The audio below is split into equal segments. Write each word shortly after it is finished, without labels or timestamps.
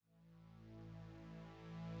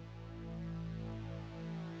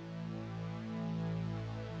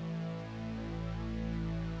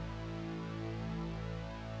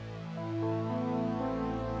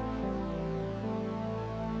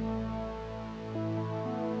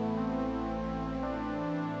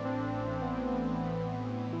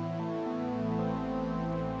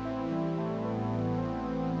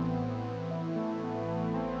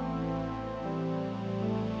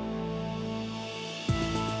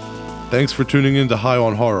Thanks for tuning in to High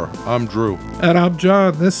on Horror. I'm Drew. And I'm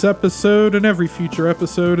John. This episode and every future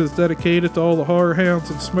episode is dedicated to all the horror hounds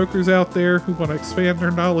and smokers out there who want to expand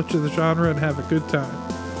their knowledge of the genre and have a good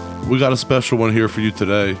time. We got a special one here for you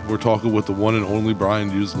today. We're talking with the one and only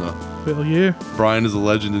Brian Yuzna. Hell yeah. Brian is a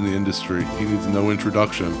legend in the industry. He needs no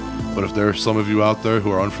introduction. But if there are some of you out there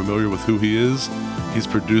who are unfamiliar with who he is, he's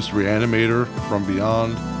produced Reanimator, From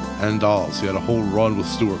Beyond, and Dolls. He had a whole run with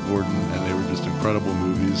Stuart Gordon, and they were just incredible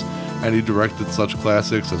movies. And he directed such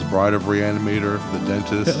classics as Bride of Reanimator, The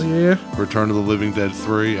Dentist, Hell yeah. Return of the Living Dead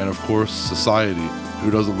 3, and of course, Society. Who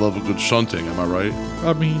doesn't love a good shunting, am I right?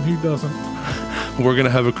 I mean, who doesn't? We're going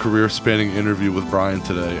to have a career-spanning interview with Brian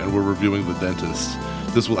today, and we're reviewing The Dentist.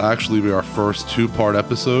 This will actually be our first two-part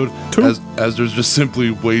episode, as there's just simply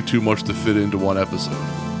way too much to fit into one episode.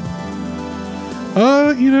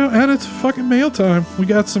 And it's fucking mail time. We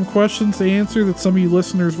got some questions to answer that some of you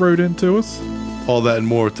listeners wrote into us. All that and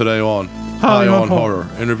more today on High on Horror.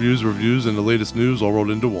 Interviews, reviews, and the latest news all rolled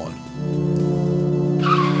into one.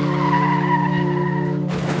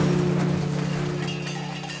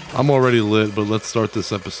 I'm already lit, but let's start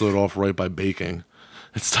this episode off right by baking.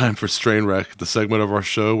 It's time for Strain Wreck, the segment of our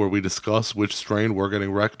show where we discuss which strain we're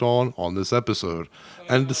getting wrecked on this episode,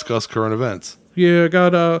 and discuss current events.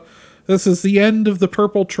 Yeah, this is the end of the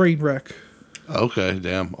purple train wreck. Okay,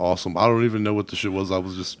 damn, awesome. I don't even know what the shit was. I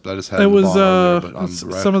just had it was earlier, but I'm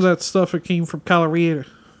some of that stuff. It came from Colorado.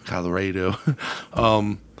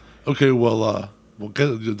 Okay, well,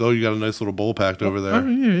 though you got a nice little bowl packed over there.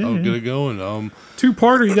 Yeah. Get it going.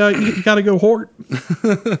 Two-parter. You got to go Hort.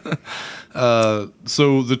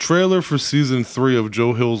 So the trailer for season 3 of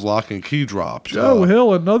Joe Hill's Lock and Key dropped. Joe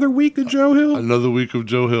Hill, another week of Joe Hill. Another week of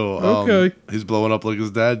Joe Hill. Okay, he's blowing up like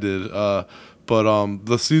his dad did. But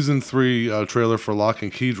the season 3 trailer for Lock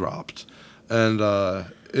and Key dropped, and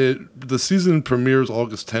the season premieres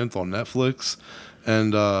August 10th on Netflix.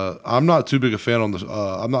 And I'm not too big a fan on the.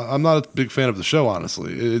 I'm not a big fan of the show,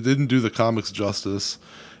 honestly. It didn't do the comics justice,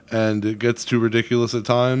 and it gets too ridiculous at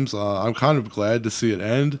times. I'm kind of glad to see it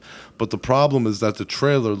end, but the problem is that the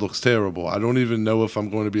trailer looks terrible. I don't even know if I'm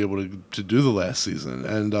going to be able to do the last season.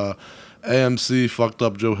 And AMC fucked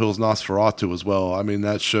up Joe Hill's Nosferatu as well. I mean,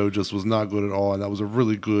 that show just was not good at all, and that was a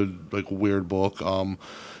really good, weird book. Scott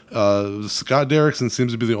Derrickson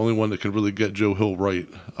seems to be the only one that can really get Joe Hill right.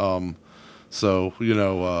 So, I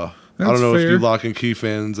don't know if you Lock and Key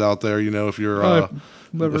fans out there, if you're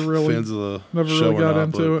fans of the show got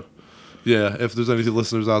into it. Yeah, if there's any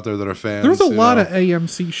listeners out there that are fans. There's a lot of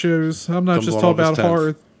AMC shows. I'm not just talking about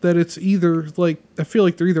horror. That it's either, I feel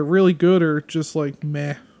like they're either really good or just,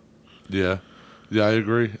 meh. Yeah, I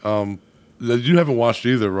agree. You haven't watched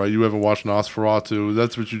either, right? You haven't watched Nosferatu.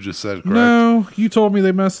 That's what you just said, correct? No, you told me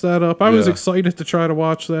they messed that up. I was excited to try to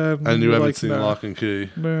watch that. And you haven't seen Lock and Key,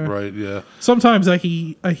 right? Yeah. Sometimes I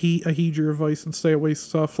heed your advice and stay away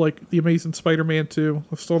stuff like The Amazing Spider-Man 2.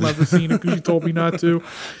 I've still never seen it because you told me not to.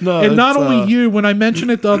 No, and not only you, when I mention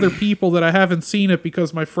it to other people that I haven't seen it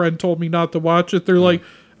because my friend told me not to watch it, they're like,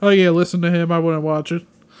 oh yeah, listen to him. I wouldn't watch it.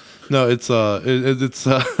 No, it's I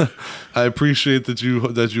appreciate that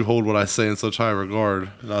you hold what I say in such high regard.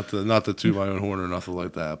 Not to toot my own horn or nothing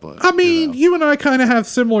like that, but I mean, you and I kind of have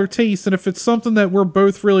similar tastes, and if it's something that we're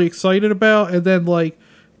both really excited about, and then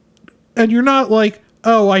and you're not like,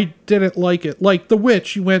 oh, I didn't like it. Like The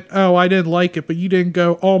Witch, you went, oh, I didn't like it, but you didn't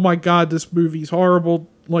go, oh my God, this movie's horrible.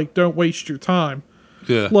 Don't waste your time.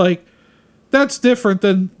 Yeah. That's different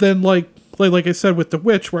than like I said with The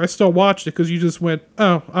Witch, where I still watched it because you just went,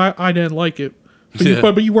 oh, I didn't like it.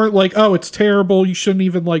 But you weren't like, oh, it's terrible. You shouldn't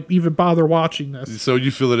even bother watching this. So you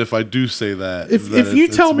feel that if I do say that, if you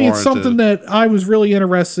tell me it's something that I was really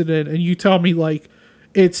interested in, and you tell me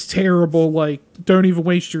it's terrible, don't even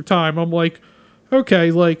waste your time, I'm like, okay,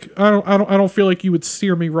 I don't feel like you would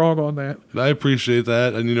steer me wrong on that. I appreciate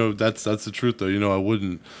that, and that's the truth though. I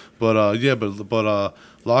wouldn't, but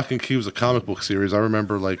Lock and Key was a comic book series. I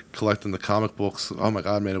remember collecting the comic books. Oh my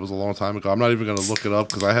God, man, it was a long time ago. I'm not even gonna look it up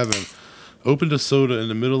because I haven't opened a soda in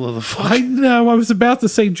the middle of the. I know. I was about to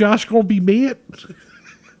say Josh gonna be mad.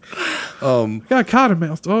 Got cotton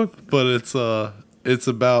mouth, dog. But it's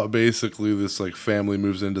about basically this family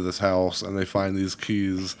moves into this house and they find these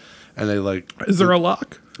keys and they Is there a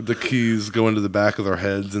lock? The keys go into the back of their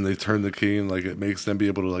heads and they turn the key and it makes them be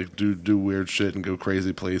able to do weird shit and go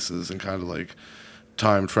crazy places and kind of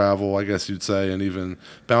time travel, I guess you'd say, and even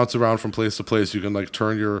bounce around from place to place. You can like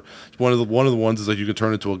turn your one of the ones is like you can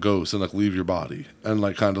turn into a ghost and like leave your body and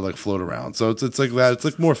like kind of like float around. So it's like that. It's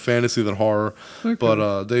like more fantasy than horror. Okay.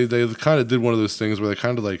 But they kind of did one of those things where they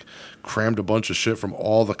kind of like crammed a bunch of shit from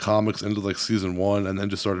all the comics into like season 1, and then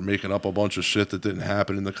just started making up a bunch of shit that didn't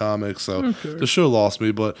happen in the comics. So the show lost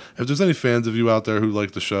me. But if there's any fans of you out there who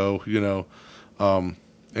like the show,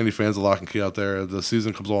 any fans of Lock and Key out there, the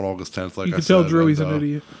season comes on August 10th. Like You I can said, tell Drewy's an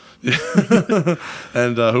idiot.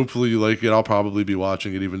 and hopefully you like it. I'll probably be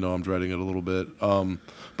watching it, even though I'm dreading it a little bit.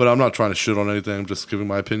 But I'm not trying to shit on anything. I'm just giving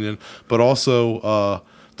my opinion. But also,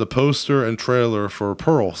 the poster and trailer for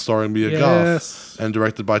Pearl, starring Mia Goth, and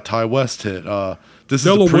directed by Ty West, hit. This is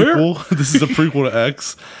a prequel. This is a prequel to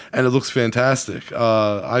X, and it looks fantastic.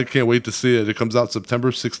 I can't wait to see it. It comes out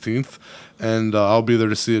September 16th, and I'll be there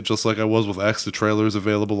to see it, just like I was with X. The trailer is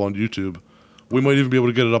available on YouTube. We might even be able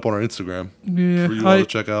to get it up on our Instagram for you all to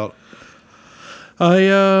check out.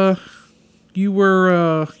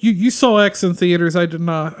 You saw X in theaters. I did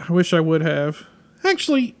not. I wish I would have.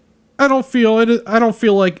 Actually, I don't feel like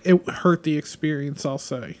it hurt the experience. I'll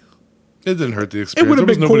say it didn't hurt the experience. It would have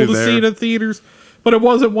been cool to see it in theaters, but it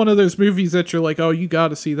wasn't one of those movies that you're like, oh, you got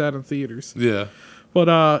to see that in theaters. Yeah. But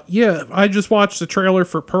I just watched the trailer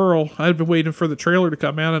for Pearl. I'd been waiting for the trailer to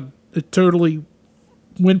come out, and it totally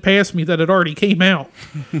went past me that it already came out.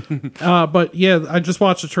 But yeah, I just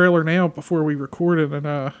watched the trailer now before we recorded, and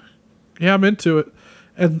I'm into it.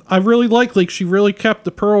 And I really like she really kept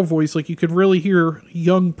the Pearl voice. Like, you could really hear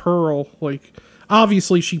young Pearl. Like,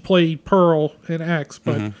 obviously she played Pearl in X,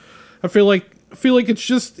 but I feel like it's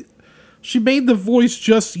just, she made the voice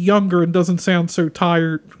just younger and doesn't sound so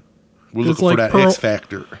tired. We're looking for that Pearl, X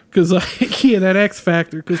Factor. Because that X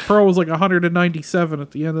Factor. Because Pearl was like 197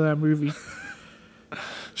 at the end of that movie.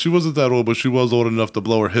 She wasn't that old, but she was old enough to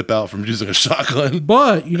blow her hip out from using a shotgun.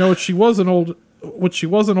 But you know what she wasn't old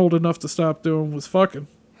enough to stop doing was fucking.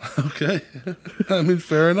 Okay. I mean,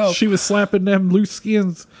 fair enough. She was slapping them loose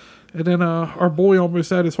skins, and then our boy almost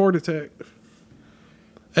had his heart attack.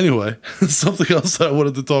 Anyway, something else that I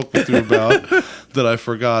wanted to talk with you about that I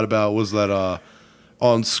forgot about was that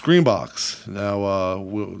on Screenbox, now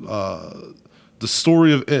the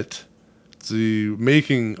story of It. It's the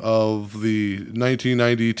making of the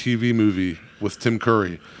 1990 TV movie with Tim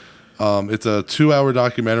Curry. It's a 2-hour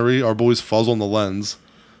documentary. Our boys Fuzz on the Lens,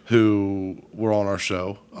 who were on our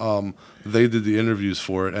show, they did the interviews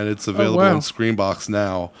for it, and it's available on Screenbox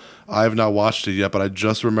now. I have not watched it yet, but I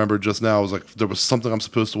just remembered just now. I was like, there was something I'm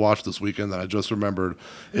supposed to watch this weekend that I just remembered.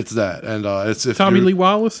 It's that, and it's if Tommy Lee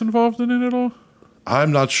Wallace involved in it at all?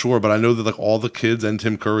 I'm not sure, but I know that like all the kids and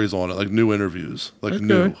Tim Curry's on it, like new interviews, like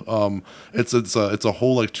new. It's a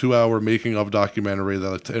whole like 2-hour making of documentary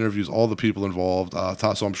that like, interviews all the people involved.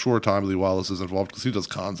 So I'm sure Tommy Lee Wallace is involved because he does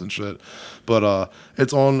cons and shit. But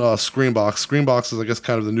it's on Screenbox. Screenbox is, I guess,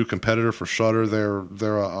 kind of the new competitor for Shudder. They have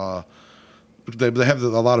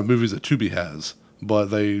a lot of movies that Tubi has, but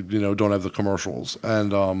they don't have the commercials.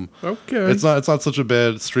 And it's not such a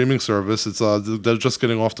bad streaming service. It's they're just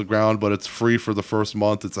getting off the ground, but it's free for the first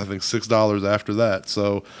month. It's I think $6 after that.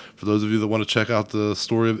 So for those of you that want to check out the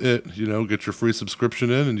story of It, get your free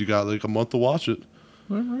subscription in, and you got like a month to watch it.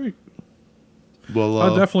 All right. Well,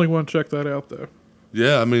 I definitely want to check that out though.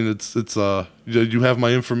 Yeah, I mean it's you have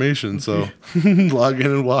my information, so log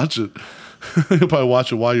in and watch it. You'll probably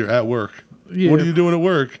watch it while you're at work. Yeah. What are you doing at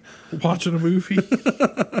work? Watching a movie.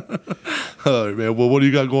 All right, man. Well, what do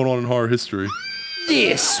you got going on in horror history?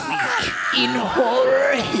 This week in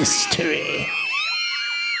horror history.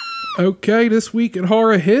 Okay, this week in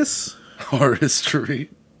horror horror history.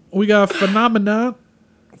 We got phenomenon.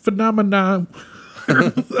 The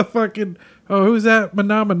fucking who's that?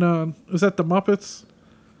 Phenomenon. Is that the Muppets?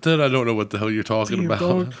 Then I don't know what the hell you're talking about.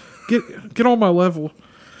 Dog. Get on my level.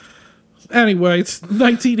 Anyway, it's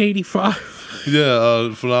 1985.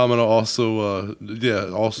 Yeah, Phenomena, also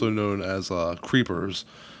known as Creepers,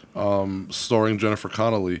 starring Jennifer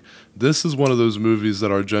Connelly. This is one of those movies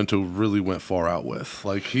that Argento really went far out with.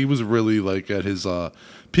 Like, he was really like at his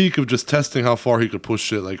peak of just testing how far he could push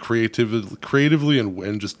shit, like creatively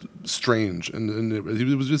and just strange. And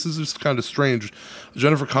it was just kind of strange.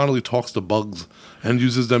 Jennifer Connelly talks to bugs and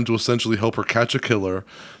uses them to essentially help her catch a killer.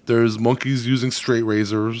 There's monkeys using straight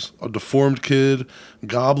razors, a deformed kid,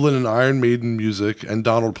 Goblin and Iron Maiden music, and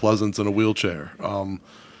Donald Pleasance in a wheelchair.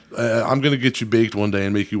 I'm going to get you baked one day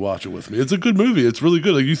and make you watch it with me. It's a good movie. It's really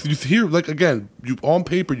good. Like you hear, like, again, you on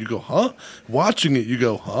paper, you go, huh? Watching it, you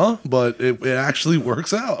go, huh? But it actually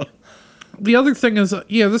works out. The other thing is,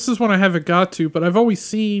 this is one I haven't got to, but I've always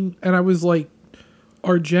seen, and I was like,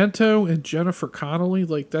 Argento and Jennifer Connelly,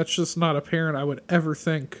 like that's just not a parent I would ever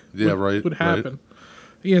think would happen.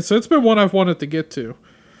 Yeah, so it's been one I've wanted to get to.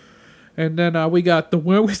 And then we got The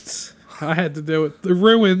Ruins. I had to do it. The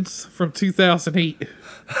Ruins from 2008.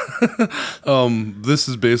 This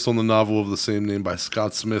is based on the novel of the same name by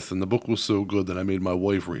Scott Smith, and the book was so good that I made my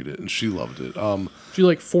wife read it, and she loved it. Did you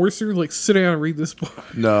like force her like sit down and read this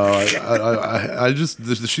book? No, I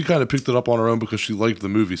just she kind of picked it up on her own because she liked the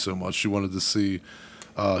movie so much. She wanted to see.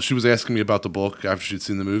 She was asking me about the book after she'd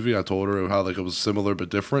seen the movie. I told her how like it was similar but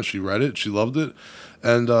different. She read it. She loved it.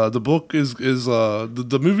 And the book is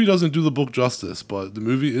the movie doesn't do the book justice, but the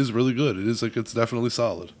movie is really good. It is like it's definitely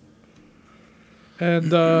solid.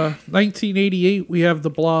 And 1988, we have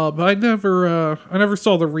The Blob. I never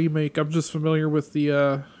saw the remake. I'm just familiar with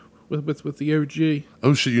the with the OG.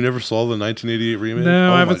 Oh shit! You never saw the 1988 remake?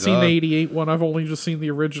 No, I haven't seen the 88 one. I've only just seen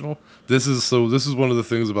the original. This is one of the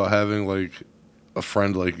things about having like a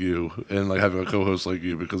friend like you and like having a co-host like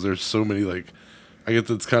you, because there's so many like I get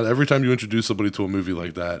it's kind of every time you introduce somebody to a movie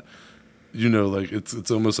like that, you know, like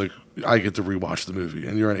it's almost like I get to rewatch the movie,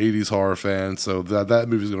 and you're an 80s horror fan, so that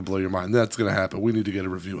movie's gonna blow your mind. That's gonna happen. We need to get a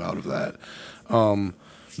review out of that.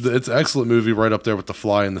 It's an excellent movie, right up there with The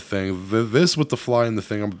Fly and The Thing. This with The Fly and The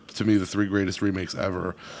Thing are, to me, the three greatest remakes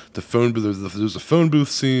ever. The phone booth, there's a phone booth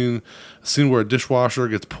scene, a scene where a dishwasher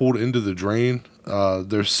gets pulled into the drain.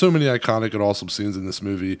 There's so many iconic and awesome scenes in this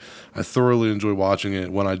movie. I thoroughly enjoy watching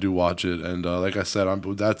it when I do watch it, and like I said,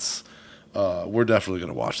 we're definitely going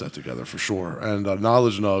to watch that together for sure. And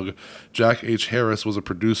Knowledge Nug, Jack H. Harris was a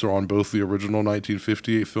producer on both the original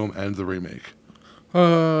 1958 film and the remake.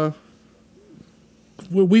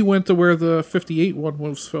 We went to where the 58 one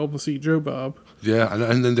was filmed to see Joe Bob. Yeah,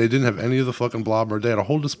 and then they didn't have any of the fucking Blob merch. They had a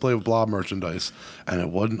whole display of Blob merchandise, and it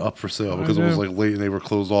wasn't up for sale because it was like late and they were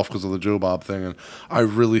closed off because of the Joe Bob thing. And I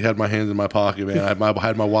really had my hand in my pocket, man. I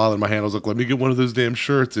had my wallet in my hand. I was like, let me get one of those damn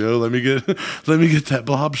shirts, yo. Let me get that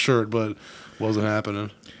Blob shirt, but wasn't happening.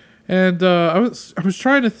 And I was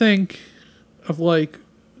trying to think of like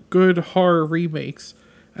good horror remakes,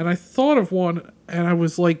 and I thought of one, and I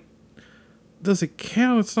was like, does it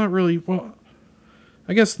count? It's not really, well,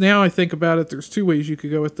 I guess now I think about it, there's two ways you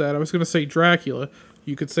could go with that. I was going to say Dracula.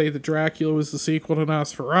 You could say that Dracula was the sequel to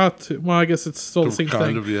Nosferatu. Well, I guess it's still the same thing.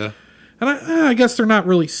 Kind of, yeah. And I guess they're not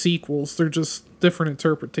really sequels. They're just different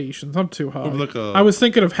interpretations. I'm too high. I was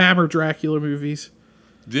thinking of Hammer Dracula movies.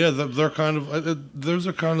 Yeah, they're kind of, those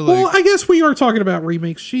are kind of like... Well, I guess we are talking about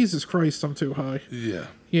remakes. Jesus Christ, I'm too high. Yeah.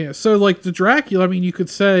 Yeah, so like the Dracula, I mean, you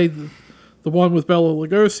could say... The one with Bela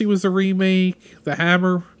Lugosi was a remake. The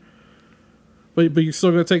Hammer, but you're still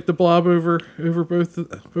gonna take the Blob over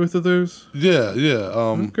both of those. Yeah.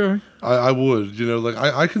 Okay. I would, like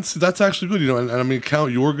I can see that's actually good, and I mean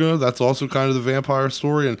Count Yorga, that's also kind of the vampire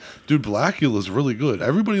story, and dude, Blackula's really good.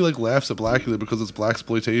 Everybody like laughs at Blackula because it's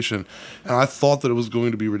blaxploitation, and I thought that it was going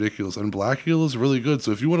to be ridiculous, and Blackula's really good. So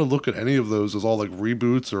if you want to look at any of those as all like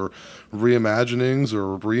reboots or reimaginings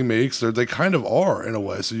or remakes, they kind of are in a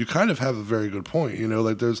way. So you kind of have a very good point,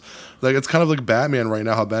 like there's like it's kind of like Batman right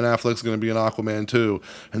now, how Ben Affleck's going to be in Aquaman 2,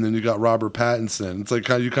 and then you got Robert Pattinson. It's like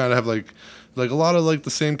you kind of have like a lot of like the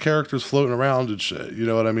same characters floating around and shit. You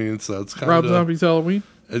know what I mean? So it's kind of Rob Zombie's Halloween.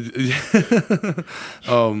 I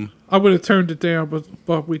would have turned it down,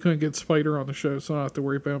 but we couldn't get Spider on the show, so I don't have to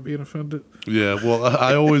worry about being offended. Yeah, well,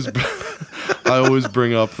 I always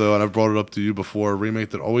bring up though, and I've brought it up to you before, a remake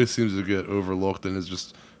that always seems to get overlooked and is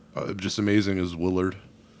just amazing is Willard.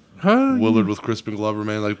 Willard with Crispin Glover,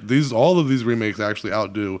 man. Like all of these remakes actually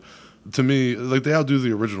outdo. To me, like they outdo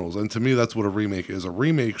the originals, and to me, that's what a remake is. A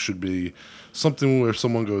remake should be something where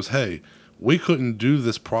someone goes, "Hey, we couldn't do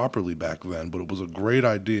this properly back then, but it was a great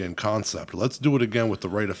idea and concept. Let's do it again with the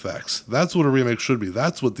right effects." That's what a remake should be.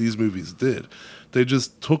 That's what these movies did. They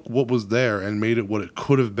just took what was there and made it what it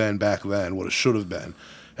could have been back then, what it should have been,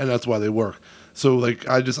 and that's why they work. So, like,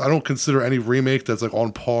 I don't consider any remake that's like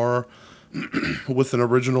on par with an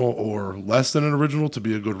original or less than an original to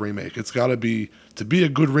be a good remake. It's got to be a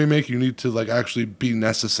good remake. You need to like actually be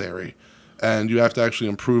necessary, and you have to actually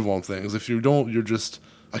improve on things. If you don't, you're just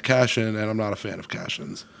a cash-in, and I'm not a fan of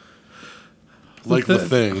cash-ins. Like the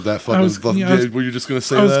Thing, that fucking. Were you just gonna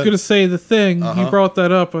say that? I was gonna say The Thing. You brought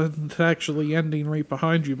that up, and it's actually ending right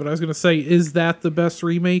behind you. But I was gonna say, is that the best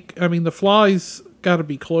remake? I mean, The Fly's got to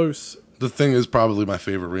be close. The Thing is probably my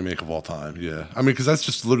favorite remake of all time. Yeah, I mean, because that's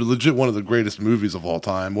just legit one of the greatest movies of all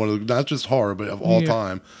time. One of the, not just horror, but of all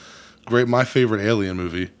time. Great, my favorite Alien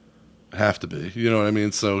movie. Have to be. You know what I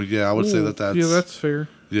mean? So yeah, I would say that's. Yeah, that's fair.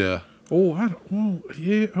 Yeah. Oh, I don't. Oh,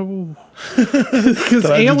 yeah. Oh, because Did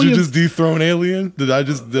you aliens. just dethrone Alien? Did I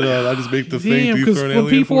just make the thing Damn, because dethrone when Alien?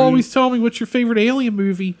 people for you? always tell me what's your favorite Alien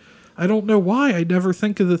movie, I don't know why. I never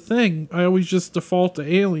think of The Thing. I always just default to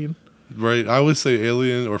Alien. Right, I always say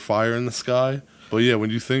Alien or Fire in the Sky. But yeah, when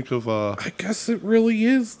you think of I guess it really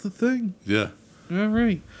is The Thing. yeah, All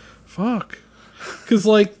right. Fuck. Because,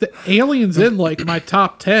 like, the Alien's in, like, my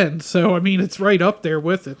top 10, so, I mean, it's right up there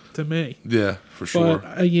with it to me. yeah, for sure.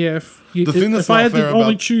 But, yeah, The thing that's if I not had fair to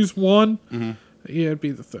only about- choose one, yeah, it'd be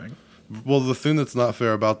The Thing. Well, the thing that's not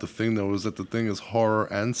fair about the thing though is that the thing is horror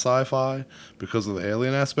and sci-fi because of the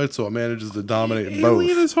alien aspect, so it manages to dominate both.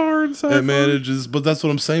 Alien is horror and sci-fi. It manages, but that's what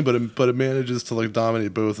I'm saying. But it manages to like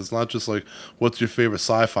dominate both. It's not just like what's your favorite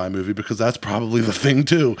sci-fi movie because that's probably the thing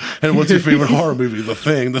too. And what's your favorite horror movie? The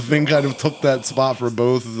Thing. The Thing kind of took that spot for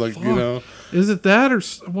both. Like you know. Is it that or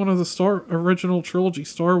one of the original trilogy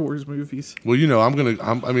Star Wars movies? Well, you know, it's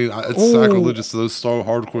Oh. sacrilegious to those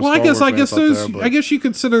hardcore. Well, Star Wars I guess fans out those. there, but- I guess you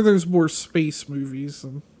consider there's more space movies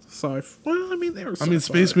than sci-fi. Well, I mean, they were. I mean,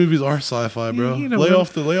 space movies are sci-fi, bro. you know, lay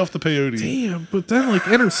off the peyote. Damn, but then like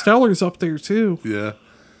Interstellar's up there too. Yeah.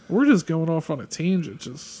 We're just going off on a tangent.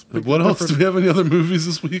 Just What else? Do we have any other movies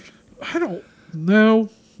this week? I don't know.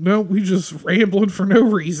 No, we just rambling for no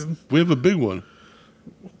reason. We have a big one.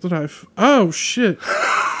 Did I? Oh shit!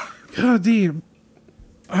 God damn!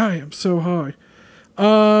 I am so high.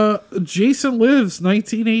 Jason Lives,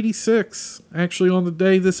 1986. Actually, on the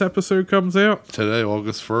day this episode comes out. Today,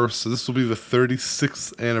 August 1st. So this will be the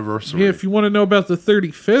 36th anniversary. Yeah, if you want to know about the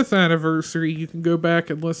 35th anniversary, you can go back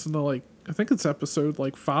and listen to I think it's episode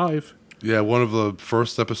 5. Yeah, one of the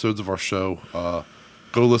first episodes of our show.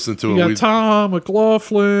 Go listen to You it. got Tom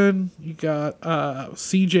McLaughlin, you got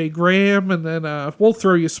CJ Graham, and then we'll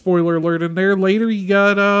throw you a spoiler alert in there. Later, you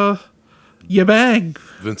got Bang.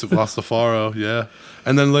 Vincent Guastafaro, yeah.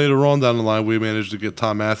 And then later on down the line, we managed to get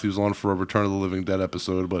Tom Matthews on for a Return of the Living Dead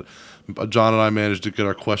episode. But John and I managed to get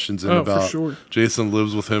our questions in about sure. Jason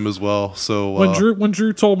Lives with him as well. So When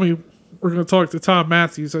Drew told me we're going to talk to Tom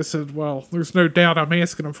Matthews, I said, well, there's no doubt I'm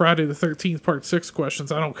asking him Friday the 13th Part 6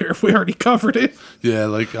 questions. I don't care if we already covered it. yeah,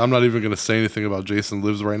 I'm not even going to say anything about Jason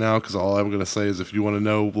Lives right now because all I'm going to say is if you want to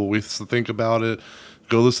know what we think about it,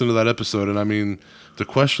 go listen to that episode. And I mean, the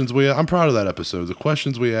questions I'm proud of that episode. The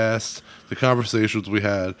questions we asked, the conversations we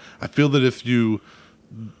had. I feel that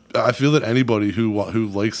anybody who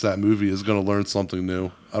likes that movie is going to learn something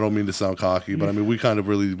new. I don't mean to sound cocky, but I mean we kind of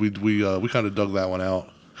dug that one out.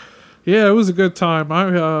 Yeah, it was a good time.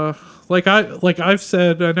 I've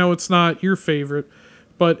said, I know it's not your favorite,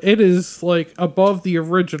 but it is above the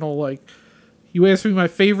original. You asked me my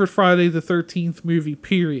favorite Friday the 13th movie,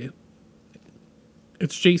 period.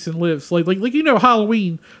 It's Jason Lives.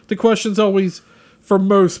 Halloween, the question's always for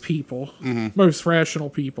most people, most rational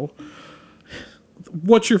people.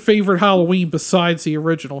 What's your favorite Halloween besides the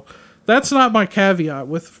original? That's not my caveat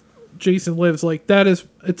with Jason Lives.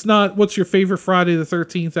 It's not what's your favorite Friday the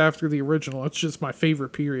 13th after the original. It's just my favorite,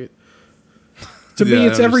 period. To me,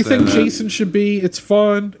 it's everything Jason should be. It's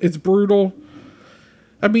fun. It's brutal.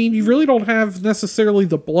 I mean, you really don't have necessarily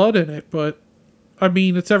the blood in it, but I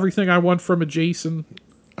mean, it's everything I want from a Jason.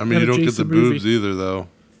 I mean, you don't get the movie. boobs either, though.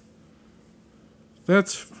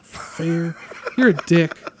 That's fair. You're a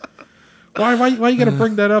dick. Why you gotta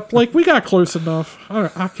bring that up? We got close enough.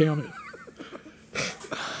 I'll count it.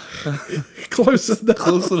 Close enough.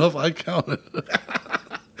 Close enough, I counted.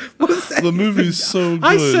 The movie's so good.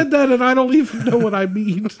 I said that and I don't even know what I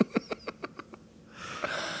mean.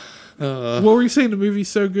 What were you saying? The movie's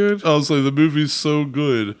so good? I was like, the movie's so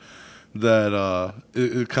good that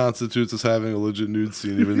it constitutes as having a legit nude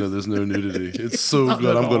scene, even though there's no nudity. It's so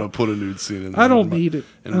good. I'm going to put a nude scene in. I don't need it.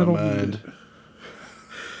 In my mind.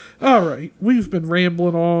 All right, we've been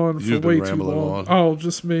rambling on for way too long. On. Oh,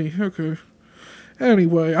 just me. Okay.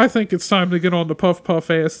 Anyway, I think it's time to get on to Puff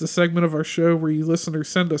Puff Ass, the segment of our show where you listeners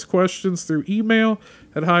send us questions through email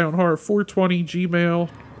at highonhorror420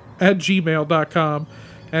 gmail.com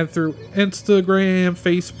and through Instagram,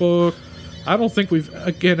 Facebook. I don't think we've,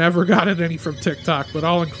 again, ever gotten any from TikTok, but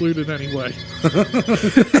I'll include it anyway.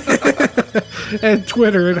 And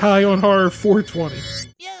Twitter at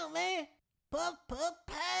highonhorror420. Yo, man. Puff, puff,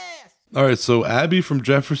 pass. All right, so Abby from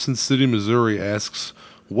Jefferson City, Missouri asks,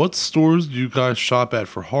 what stores do you guys shop at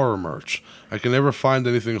for horror merch? I can never find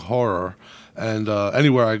anything horror and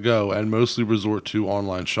anywhere I go, and mostly resort to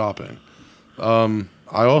online shopping. I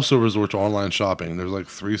also resort to online shopping. There's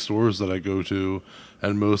 3 stores that I go to,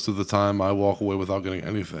 and most of the time I walk away without getting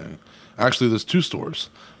anything. Actually, there's 2 stores,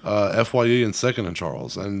 FYE and Second and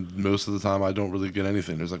Charles, and most of the time I don't really get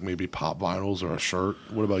anything. There's maybe pop vinyls or a shirt.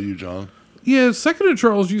 What about you, John? Yeah, Second and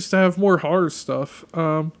Charles used to have more horror stuff.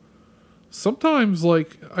 Sometimes,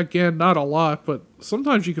 like, again, not a lot, but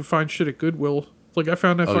sometimes you can find shit at Goodwill. Like, I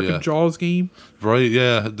found that fucking Jaws game. Right,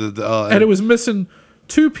 yeah. And it was missing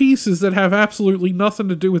two pieces that have absolutely nothing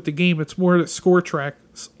to do with the game. It's more the score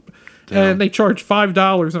tracks. And they charged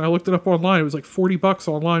 $5, and I looked it up online. It was like $40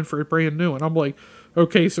 online for it brand new. And I'm like,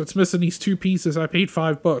 okay, so it's missing these two pieces. I paid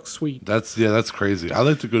 $5. Sweet. That's crazy. I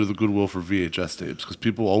like to go to the Goodwill for VHS tapes because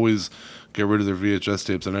people always get rid of their VHS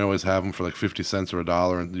tapes, and they always have them for like 50 cents or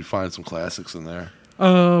 $1, and you find some classics in there.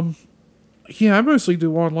 Yeah, I mostly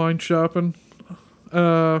do online shopping.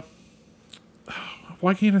 Why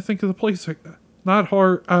can't I think of the place? Not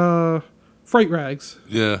hard. Fright Rags.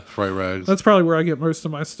 Yeah, Fright Rags. That's probably where I get most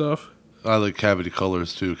of my stuff. I like Cavity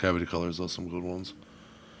Colors too. Cavity Colors does some good ones.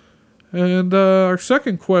 And our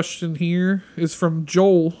second question here is from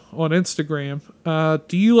Joel on Instagram.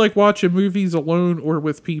 Do you like watching movies alone or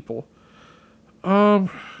with people? I'm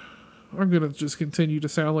gonna just continue to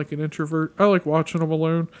sound like an introvert. I like watching them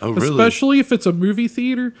alone. Oh, really? Especially if it's a movie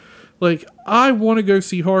theater. Like, I want to go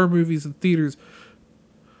see horror movies in theaters.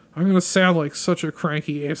 I'm gonna sound like such a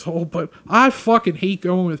cranky asshole, but I fucking hate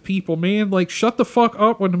going with people, man. Like, shut the fuck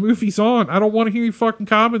up when the movie's on. I don't want to hear your fucking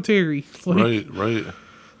commentary. Like, Right.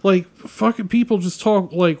 Like, fucking people just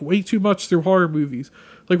talk, like, way too much through horror movies.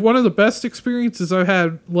 Like, one of the best experiences I've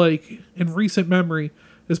had, like, in recent memory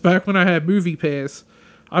is back when I had Movie Pass.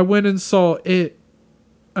 I went and saw it,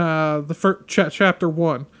 the first chapter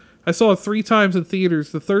 1. I saw it 3 times in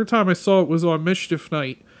theaters. The third time I saw it was on Mischief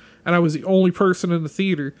Night, and I was the only person in the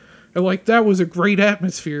theater. And, like, that was a great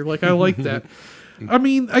atmosphere. Like, I like that. I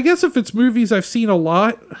mean, I guess if it's movies I've seen a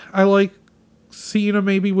lot, I like seeing them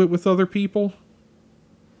maybe with other people.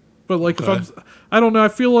 But, like, Okay. if I don't know, I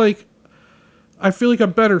feel like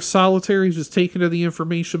I'm better solitary, just taking to the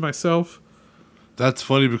information myself. That's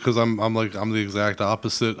funny because I'm the exact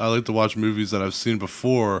opposite. I like to watch movies that I've seen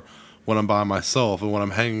before when I'm by myself, and when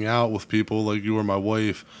I'm hanging out with people like you or my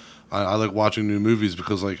wife, I like watching new movies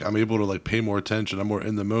because like I'm able to like pay more attention. I'm more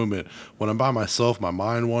in the moment. When I'm by myself, my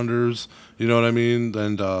mind wanders. You know what I mean?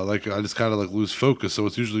 And like I just kind of like lose focus. So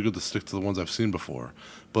it's usually good to stick to the ones I've seen before.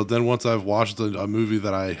 But then once I've watched a movie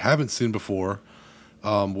that I haven't seen before,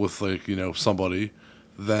 with like somebody,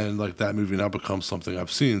 then like that movie now becomes something I've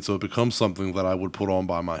seen. So it becomes something that I would put on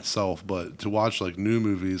by myself. But to watch like new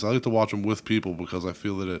movies, I like to watch them with people because I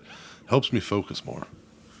feel that it helps me focus more.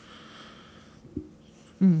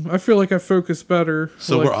 I feel like I focus better.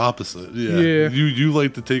 So like, we're opposite. Yeah. Yeah. You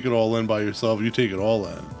like to take it all in by yourself. You take it all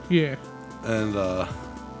in. Yeah. And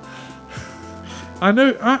I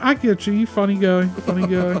know. I get you. You funny guy. Funny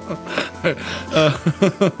guy.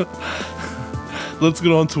 let's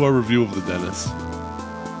get on to our review of The Dentist.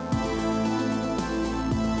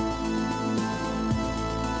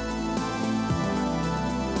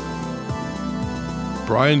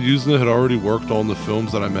 Brian Yuzna had already worked on the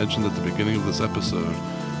films that I mentioned at the beginning of this episode.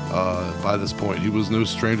 By this point, he was no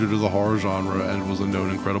stranger to the horror genre and was a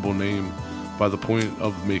known incredible name by the point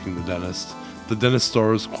of making The Dentist. The Dentist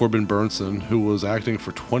stars Corbin Burnson, who was acting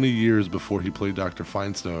for 20 years before he played Dr.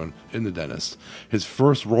 Feinstone in The Dentist. His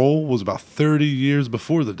first role was about 30 years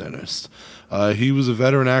before The Dentist. He was a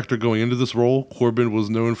veteran actor going into this role. Corbin was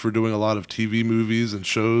known for doing a lot of TV movies and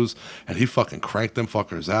shows, and he fucking cranked them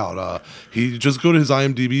fuckers out. He just go to his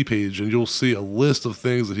IMDb page, and you'll see a list of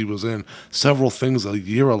things that he was in. Several things a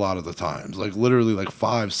year a lot of the times. Like literally like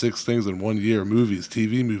 5-6 things in 1 year. Movies,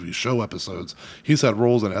 TV movies, show episodes. He's had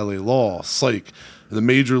roles in LA Law, Psych, the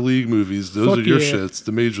Major League movies. Those are your shits,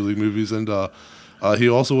 the Major League movies. And he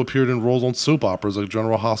also appeared in roles on soap operas like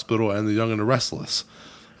General Hospital and The Young and the Restless.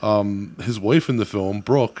 His wife in the film,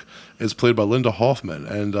 Brooke, is played by Linda Hoffman,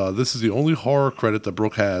 and this is the only horror credit that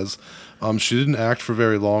Brooke has. She didn't act for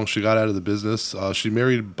very long. She got out of the business. She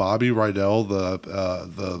married Bobby Rydell,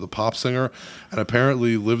 the pop singer, and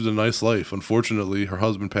apparently lived a nice life. Unfortunately, her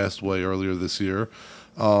husband passed away earlier this year.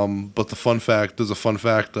 But there's a fun fact.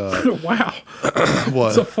 Wow. What?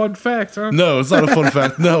 It's a fun fact, huh? No, it's not a fun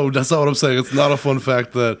fact. No, that's not what I'm saying. It's not a fun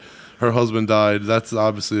fact that her husband died. That's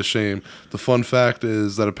obviously a shame. The fun fact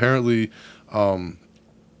is that apparently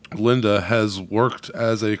Linda has worked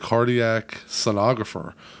as a cardiac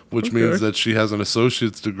sonographer, which means that she has an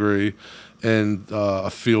associate's degree in a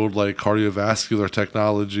field like cardiovascular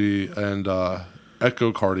technology and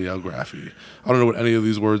echocardiography. I don't know what any of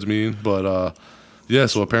these words mean, but yeah,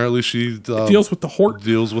 so apparently she deals with the heart.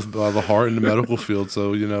 Deals with the heart in the medical field.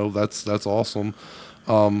 So, that's awesome.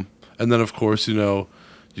 And then, of course,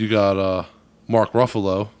 you got Mark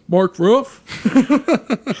Ruffalo. Mark Ruff.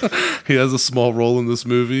 He has a small role in this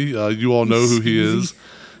movie. You all know who he is.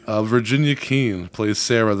 Virginia Keene plays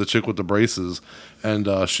Sarah, the chick with the braces, and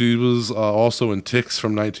she was also in Ticks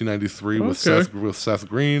from 1993 with Seth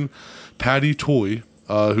Green. Patty Toy,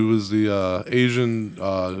 who was the Asian,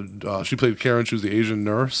 she played Karen. She was the Asian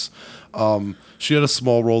nurse. She had a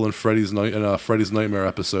small role in Freddy's Nightmare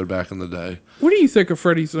episode back in the day. What do you think of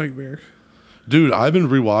Freddy's Nightmare? Dude, I've been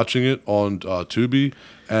rewatching it on Tubi,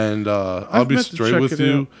 and I'll be straight with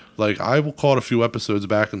you. Like, I caught a few episodes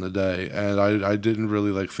back in the day, and I didn't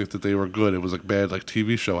really like think that they were good. It was like bad like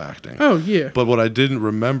TV show acting. Oh yeah. But what I didn't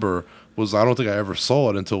remember was I don't think I ever saw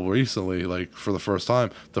it until recently, like for the first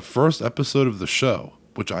time. The first episode of the show,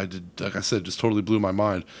 which I did, like I said, just totally blew my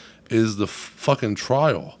mind, is the fucking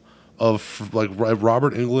trial of like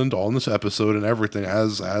Robert Englund on this episode and everything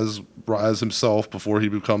as himself before he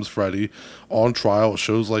becomes Freddy on trial. It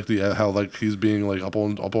shows like how like he's being like up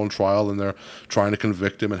on trial, and they're trying to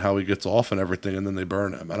convict him and how he gets off and everything, and then they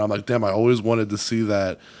burn him. And I'm like, damn, I always wanted to see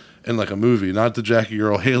that in like a movie, not the Jackie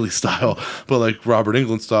Earle Haley style, but like Robert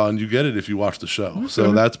Englund style, and you get it if you watch the show. Okay.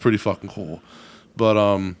 So that's pretty fucking cool. But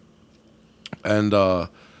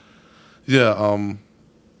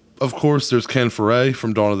of course, there's Ken Foray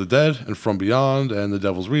from Dawn of the Dead and From Beyond and The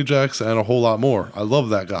Devil's Rejects and a whole lot more. I love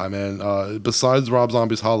that guy, man. Besides Rob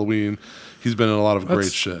Zombie's Halloween, he's been in a lot of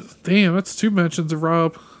great shit. Damn, that's 2 mentions of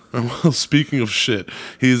Rob. Well, speaking of shit,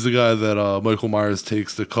 he's the guy that Michael Myers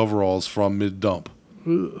takes the coveralls from mid-dump.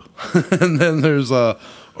 And then there's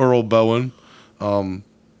Earl Bowen. You'll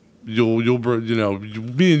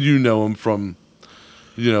me and you know him from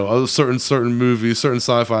a certain movie, certain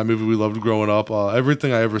sci-fi movie we loved growing up.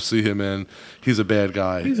 Everything I ever see him in, he's a bad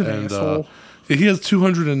guy. He's an asshole. He has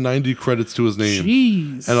 290 credits to his name.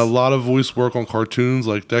 Jeez. And a lot of voice work on cartoons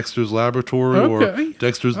like Dexter's Laboratory or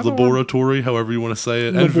Dexter's Laboratory, however you want to say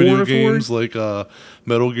it, and video games like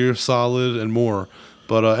Metal Gear Solid and more.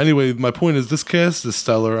 But anyway, my point is this cast is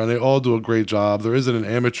stellar, and they all do a great job. There isn't an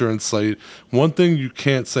amateur in sight. One thing you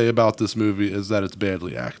can't say about this movie is that it's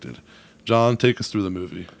badly acted. John, take us through the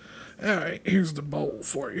movie. All right, here's the bowl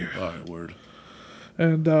for you. All right, word.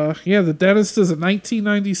 And, The Dentist is a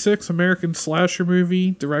 1996 American slasher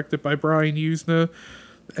movie directed by Brian Yuzna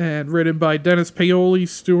and written by Dennis Paoli,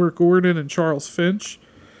 Stuart Gordon, and Charles Finch.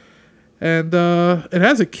 And it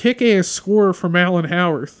has a kick-ass score from Alan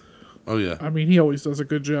Howarth. Oh, yeah. I mean, he always does a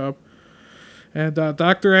good job. And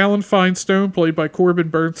Dr. Alan Feinstone, played by Corbin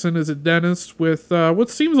Burnson, is a dentist with what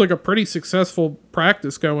seems like a pretty successful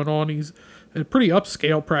practice going on. He's a pretty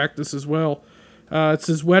upscale practice as well. It's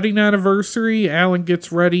his wedding anniversary. Alan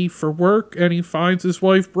gets ready for work, and he finds his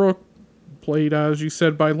wife, Brooke, played, as you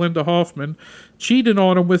said, by Linda Hoffman, cheating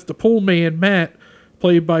on him with the pool man, Matt,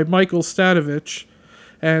 played by Michael Statovich.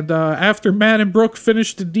 And after Matt and Brooke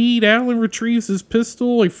finish the deed, Alan retrieves his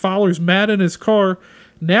pistol. He follows Matt in his car.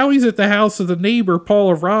 Now he's at the house of the neighbor,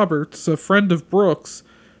 Paula Roberts, a friend of Brooke's,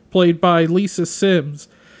 played by Lisa Sims.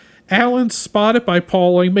 Alan's spotted by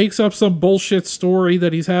Paula. He makes up some bullshit story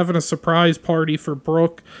that he's having a surprise party for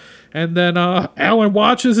Brooke. And then Alan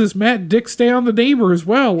watches as Matt dicks down the neighbor as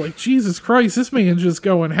well. Like, Jesus Christ, this man's just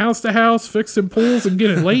going house to house, fixing pools and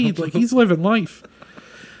getting laid. Like, he's living life.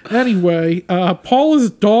 Anyway, Paula's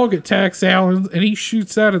dog attacks Alan, and he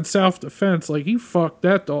shoots that in self-defense. Like, he fucked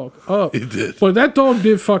that dog up. He did. But that dog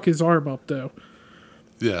did fuck his arm up, though.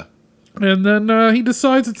 Yeah. And then he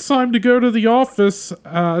decides it's time to go to the office.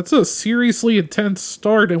 It's a seriously intense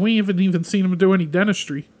start, and we haven't even seen him do any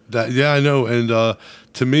dentistry. Yeah, I know. And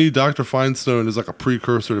to me, Dr. Feinstone is like a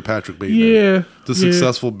precursor to Patrick Bateman. Yeah. The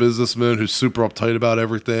successful businessman who's super uptight about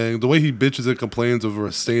everything. The way he bitches and complains over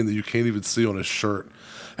a stain that you can't even see on his shirt.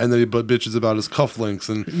 And then he bitches about his cufflinks,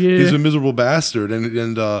 and he's a miserable bastard.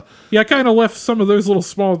 And I kind of left some of those little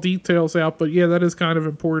small details out, but yeah, that is kind of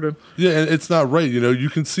important. Yeah, and it's not right. You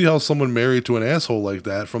can see how someone married to an asshole like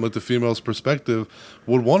that, from like the female's perspective,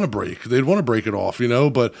 would want to break. They'd want to break it off,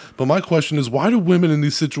 But my question is, why do women in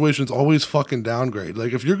these situations always fucking downgrade?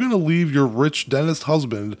 Like, if you're gonna leave your rich dentist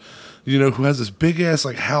husband, who has this big ass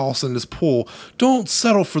like house and this pool, don't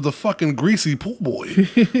settle for the fucking greasy pool boy.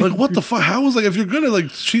 Like, what the fuck? How is if you're gonna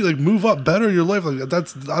move up, better your life, like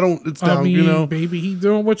it's down. I mean, maybe he's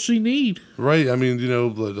doing what she need. Right. I mean,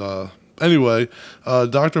 but anyway,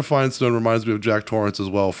 Dr. Feinstone reminds me of Jack Torrance as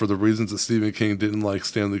well, for the reasons that Stephen King didn't like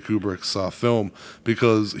Stanley Kubrick's film,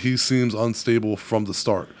 because he seems unstable from the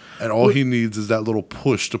start. And all he needs is that little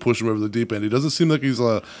push to push him over the deep end. He doesn't seem like he's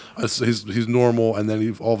he's normal, and then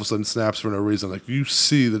he all of a sudden snaps for no reason. Like, you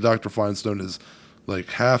see that Dr. Feinstone is like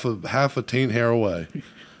half a taint hair away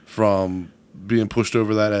from being pushed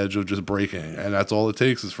over that edge of just breaking, and that's all it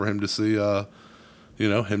takes is for him to see,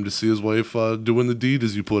 him to see his wife doing the deed,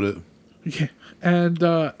 as you put it. Yeah. And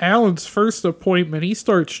Alan's first appointment, he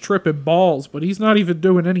starts tripping balls, but he's not even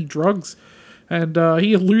doing any drugs. And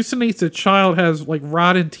he hallucinates a child has like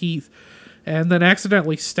rotten teeth and then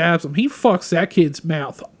accidentally stabs him. He fucks that kid's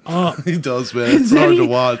mouth up. He does, man. It's hard to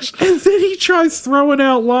watch. And then he tries throwing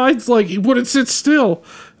out lines like he wouldn't sit still.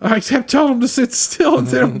 I kept telling him to sit still. And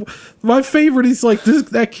then my favorite, he's like,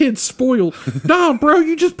 that kid's spoiled. Nah, bro,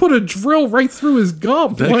 you just put a drill right through his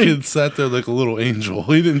gum. That like, kid sat there like a little angel.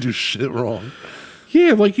 He didn't do shit wrong.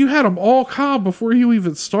 Yeah, like you had him all calm before you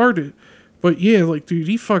even started. But yeah, like, dude,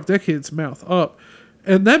 he fucked that kid's mouth up.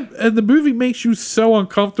 And the movie makes you so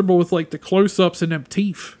uncomfortable with like the close-ups and them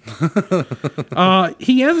teeth.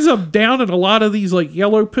 He ends up down in a lot of these like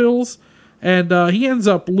yellow pills, and he ends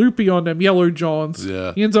up loopy on them yellow johns.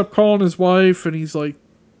 Yeah. He ends up calling his wife, and he's like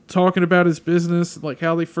talking about his business, like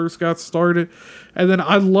how they first got started. And then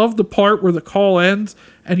I love the part where the call ends,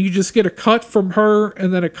 and you just get a cut from her,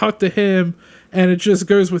 and then a cut to him. And it just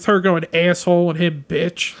goes with her going asshole and him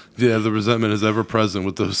bitch. Yeah, the resentment is ever present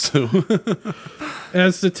with those two.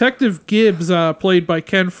 As Detective Gibbs, played by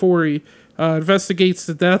Ken Foree, investigates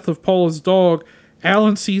the death of Paula's dog,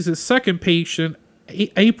 Alan sees his second patient,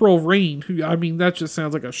 April Rain, who, I mean, that just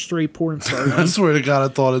sounds like a straight porn star. I swear to God,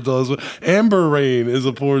 I thought it does. Amber Rain is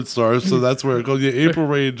a porn star, so that's where it goes. Yeah, April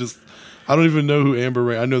Rain just... I don't even know who Amber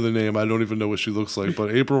Rain... I know the name. I don't even know what she looks like.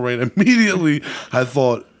 But April Rain, immediately, I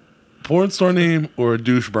thought... Porn star name or a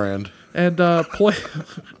douche brand? And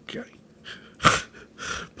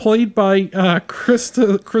played by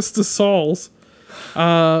Krista Sauls.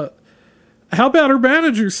 How about her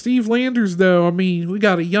manager, Steve Landers, though? I mean, we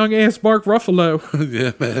got a young-ass Mark Ruffalo.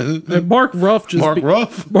 Yeah, man. And Mark Ruff.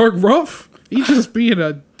 Mark Ruff? He's just being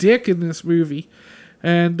a dick in this movie.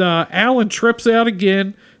 And Alan trips out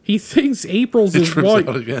again. He thinks April's his wife.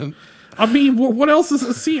 Out again. I mean, what else is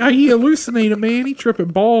it? See, he hallucinated, man. He tripping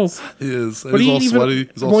balls. He is. But he's all sweaty.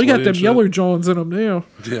 He got them yellow johns in him now.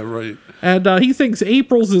 Yeah, right. And he thinks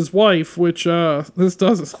April's his wife, which this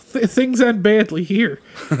does. Things end badly here.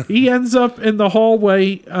 He ends up in the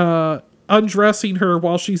hallway undressing her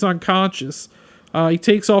while she's unconscious. He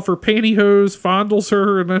takes off her pantyhose, fondles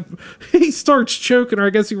her, and then he starts choking her. I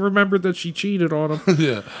guess he remembered that she cheated on him.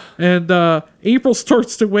 Yeah. And April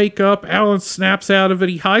starts to wake up. Alan snaps out of it.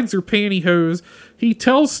 He hides her pantyhose. He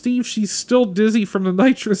tells Steve she's still dizzy from the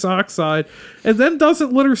nitrous oxide, and then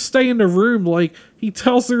doesn't let her stay in the room. Like, he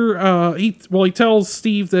tells her, he tells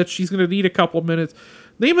Steve that she's going to need a couple minutes.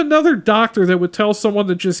 Name another doctor that would tell someone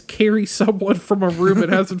to just carry someone from a room that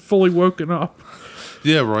hasn't fully woken up.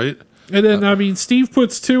 Yeah, right. And then, I mean, Steve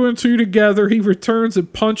puts two and two together. He returns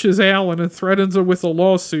and punches Alan and threatens him with a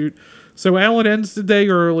lawsuit. So Alan ends the day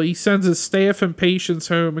early. He sends his staff and patients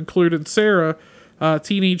home, including Sarah, a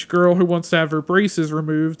teenage girl who wants to have her braces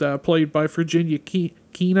removed, played by Virginia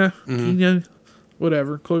Keena. Keena?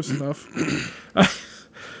 Whatever, close enough.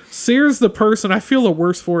 Sarah's the person I feel the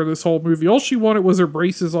worst for in this whole movie. All she wanted was her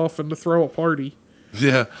braces off and to throw a party.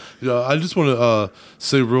 Yeah. I just want to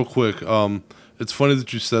say real quick, it's funny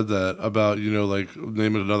that you said that about, like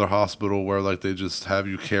naming another hospital where like they just have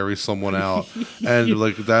you carry someone out. And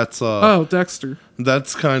like that's Dexter.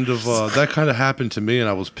 That's kind of that kind of happened to me, and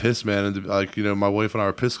I was pissed, man. And like, my wife and I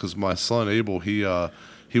were pissed because my son Abel, he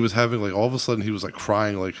was having like all of a sudden he was like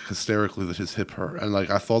crying like hysterically that his hip hurt, and like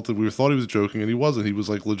I thought he was joking, and he wasn't. He was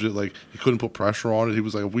like legit, like he couldn't put pressure on it. He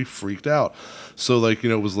was like, we freaked out. So like,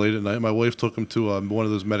 it was late at night. My wife took him to one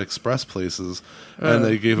of those Med Express places, and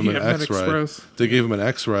they gave him an X-ray. They gave him an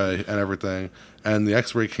X-ray and everything, and the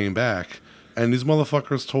X-ray came back, and these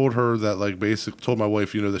motherfuckers told her that like told my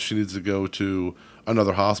wife, that she needs to go to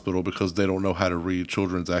another hospital because they don't know how to read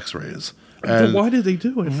children's X-rays. And why did they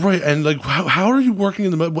do it? Right, and like, how are you working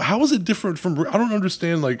in the? How is it different from? I don't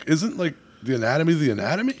understand. Like, isn't like the anatomy the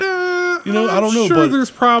anatomy? I don't know. Sure, but there's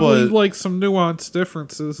probably like some nuanced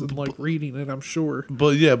differences in like reading it. I'm sure.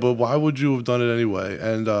 But why would you have done it anyway?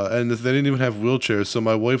 And they didn't even have wheelchairs, so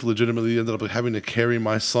my wife legitimately ended up like, having to carry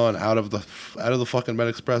my son out of the fucking Med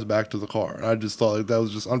Express back to the car. And I just thought like that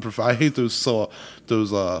was just unprofessional. I hate those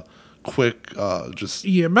quick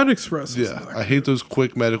Med Express. I hate those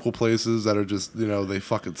quick medical places that are just they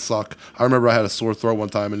fucking suck. I remember I had a sore throat one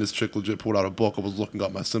time, and this chick legit pulled out a book and was looking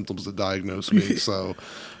up my symptoms to diagnose me. So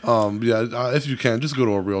if you can, just go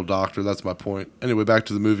to a real doctor. That's my point. Anyway, back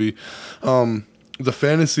to the movie. The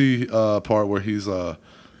fantasy part where he's like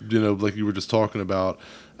you were just talking about,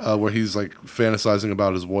 where he's like fantasizing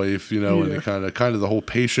about his wife, and the kind of the whole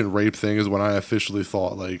patient rape thing is when I officially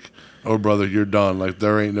thought like, oh brother, you're done. Like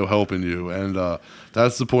there ain't no helping you. And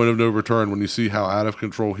that's the point of no return when you see how out of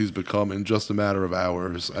control he's become in just a matter of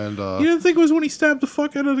hours. And you didn't think it was when he stabbed the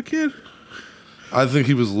fuck out of the kid? I think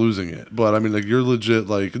he was losing it, but I mean, like, you're legit,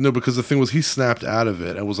 like, no, because the thing was, he snapped out of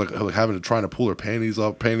it and was like having to trying to pull her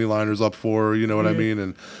panty liners up for her, you know what I mean?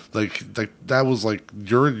 And like that was like,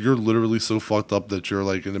 you're literally so fucked up that you're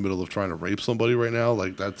like in the middle of trying to rape somebody right now,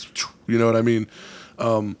 like that's, you know what I mean?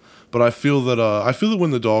 But I feel that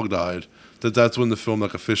when the dog died, that's when the film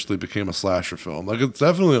like officially became a slasher film. Like, it's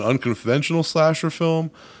definitely an unconventional slasher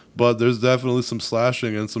film, but there's definitely some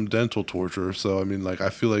slashing and some dental torture. So I mean, like, I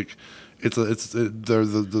feel like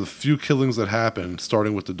the few killings that happen,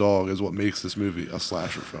 starting with the dog, is what makes this movie a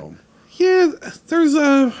slasher film. Yeah, there's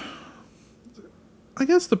I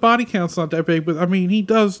guess the body count's not that big, but I mean, he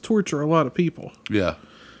does torture a lot of people. Yeah.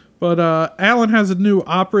 But Alan has a new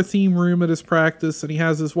opera theme room at his practice, and he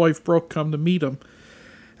has his wife Brooke come to meet him.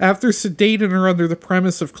 After sedating her under the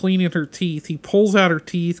premise of cleaning her teeth, he pulls out her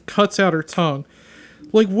teeth, cuts out her tongue.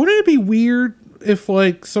 Like, wouldn't it be weird if,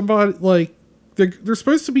 like, somebody, like, they're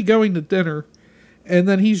supposed to be going to dinner, and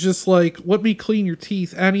then he's just like, let me clean your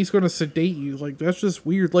teeth, and he's going to sedate you. Like, that's just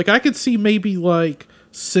weird. Like, I could see maybe, like,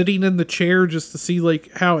 sitting in the chair just to see,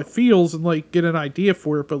 like, how it feels and, like, get an idea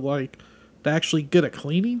for it, but, like, to actually get a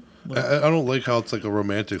cleaning? Like, I don't like how it's like a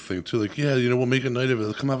romantic thing too. Like, yeah, you know, we'll make a night of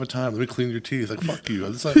it. Come have a time. Let me clean your teeth. Like, fuck you.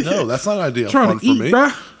 It's like, no, that's not an idea of fun for me.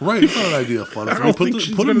 Bruh. Right, it's not an idea of fun for me. I don't think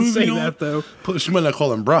she's going to say that, though. She might not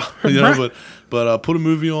call him bruh, you know, but put a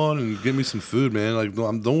movie on and get me some food, man. Like,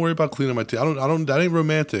 don't worry about cleaning my teeth. I don't. That ain't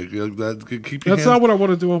romantic. Keep your That's not what I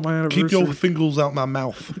want to do on my anniversary. Keep your fingers out my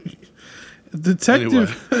mouth.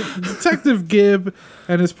 Detective Gibb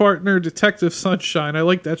and his partner Detective Sunshine, I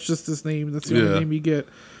like that's just his name, that's the only name you get,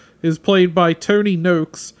 is played by Tony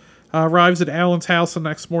Noakes, arrives at Alan's house the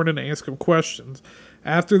next morning to ask him questions.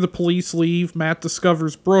 After the police leave, Matt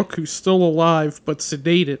discovers Brooke, who's still alive but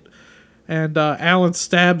sedated, and Alan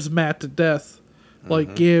stabs Matt to death.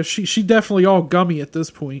 Like, yeah, she definitely all gummy at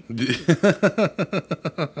this point.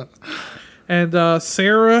 And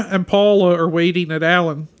Sarah and Paula are waiting at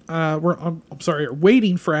Alan.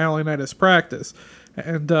 Waiting for Alan at his practice.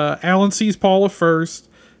 And Alan sees Paula first.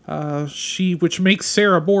 Which makes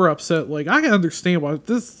Sarah more upset. Like, I can understand why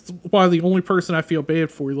the only person I feel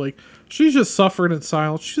bad for. Like, she's just suffering in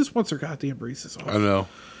silence. She just wants her goddamn braces off. I know.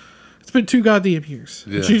 It's been 2 goddamn years.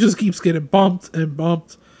 Yeah. And she just keeps getting bumped and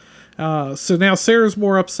bumped. So now Sarah's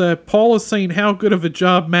more upset. Paula's saying how good of a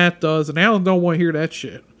job Matt does, and Alan don't want to hear that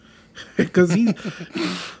shit. Because he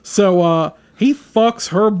fucks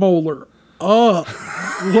her molar up.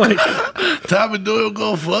 Like, Tommy Doyle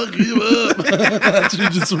gonna fuck you up. That's what you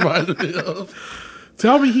just reminded me of.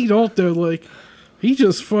 Tell me he don't, though. Like, he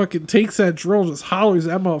just fucking takes that drill and just hollers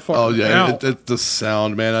that motherfucker Oh, yeah. out. It's the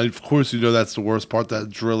sound, man. Of course, you know that's the worst part, that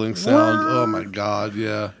drilling sound. Oh, my God,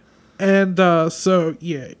 yeah. And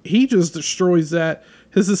he just destroys that.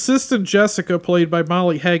 His assistant, Jessica, played by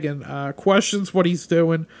Molly Hagan, questions what he's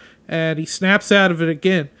doing, and he snaps out of it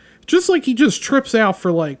again. Just like he just trips out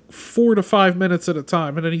for like 4 to 5 minutes at a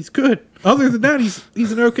time, and then he's good. Other than that,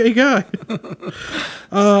 he's an okay guy.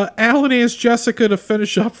 Alan asks Jessica to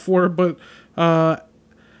finish up for him, but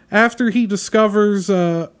after he discovers...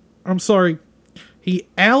 Alan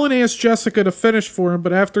asks Jessica to finish for him,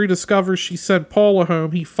 but after he discovers she sent Paula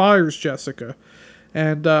home, he fires Jessica.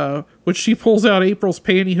 And when she pulls out April's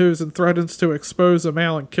pantyhose and threatens to expose him,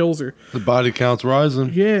 Alan kills her. The body count's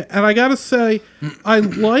rising. Yeah, and I gotta say, I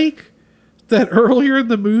like that earlier in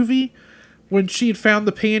the movie, when she had found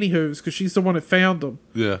the pantyhose, because she's the one that found them.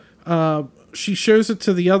 Yeah. She shows it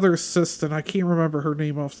to the other assistant. I can't remember her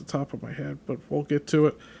name off the top of my head, but we'll get to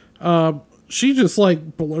it. She just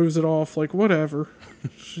like blows it off, like whatever.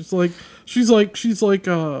 She's like, you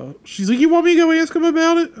want me to go ask him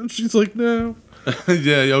about it? And she's like, no.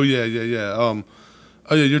 Yeah.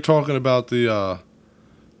 You're talking about the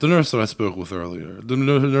nurse that I spoke with earlier. The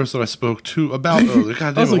nurse that I spoke to about earlier.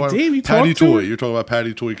 God damn, I was like, damn, you Patty talked to Toy. her? You're talking about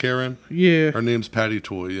Patty Toy Karen? Yeah. Her name's Patty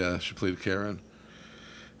Toy. Yeah, she played Karen.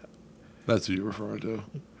 That's who you're referring to.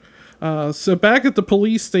 So back at the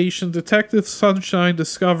police station, Detective Sunshine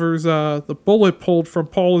discovers the bullet pulled from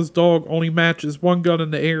Paula's dog only matches one gun in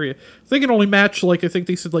the area. I think it only matched, I think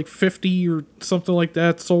they said 50 or something like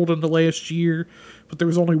that sold in the last year, but there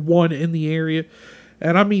was only one in the area.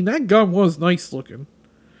 And I mean, that gun was nice looking.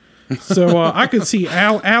 So I could see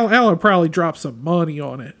Alan probably dropped some money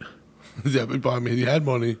on it. Yeah, but I mean, he had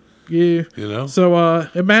money. Yeah. You know? So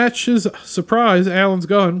it matches, surprise, Alan's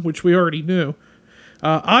gun, which we already knew.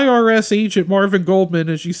 IRS agent Marvin Goldman,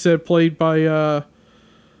 as you said, played by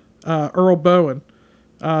Earl Bowen.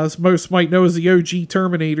 As most might know as the OG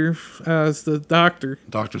Terminator, as the doctor.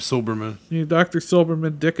 Dr. Silberman. Yeah, Dr.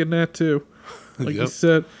 Silberman dicking that too. Like you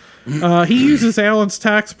said. He uses Alan's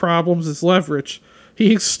tax problems as leverage.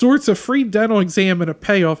 He extorts a free dental exam and a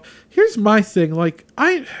payoff. Here's my thing. Like,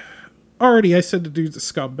 I said the dude's a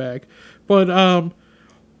scumbag. But,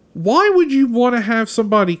 why would you want to have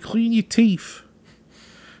somebody clean your teeth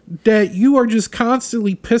that you are just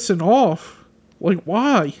constantly pissing off? Like,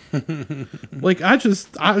 why? Like,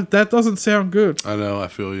 that doesn't sound good. I know, I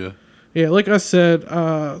feel you. Yeah, like I said,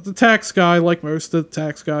 the tax guy, like most of the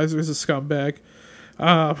tax guys, is a scumbag.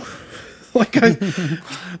 Like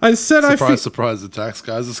I said, Surprise, the tax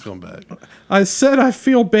guy's a scumbag. I said I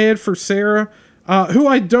feel bad for Sarah. Who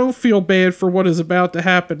I don't feel bad for what is about to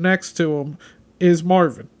happen next to him is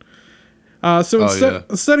Marvin.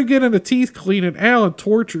 Instead of getting a teeth cleaning, Alan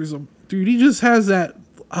tortures him. Dude, he just has that...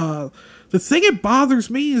 the thing that bothers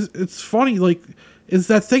me is, it's funny, like, is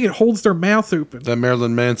that thing that holds their mouth open. That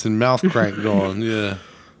Marilyn Manson mouth crank going, yeah.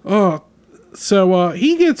 So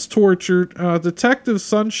he gets tortured. Detectives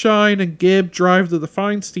Sunshine and Gibb drive to the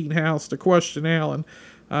Feinstein house to question Alan.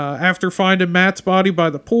 After finding Matt's body by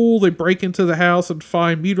the pool, they break into the house and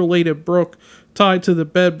find mutilated Brooke tied to the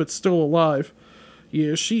bed but still alive.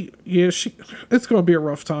 It's going to be a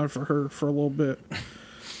rough time for her for a little bit.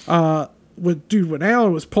 When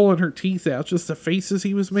Alan was pulling her teeth out, just the faces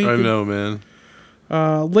he was making. I know, man.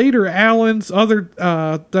 Later, Alan's other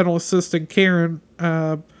dental assistant, Karen,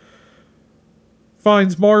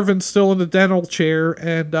 finds Marvin still in the dental chair,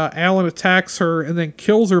 and Alan attacks her and then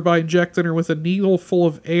kills her by injecting her with a needle full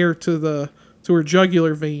of air to her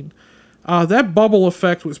jugular vein. That bubble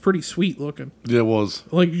effect was pretty sweet looking. Yeah, it was.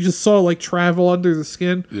 Like, you just saw, like, travel under the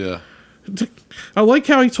skin. Yeah. I like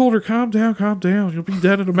how he told her, calm down. You'll be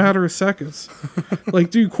dead in a matter of seconds.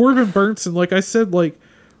 Like, dude, Corbin Burnson, like I said, like,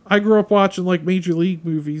 I grew up watching, like, Major League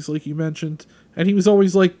movies, like you mentioned, and he was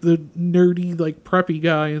always, like, the nerdy, like, preppy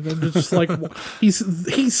guy, and then just, like,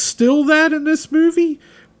 he's still that in this movie,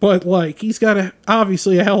 but, like, he's got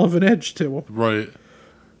obviously a hell of an edge to him. Right.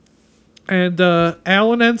 And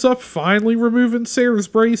Alan ends up finally removing Sarah's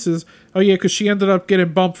braces. Oh, yeah, because she ended up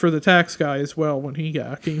getting bumped for the tax guy as well when he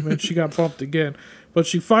came in. She got bumped again. But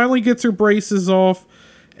she finally gets her braces off,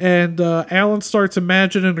 and Alan starts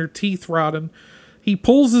imagining her teeth rotting. He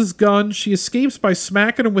pulls his gun. She escapes by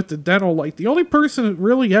smacking him with the dental light. The only person that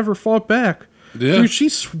really ever fought back. Yeah. Dude, she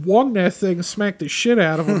swung that thing and smacked the shit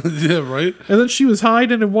out of him. Yeah, right? And then she was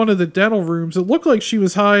hiding in one of the dental rooms. It looked like she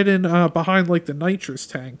was hiding behind, like, the nitrous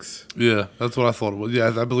tanks. Yeah, that's what I thought it was.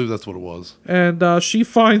 Yeah, I believe that's what it was. And she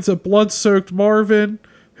finds a blood-soaked Marvin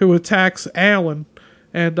who attacks Alan.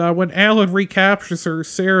 And when Alan recaptures her,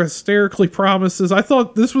 Sarah hysterically promises... I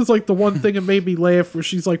thought this was, like, the one thing that made me laugh, where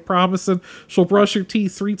she's, like, promising she'll brush her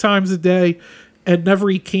teeth 3 times a day and never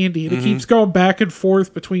eat candy. And it keeps going back and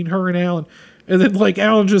forth between her and Alan. And then, like,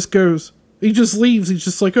 Alan just goes... He just leaves. He's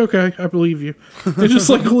just like, okay, I believe you. And just,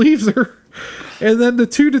 like, leaves her. And then the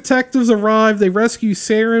 2 detectives arrive. They rescue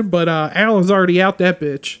Saren, but Alan's already out that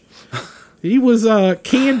bitch. He was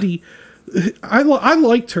Candy. I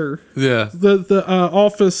liked her. Yeah. The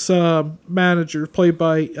office manager, played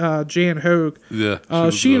by Jan Hogue. Yeah.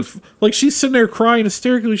 She's sitting there crying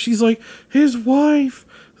hysterically. She's like, his wife...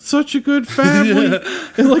 Such a good family. Yeah.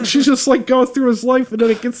 And, like, she's just, like, going through his life, and then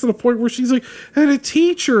it gets to the point where she's like, and a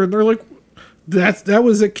teacher. And they're like, that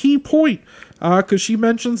was a key point. Because she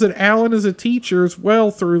mentions that Alan is a teacher as well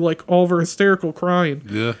through, like, all of her hysterical crying.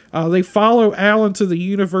 Yeah. They follow Alan to the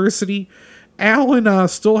university. Alan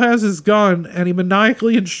still has his gun, and he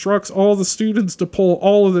maniacally instructs all the students to pull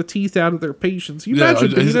all of the teeth out of their patients. You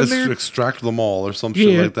imagine being in there? Extract them all or some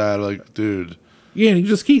shit like that. Like, dude. Yeah, and he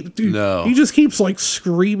just keeps like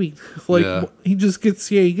screaming. Like he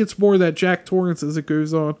gets more of that Jack Torrance as it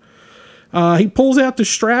goes on. He pulls out the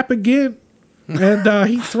strap again, and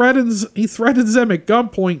he threatens them at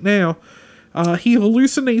gunpoint now. He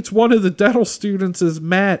hallucinates one of the dental students as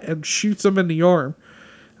Matt and shoots him in the arm.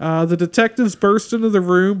 The detectives burst into the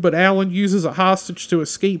room, but Alan uses a hostage to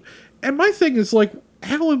escape. And my thing is, like,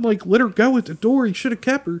 Alan, like, let her go at the door. He should have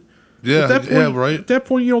kept her. Yeah, right. At that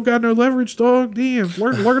point, you don't got no leverage, dog. Damn,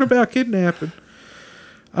 learn about kidnapping.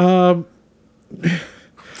 Gotta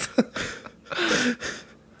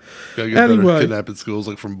get better kidnapping skills,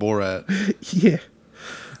 like from Borat. Yeah.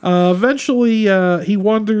 Eventually, he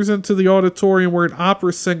wanders into the auditorium where an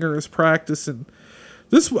opera singer is practicing.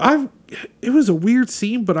 It was a weird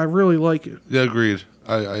scene, but I really like it. Yeah, agreed.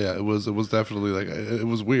 It was definitely like it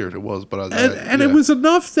was weird. It was, but it was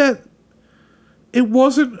enough that it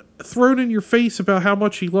wasn't thrown in your face about how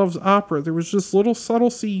much he loves opera. There was just little subtle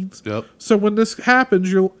scenes. Yep. So when this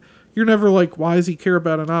happens, you're never like, why does he care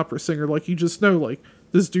about an opera singer? Like, you just know, like,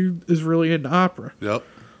 this dude is really into opera. Yep.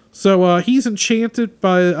 So he's enchanted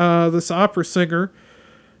by this opera singer.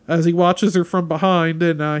 as he watches her from behind,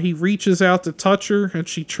 and he reaches out to touch her, and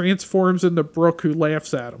she transforms into Brooke, who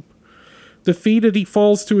laughs at him. Defeated, he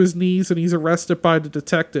falls to his knees, and he's arrested by the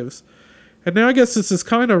detectives. And now I guess this is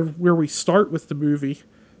kind of where we start with the movie.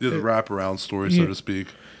 Yeah, the wraparound story, so to speak.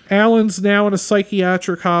 Alan's now in a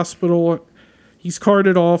psychiatric hospital. He's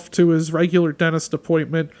carted off to his regular dentist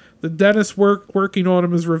appointment. The dentist working on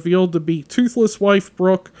him is revealed to be toothless wife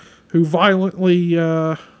Brooke, who violently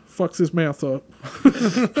fucks his mouth up.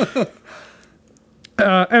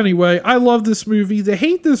 Anyway, I love this movie. The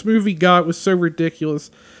hate this movie got was so ridiculous.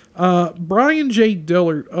 Brian J.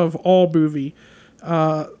 Dillard of AllMovie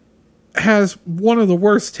has one of the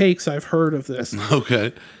worst takes I've heard of this.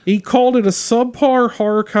 Okay. He called it a subpar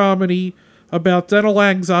horror comedy about dental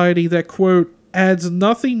anxiety that, quote, adds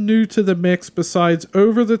nothing new to the mix besides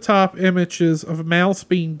over-the-top images of mouths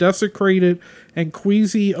being desecrated and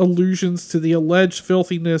queasy allusions to the alleged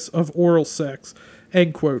filthiness of oral sex,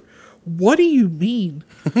 end quote. What do you mean?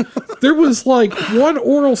 There was like one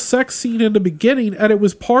oral sex scene in the beginning, and it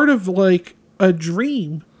was part of like a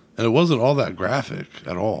dream. And it wasn't all that graphic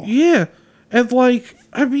at all. Yeah. And like,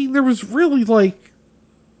 I mean, there was really like,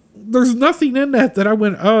 there's nothing in that I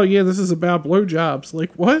went, oh yeah, this is about blowjobs.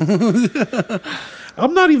 Like, what?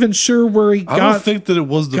 I'm not even sure where he got it. I don't think that it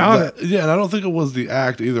was yeah, and I don't think it was the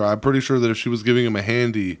act either. I'm pretty sure that if she was giving him a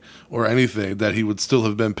handy or anything, that he would still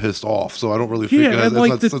have been pissed off. So I don't really think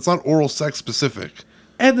it's not oral sex specific.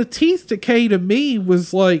 And the teeth decay to me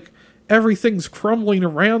was like, everything's crumbling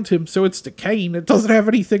around him, so it's decaying. It doesn't have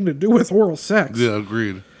anything to do with oral sex. Yeah,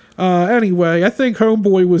 agreed. Anyway, I think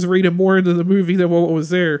Homeboy was reading more into the movie than what was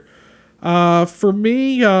there. For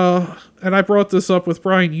me, and I brought this up with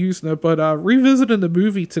Brian Yuzna, but revisiting the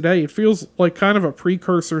movie today, it feels like kind of a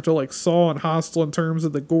precursor to like Saw and Hostel in terms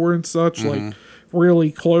of the gore and such, like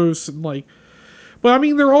really close and like. But I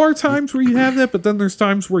mean, there are times where you have that, but then there's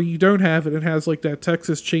times where you don't have it. It has like that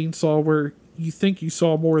Texas Chainsaw where you think you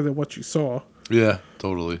saw more than what you saw. Yeah,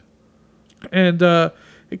 totally. And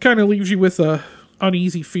it kind of leaves you with a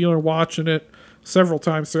uneasy feeling watching it several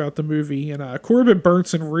times throughout the movie. And Corbin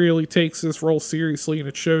Burnson really takes this role seriously, and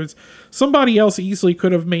it shows somebody else easily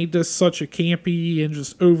could have made this such a campy and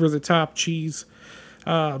just over-the-top cheese.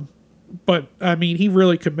 But, I mean, he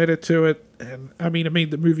really committed to it, and, I mean, it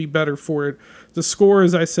made the movie better for it. The score,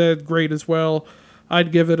 as I said, great as well.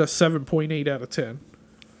 I'd give it a 7.8 out of 10.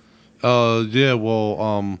 Yeah,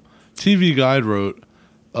 well, TV Guide wrote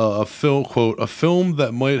a film, quote, a film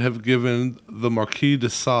that might have given the Marquis de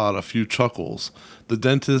Sade a few chuckles. The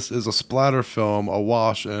Dentist is a splatter film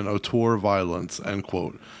awash in auteur violence, end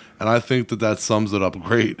quote. And I think that sums it up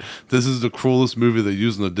great. This is the cruelest movie that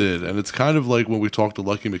Yuzna did. And it's kind of like when we talked to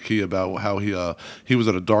Lucky McKee about how he was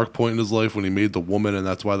at a dark point in his life when he made The Woman, and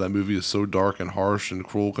that's why that movie is so dark and harsh and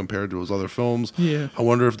cruel compared to his other films. Yeah. I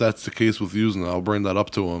wonder if that's the case with Yuzna. I'll bring that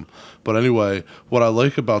up to him. But anyway, what I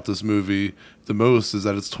like about this movie the most is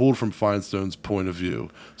that it's told from Feinstein's point of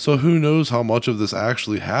view. So who knows how much of this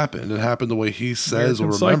actually happened? It happened the way he says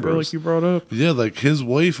or remembers. Psycho, like you brought up. Yeah, like his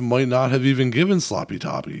wife might not have even given Sloppy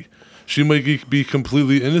Toppy. She might be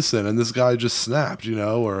completely innocent, and this guy just snapped,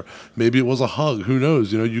 or maybe it was a hug. Who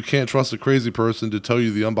knows? You can't trust a crazy person to tell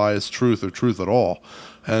you the unbiased truth or truth at all.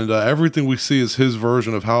 And everything we see is his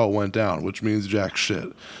version of how it went down, which means jack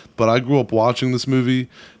shit. But I grew up watching this movie.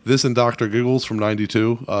 This and Dr. Giggles from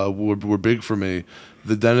 '92 were big for me.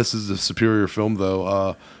 The Dentist is a superior film,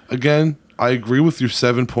 though. Again, I agree with your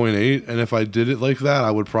 7.8, and if I did it like that, I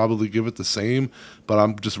would probably give it the same, but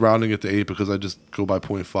I'm just rounding it to 8 because I just go by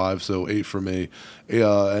 0.5, so 8 for me.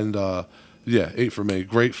 Yeah, 8 for me.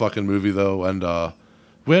 Great fucking movie, though, and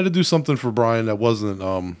we had to do something for Brian that wasn't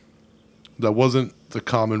the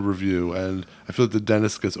common review, and I feel like The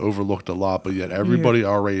Dentist gets overlooked a lot, but yet everybody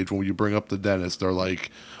our age, when you bring up The Dentist, they're like,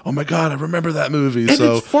 oh my god, I remember that movie. And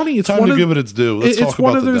so it's funny. It's time to give it its due. Let's talk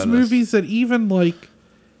about The Dentist. It's one of those movies that even like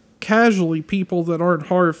casually people that aren't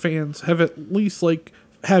horror fans have at least like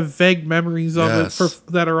have vague memories of it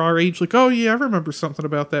that are our age. Like, oh yeah, I remember something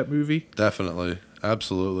about that movie. Definitely,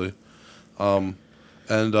 absolutely. Well,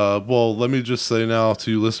 let me just say now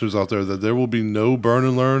to you listeners out there that there will be no burn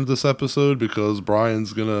and learn this episode because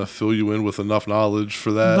Brian's gonna fill you in with enough knowledge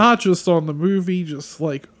for that. Not just on the movie, just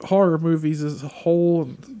like horror movies as a whole,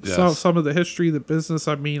 and some of the history, the business.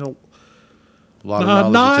 I mean, a lot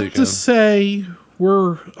of knowledge not to say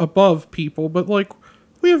we're above people, but like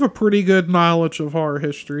we have a pretty good knowledge of horror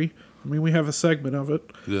history. I mean, we have a segment of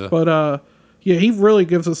it. Yeah. But he really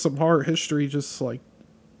gives us some horror history, just like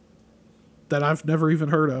that I've never even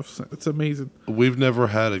heard of. So it's amazing. We've never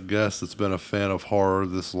had a guest that's been a fan of horror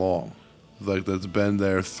this long, like that's been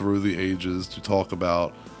there through the ages to talk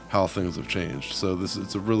about how things have changed. So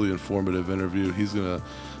it's a really informative interview. He's gonna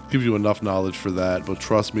give you enough knowledge for that. But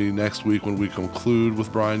trust me, next week when we conclude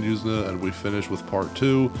with Brian Yuzna and we finish with part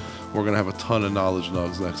 2, we're gonna have a ton of knowledge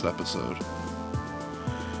nugs next episode.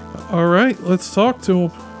 All right, let's talk to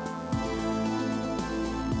him.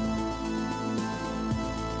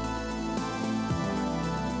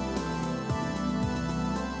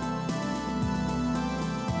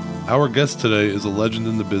 Our guest today is a legend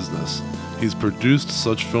in the business. He's produced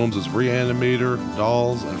such films as Reanimator,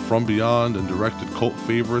 Dolls, and From Beyond, and directed cult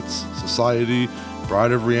favorites Society,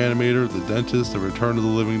 Bride of Reanimator, The Dentist, and Return of the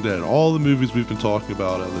Living Dead. All the movies we've been talking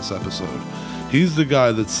about on this episode. He's the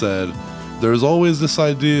guy that said, there's always this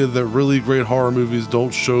idea that really great horror movies don't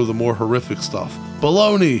show the more horrific stuff.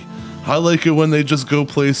 Baloney! I like it when they just go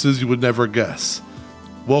places you would never guess.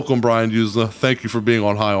 Welcome, Brian Yuzna. Thank you for being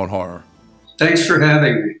on High on Horror. Thanks for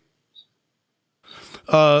having me.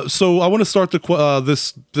 So I want to start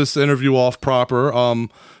this interview off proper.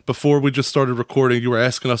 Before we just started recording, you were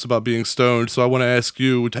asking us about being stoned. So I want to ask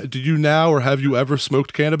you, do you now or have you ever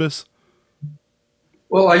smoked cannabis?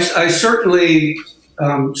 Well, I certainly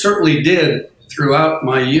did throughout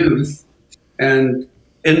my youth and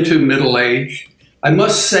into middle age. I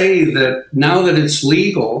must say that now that it's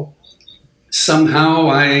legal, somehow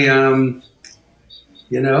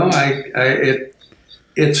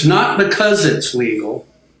it's not because it's legal,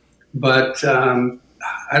 but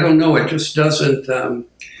I don't know. It just doesn't.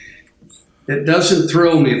 It doesn't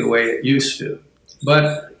thrill me the way it used to.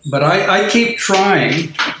 But I keep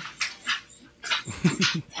trying.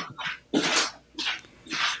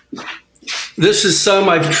 This is some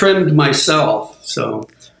I've trimmed myself, so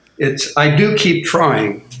I do keep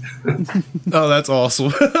trying. Oh, that's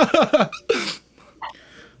awesome.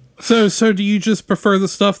 So do you just prefer the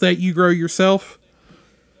stuff that you grow yourself?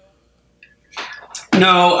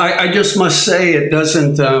 No, I just must say it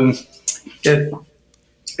doesn't.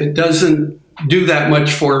 It doesn't do that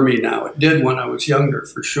much for me now. It did when I was younger,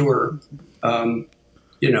 for sure. I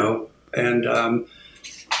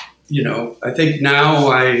think now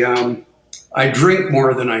I drink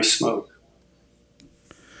more than I smoke.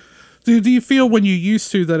 Do you feel when you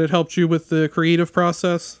used to that it helped you with the creative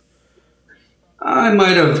process? I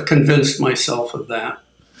might have convinced myself of that.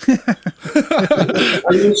 I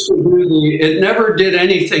used to do it never did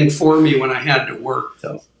anything for me when I had to work,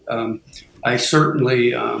 though. I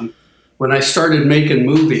certainly, when I started making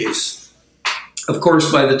movies, of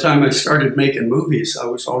course, by the time I started making movies, I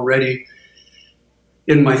was already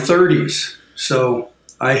in my 30s. So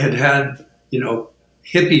I had,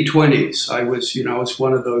 hippie 20s. I was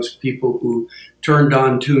one of those people who turned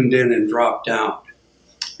on, tuned in, and dropped out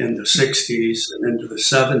in the 60s and into the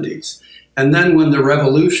 70s. And then when the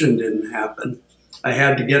revolution didn't happen, I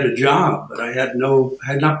had to get a job, but I had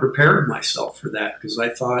not prepared myself for that because I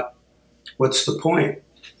thought, what's the point?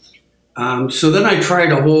 So then I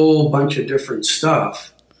tried a whole bunch of different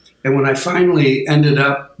stuff. And when I finally ended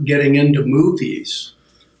up getting into movies,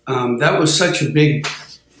 that was such a big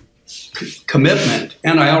commitment.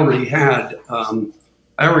 And I already had, I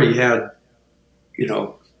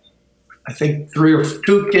think 3 or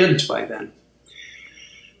 2 kids by then.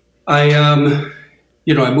 I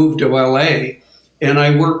moved to LA and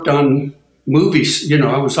I worked on movies.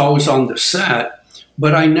 I was always on the set,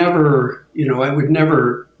 but I would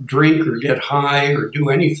never drink or get high or do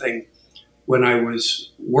anything when I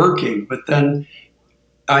was working. But then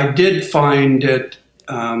I did find it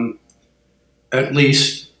at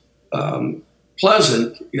least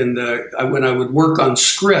pleasant when I would work on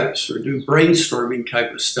scripts or do brainstorming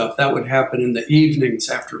type of stuff. That would happen in the evenings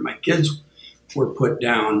after my kids were put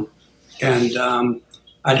down. And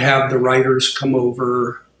I'd have the writers come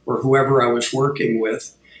over or whoever I was working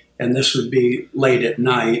with, and this would be late at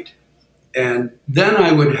night. And then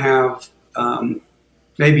I would have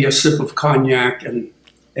maybe a sip of cognac and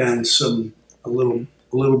a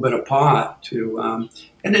little bit of pot to,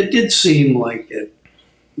 and it did seem like it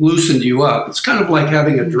loosened you up. It's kind of like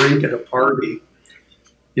having a drink at a party.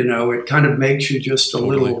 It kind of makes you just a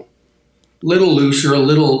little looser, a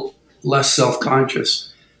little less self-conscious.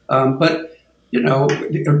 But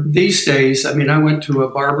these days, I went to a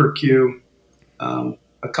barbecue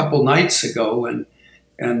a couple nights ago, and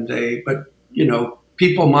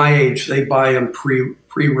people my age, they buy them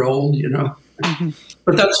pre-rolled, Mm-hmm.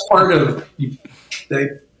 But that's part of. They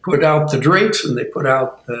put out the drinks and they put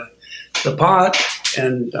out the pot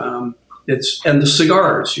and the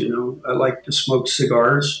cigars. I like to smoke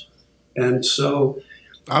cigars, and so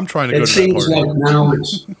I'm trying to go to that seems party. like now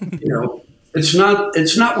it's it's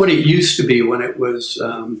not what it used to be when it was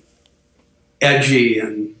edgy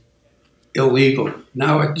and illegal.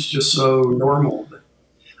 Now it's just so normal.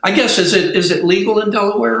 I guess is it legal in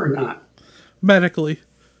Delaware or not? Medically.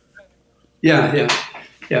 Yeah.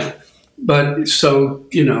 But so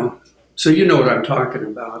you know what I'm talking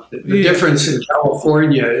about. The Yeah. difference in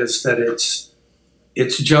California is that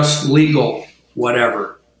it's just legal,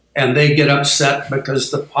 whatever, and they get upset because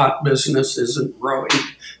the pot business isn't growing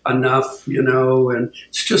enough, and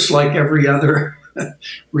it's just like every other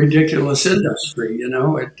ridiculous industry, and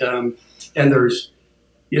there's,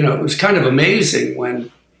 it was kind of amazing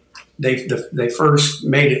when they first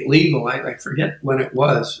made it legal. I forget when it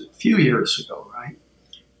was, a few years ago, right?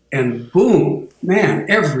 And boom, man,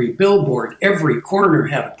 every billboard, every corner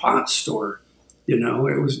had a pot store.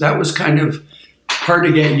 That was kind of hard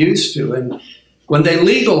to get used to. And when they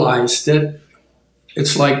legalized it,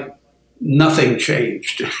 it's like nothing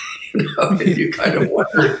changed. And you kind of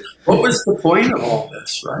wonder, what was the point of all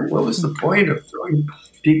this, right? What was the point of throwing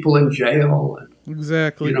people in jail and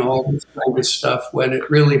Exactly. all this kind of stuff when it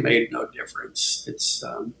really made no difference? It's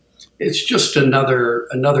just another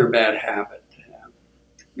bad habit to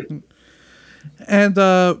have. And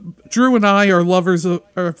Drew and I are lovers of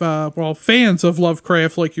fans of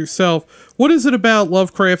Lovecraft like yourself. What is it about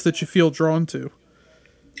Lovecraft that you feel drawn to?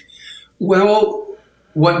 Well,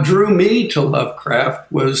 what drew me to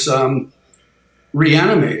Lovecraft was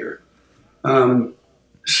Reanimator.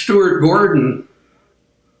 Stuart Gordon,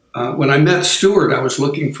 when I met Stuart, I was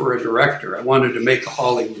looking for a director. I wanted to make a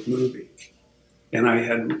Hollywood movie. And I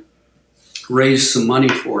had raised some money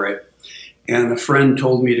for it. And a friend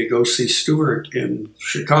told me to go see Stuart in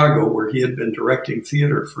Chicago, where he had been directing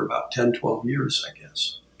theater for about 10, 12 years, I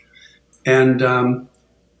guess. And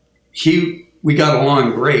we got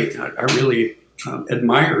along great. I really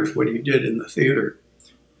admired what he did in the theater.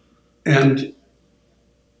 And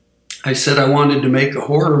I said I wanted to make a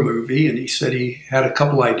horror movie, and he said he had a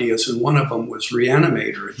couple ideas, and one of them was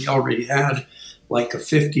Reanimator. And he already had like a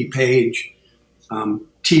 50-page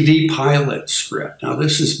TV pilot script. Now,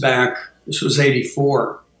 this was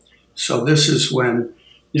 84. So this is when,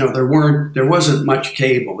 there wasn't much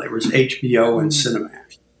cable. There was HBO and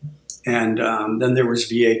Cinemax. And then there was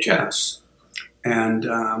VHS. And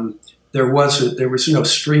there was no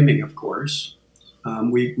streaming, of course.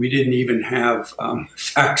 We didn't even have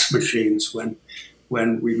fax machines when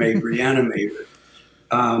we made Reanimator.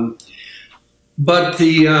 But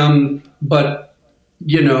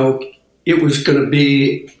it was going to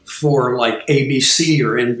be for like ABC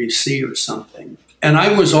or NBC or something. And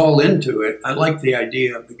I was all into it. I liked the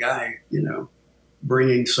idea of the guy,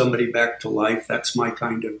 bringing somebody back to life. That's my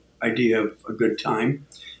kind of idea of a good time.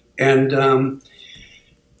 And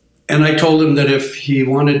I told him that if he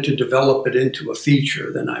wanted to develop it into a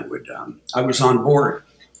feature, then I was on board.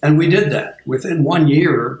 And we did that within 1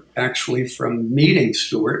 year, actually, from meeting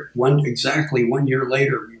Stuart. Exactly 1 year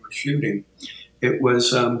later, we were shooting. It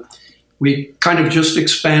was, we kind of just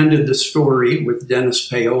expanded the story with Dennis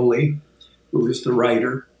Paoli, who was the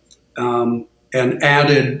writer, and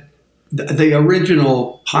added, the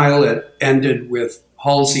original pilot ended with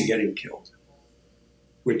Halsey getting killed,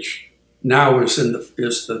 which now is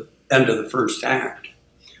the end of the first act.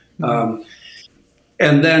 And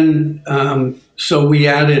then, so we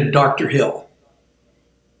added Dr. Hill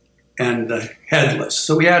and the Headless.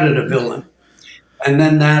 So we added a villain. And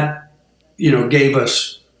then that, gave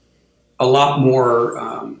us a lot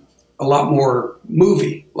more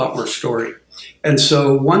movie, a lot more story. And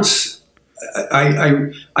so once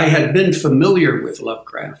I had been familiar with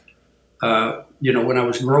Lovecraft, when I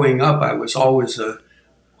was growing up, I was always a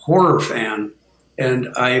horror fan. And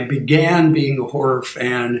I began being a horror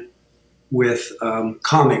fan with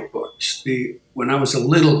comic books. When I was a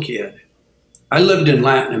little kid, I lived in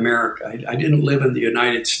Latin America. I didn't live in the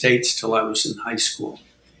United States till I was in high school,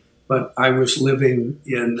 but I was living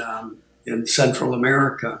in Central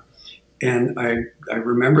America. And I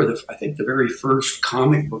remember I think the very first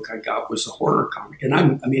comic book I got was a horror comic. And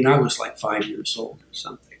I was like 5 years old or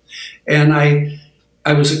something. And I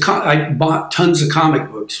bought tons of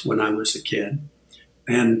comic books when I was a kid.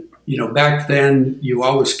 And, back then you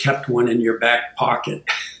always kept one in your back pocket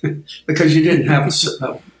because you didn't have a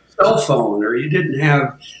cell phone, or you didn't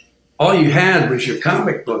have, all you had was your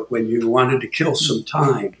comic book when you wanted to kill some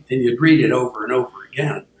time, and you'd read it over and over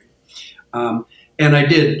again. And I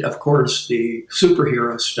did, of course, the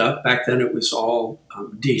superhero stuff. Back then it was all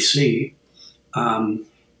DC.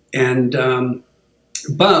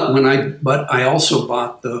 But I also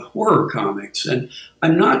bought the horror comics, and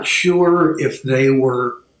I'm not sure if they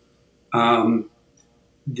were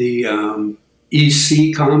the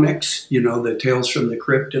EC comics, the Tales from the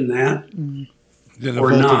Crypt and that, The or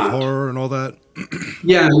Vault not. of Horror and all that.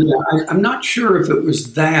 Yeah. I'm not sure if it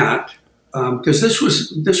was that because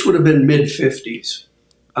this would have been mid-50s,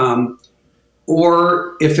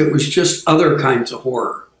 or if it was just other kinds of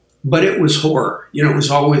horror. But it was horror. It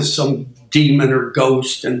was always some demon or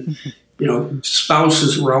ghost, and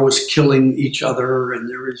spouses were always killing each other, and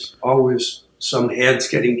there was always some heads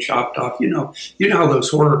getting chopped off. How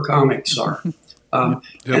those horror comics are,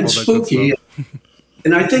 and spooky.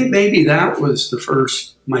 And I think maybe that was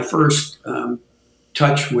my first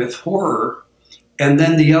touch with horror. And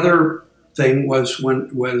then the other thing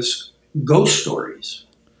was ghost stories.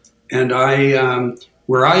 And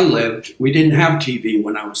where I lived, we didn't have TV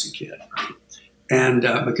when I was a kid, right? And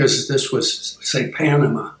because this was, say,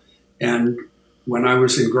 Panama, and when I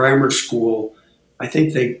was in grammar school, I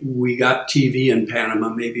think we got TV in Panama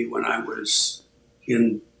maybe when I was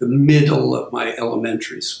in the middle of my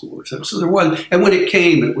elementary school or something. So there was, and when it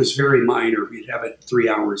came, it was very minor. We'd have it 3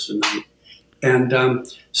 hours a night. And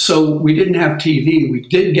so we didn't have TV. We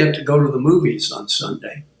did get to go to the movies on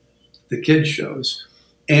Sunday, the kids' shows.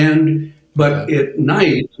 But at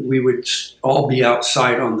night, we would all be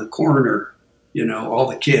outside on the corner, all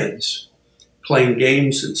the kids playing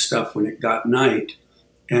games and stuff when it got night.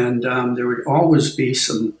 And there would always be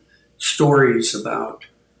some stories about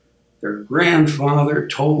their grandfather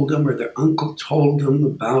told them or their uncle told them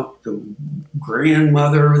about the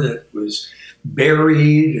grandmother that was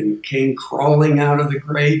buried and came crawling out of the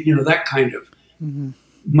grave, that kind of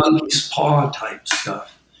monkey's paw type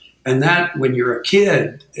stuff. And that, when you're a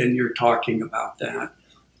kid and you're talking about that,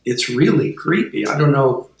 it's really creepy. I don't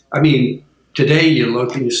know. I mean, today you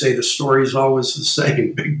look and you say the story's always the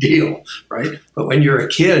same, big deal, right? But when you're a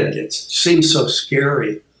kid, it seems so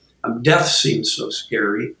scary. Death seems so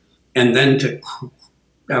scary. And then to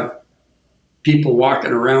have people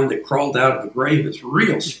walking around that crawled out of the grave is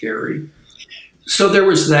real scary. So there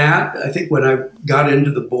was that. I think when I got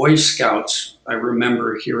into the Boy Scouts, I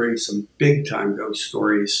remember hearing some big time ghost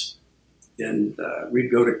stories. And we'd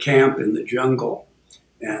go to camp in the jungle,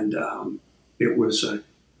 and it was a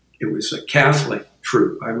Catholic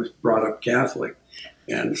troop. I was brought up Catholic,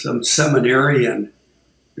 and some seminarian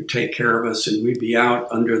would take care of us, and we'd be out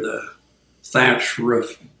under the thatch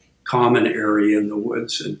roof common area in the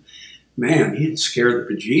woods, and man, he'd scare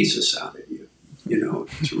the bejesus out of you.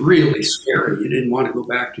 It's really scary. You didn't want to go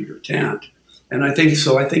back to your tent. And I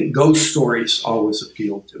think ghost stories always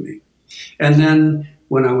appealed to me. And then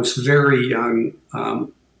when I was very young,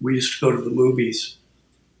 we used to go to the movies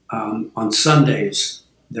on Sundays.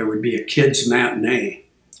 There would be a kids' matinee,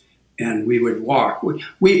 and we would walk.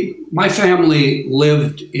 My family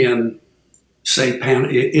lived in, say,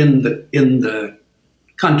 in the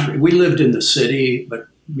country. We lived in the city, but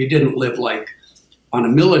we didn't live like on a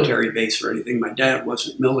military base or anything. My dad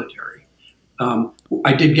wasn't military.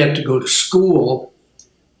 I did get to go to school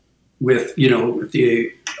on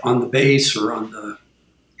the base or on the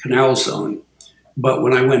canal zone. But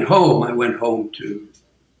when I went home to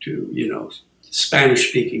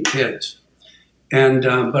Spanish-speaking kids. And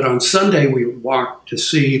but on Sunday we would walk to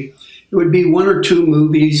see. It would be one or two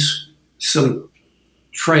movies, some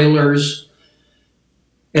trailers,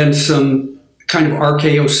 and some kind of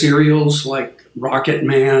RKO serials like Rocket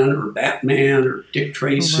Man or Batman or Dick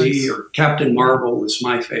Tracy or Captain Marvel was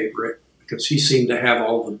my favorite because he seemed to have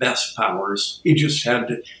all the best powers. He just had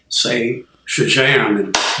to say Shazam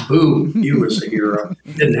and boom, he was a hero.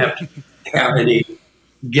 Didn't have to have any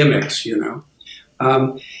gimmicks,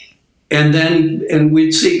 And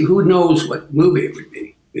we'd see, who knows what movie it would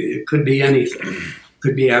be. It could be anything. It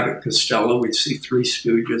could be Abbott Costello. We'd see Three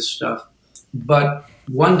Stooges stuff. But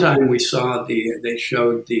one time they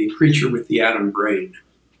showed The Creature with the Atom Brain.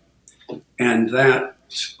 And that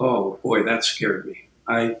scared me.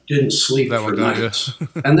 I didn't sleep for nights.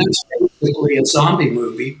 And that's basically a zombie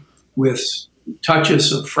movie with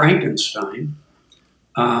touches of Frankenstein.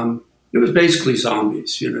 It was basically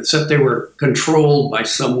zombies, except they were controlled by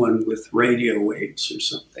someone with radio waves or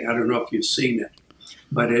something. I don't know if you've seen it,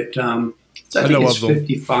 but I think it's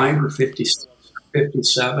 55 or 56 or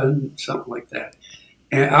 57, something like that.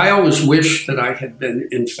 And I always wish that I had been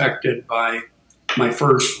infected by my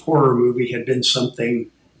first horror movie had been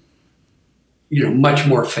something, much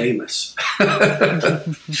more famous.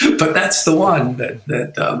 But that's the one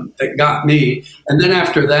that got me. And then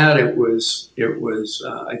after that, it was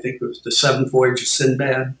I think it was The Seventh Voyage of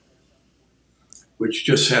Sinbad, which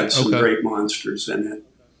just had some great monsters in it.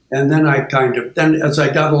 And then then as I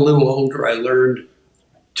got a little older, I learned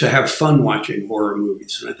to have fun watching horror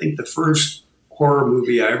movies. And I think the first horror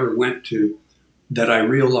movie I ever went to that I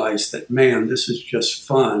realized that, man, this is just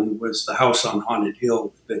fun was The House on Haunted Hill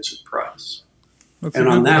with Vincent Price. And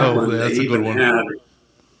on that one, they even had,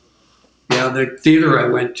 Yeah, the theater I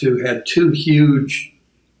went to had two huge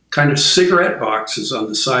kind of cigarette boxes on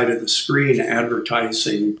the side of the screen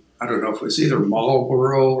advertising, I don't know if it was either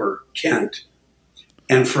Marlboro or Kent.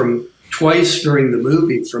 And from twice during the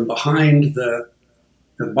movie, from behind the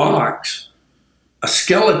box, a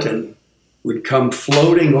skeleton would come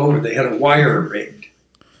floating over. They had a wire rigged,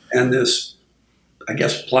 and this, I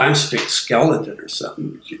guess, plastic skeleton or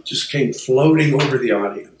something just came floating over the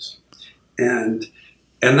audience. And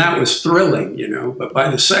that was thrilling, you know. But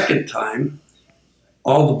by the second time,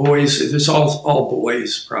 all the boys, it's all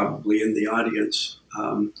boys probably in the audience.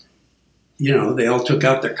 You know, they all took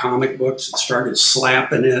out their comic books and started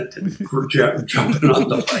slapping it and jumping on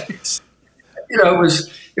the legs. You know,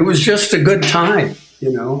 it was just a good time,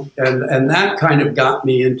 you know, and that kind of got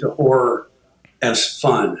me into horror as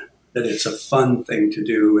fun. That it's a fun thing to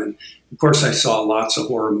do, and of course, I saw lots of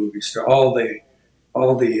horror movies. All the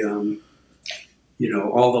you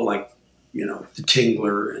know, all the like, you know, The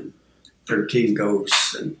Tingler and 13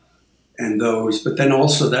 Ghosts and those. But then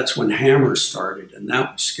also that's when Hammer started, and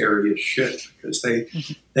that was scary as shit because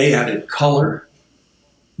they added color,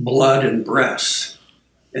 blood, and breasts.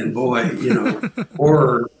 And boy, you know,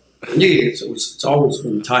 horror for me, it's always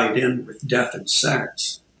been tied in with death and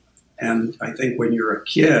sex. And I think when you're a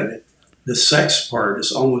kid, the sex part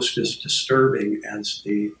is almost as disturbing as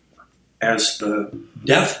the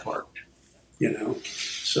death part, you know.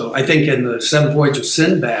 So I think in the Seven Voyages of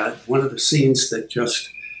Sinbad, one of the scenes that just,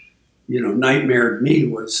 you know, nightmared me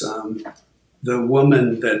was the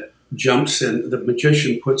woman that jumps in. The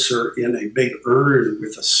magician puts her in a big urn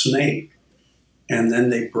with a snake, and then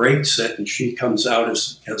they breaks it, and she comes out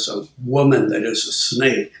as a woman that is a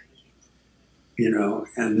snake, you know,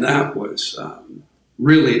 and that was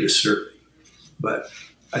really disturbing. But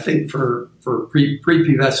I think for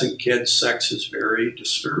prepubescent kids, sex is very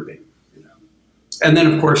disturbing, you know. And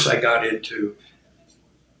then, of course, I got into,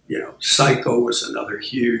 you know, Psycho was another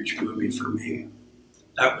huge movie for me.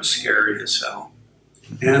 That was scary as hell.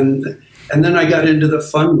 And then I got into the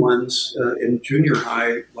fun ones in junior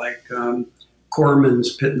high, like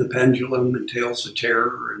Corman's Pit and the Pendulum and Tales of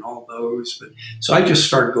Terror and all those. But so I just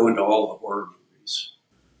started going to all the horror movies.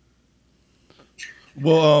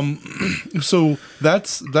 Well, so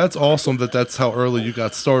that's awesome that's how early you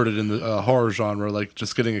got started in the horror genre, like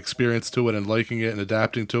just getting experience to it and liking it and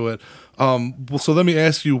adapting to it. Well, so let me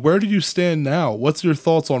ask you, where do you stand now? What's your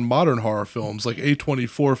thoughts on modern horror films, like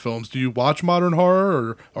A24 films? Do you watch modern horror,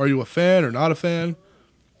 or are you a fan or not a fan?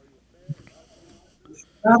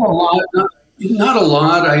 Not a lot. Not a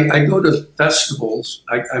lot. I go to festivals.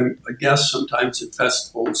 I guess sometimes at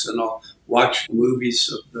festivals, and I'll watch movies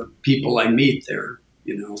of the people I meet there,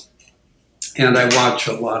 you know. And I watch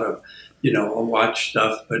a lot of, you know, I'll watch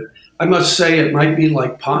stuff. But I must say it might be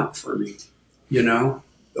like pot for me, you know.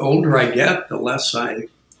 The older I get, the less I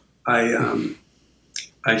am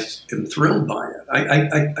thrilled by it.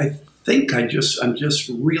 I think I'm just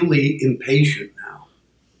really impatient now,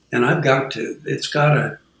 and I've got to. It's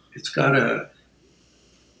gotta.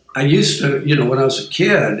 I used to, you know, when I was a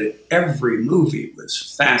kid, every movie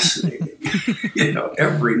was fascinating. You know,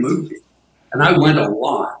 every movie, and I went a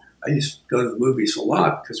lot. I used to go to the movies a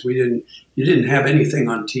lot because you didn't have anything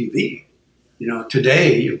on TV. You know,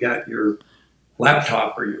 today you've got your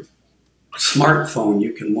laptop or your smartphone,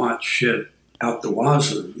 you can watch shit out the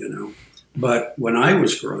wazoo, you know. But when I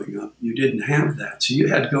was growing up, you didn't have that. So you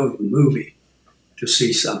had to go to the movie to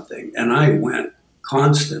see something. And I went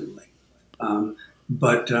constantly.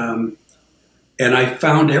 But and I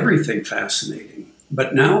found everything fascinating.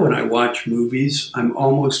 But now when I watch movies, I'm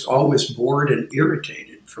almost always bored and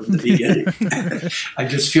irritated from the beginning. I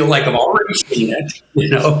just feel like I've already seen it, you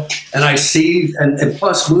know. And I see, and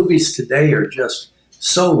plus movies today are just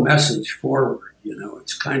so message forward, you know.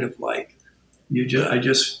 It's kind of like I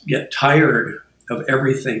just get tired of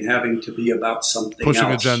everything having to be about something Pushing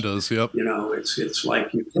else. agendas, yep. You know, it's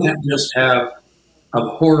like you can't just have a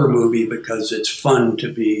horror movie because it's fun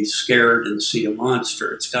to be scared and see a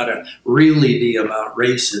monster. It's got to really be about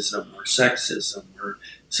racism or sexism or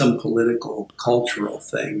some political, cultural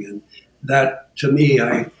thing. And that, to me,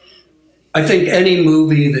 I think any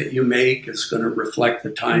movie that you make is going to reflect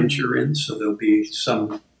the times you're in, so there'll be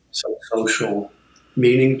some social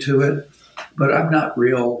meaning to it. But I'm not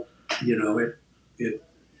real, you know, it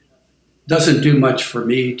doesn't do much for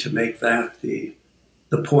me to make that the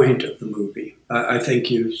point of the movie. I think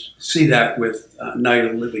you see that with Night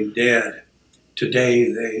of the Living Dead. Today,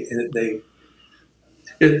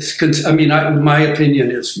 I mean, my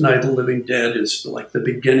opinion is Night of the Living Dead is like the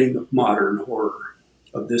beginning of modern horror,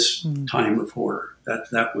 of this time of horror.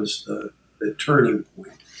 That was the turning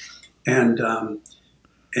point. And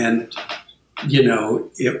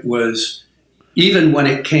it was, even when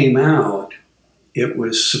it came out, it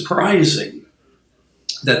was surprising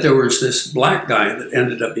that there was this black guy that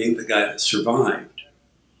ended up being the guy that survived.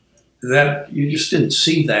 That you just didn't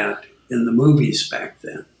see that in the movies back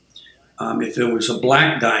then. If there was a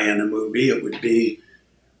black guy in a movie, it would be,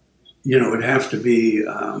 it'd have to be,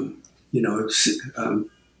 you know,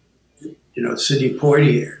 Sidney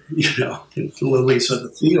Poitier, in Lilies of the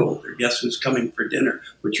Field, or Guess Who's Coming for Dinner,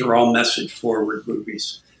 which are all message forward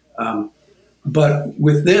movies. But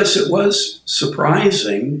with this, it was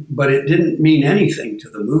surprising, but it didn't mean anything to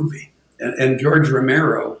the movie. And George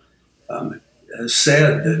Romero has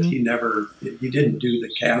said that he didn't do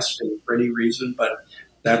the casting for any reason, but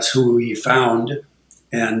that's who he found.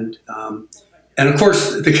 And of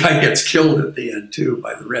course, the guy gets killed at the end too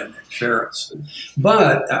by the redneck sheriffs.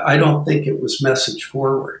 But I don't think it was message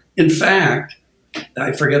forward. In fact,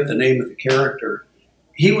 I forget the name of the character.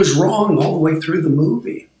 He was wrong all the way through the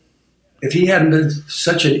movie. If he hadn't been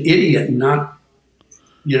such an idiot and not,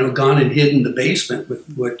 gone and hid in the basement,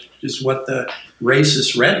 which is what the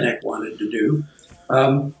racist redneck wanted to do,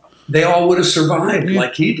 they all would have survived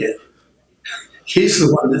like he did. He's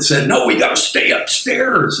the one that said, "No, we got to stay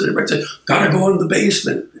upstairs." And everybody said, "Got to go in the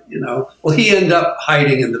basement." Well, he ended up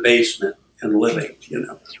hiding in the basement and living.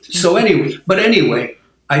 So anyway,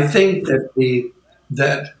 I think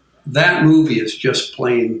that movie is just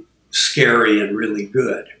plain scary and really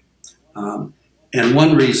good. And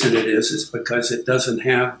one reason it is because it doesn't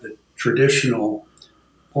have the traditional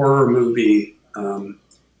horror movie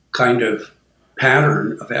kind of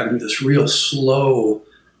pattern of having this real slow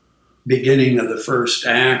beginning of the first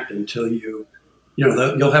act until you'll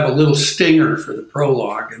have a little stinger for the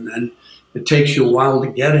prologue, and then it takes you a while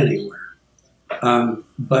to get anywhere.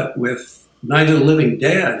 But with Night of the Living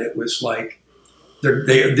Dead, it was like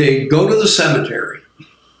they go to the cemetery.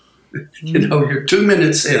 You're 2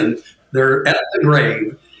 minutes in, they're at the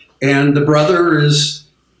grave, and the brother is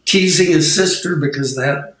teasing his sister because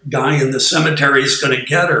that guy in the cemetery is going to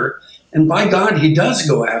get her. And by God, he does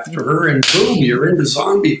go after her, and boom, you're into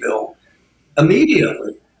Zombieville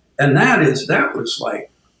immediately. And that was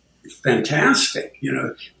like fantastic.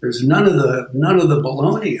 There's none of the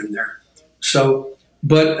baloney in there. So,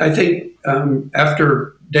 but I think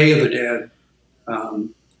after Day of the Dead,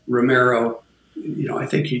 Romero, I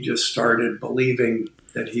think he just started believing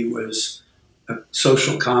that he was a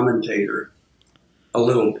social commentator a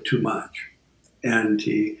little too much. And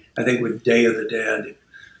I think with Day of the Dead,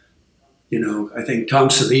 I think Tom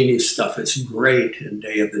Savini's stuff is great in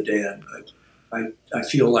Day of the Dead, but I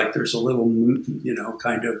feel like there's a little,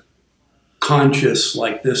 kind of conscious,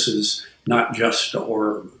 like this is not just a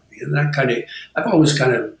horror movie. And that I've always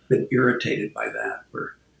kind of been irritated by that,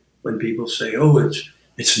 where when people say, "Oh,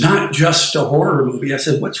 it's not just a horror movie." I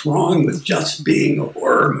said, what's wrong with just being a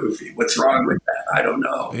horror movie? What's wrong with that? I don't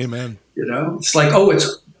know. Amen. It's like, oh,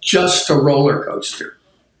 it's just a roller coaster.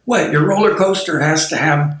 What, your roller coaster has to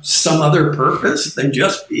have some other purpose than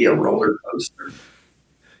just be a roller coaster?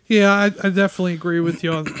 Yeah, I definitely agree with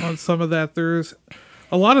you on some of that. There's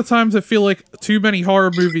a lot of times I feel like too many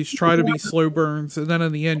horror movies try to be slow burns, and then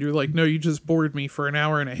in the end you're like, no, you just bored me for an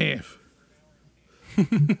hour and a half.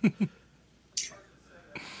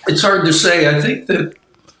 It's hard to say. I think that,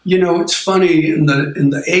 it's funny in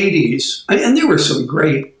the 80s, and there were some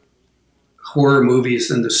great horror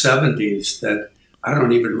movies in the 70s that I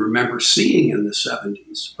don't even remember seeing in the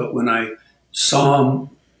 70s. But when I saw them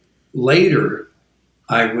later,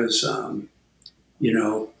 I was, I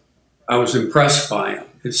was impressed by them.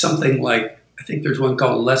 It's something like, I think there's one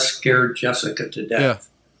called Let's Scare Jessica to Death.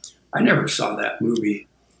 Yeah. I never saw that movie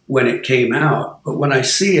when it came out. But when I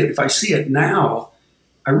see it, if I see it now,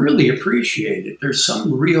 I really appreciate it. There's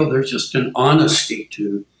just an honesty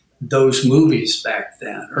to those movies back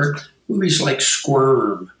then, or movies like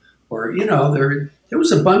Squirm, or there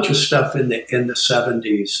was a bunch of stuff in the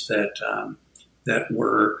 70s that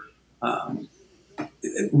were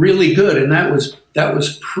really good, and that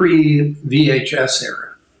was pre VHS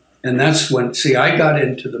era, and that's when I got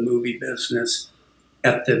into the movie business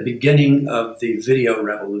at the beginning of the video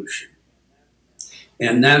revolution,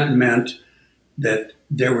 and that meant that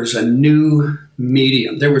there was a new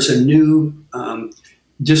medium, there was a new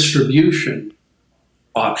distribution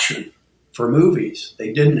option for movies.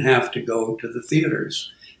 They didn't have to go to the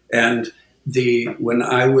theaters. And when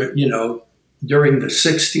I would, during the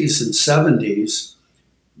 60s and 70s,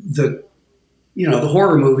 the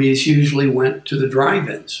horror movies usually went to the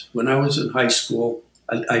drive-ins. When I was in high school,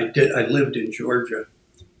 I lived in Georgia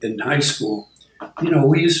in high school.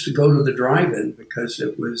 We used to go to the drive-in because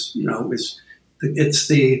it was, it's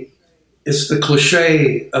the it's the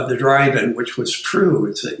cliche of the drive-in, which was true.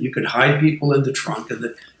 It's that you could hide people in the trunk, and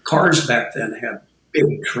the cars back then had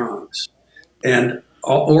big trunks, and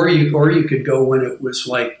or you could go when it was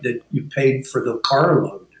like that you paid for the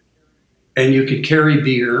carload, and you could carry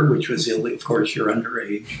beer, which was illegal. Of course, you're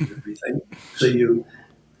underage and everything, so you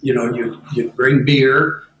bring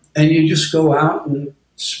beer, and you just go out and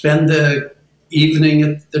spend the evening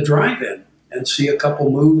at the drive-in and see a couple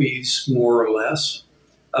movies, more or less.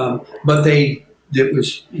 But it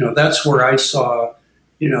was, that's where I saw,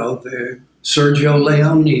 the Sergio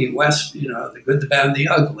Leone, West, the Good, the Bad, and the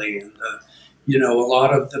Ugly, and a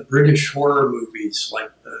lot of the British horror movies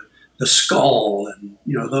like the Skull, and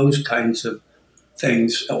those kinds of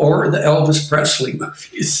things, or the Elvis Presley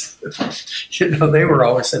movies. They were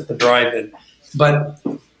always at the drive-in. But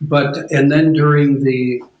and then during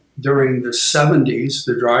the 70s,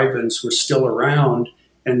 the drive-ins were still around,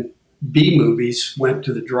 and B movies went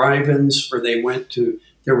to the drive-ins, or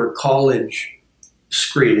there were college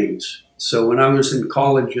screenings. So when I was in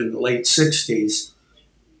college in the late 60s,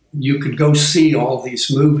 you could go see all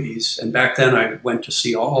these movies. And back then I went to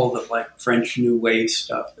see all the like French New Wave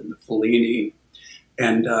stuff and the Fellini.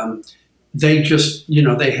 And they just,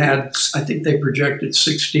 they had, I think they projected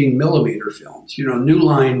 16 millimeter films. New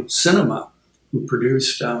Line Cinema, who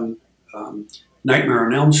produced Nightmare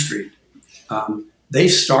on Elm Street, they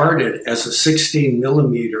started as a 16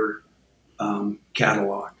 millimeter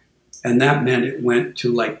catalog. And that meant it went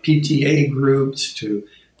to like PTA groups, to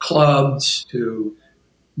clubs, to,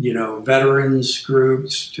 veterans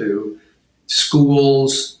groups, to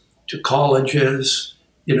schools, to colleges.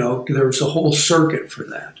 There was a whole circuit for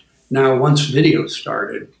that. Now, once video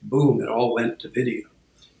started, boom, it all went to video.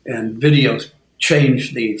 And video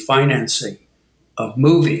changed the financing of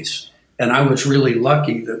movies. And I was really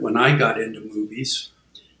lucky that when I got into movies,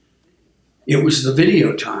 it was the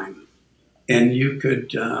video time. And you could,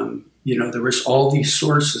 there was all these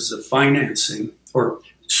sources of financing or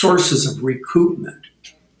sources of recoupment.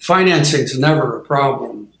 Financing is never a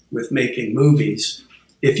problem with making movies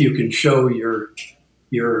if you can show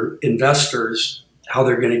your investors how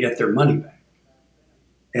they're going to get their money back.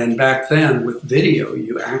 And back then with video,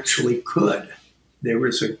 you actually could. You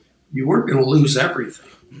weren't going to lose everything.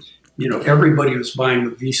 Everybody was buying a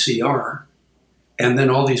VCR, and then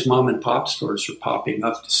all these mom and pop stores are popping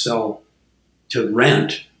up to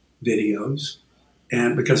rent videos.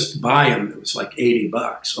 And because to buy them, it was like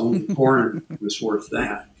 $80. Only porn was worth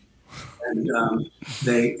that.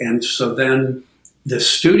 And so then the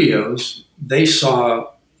studios, they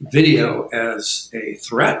saw video as a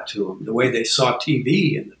threat to them, the way they saw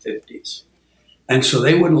TV in the 50s. And so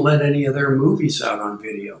they wouldn't let any of their movies out on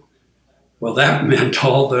video. Well, that meant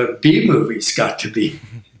all the B movies got to be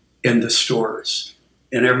in the stores.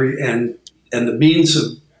 And the means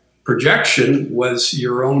of projection was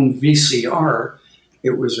your own VCR.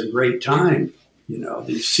 It was a great time.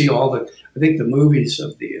 You see I think the movies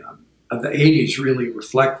of the 80s really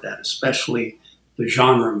reflect that, especially the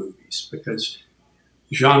genre movies, because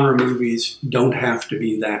genre movies don't have to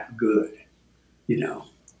be that good.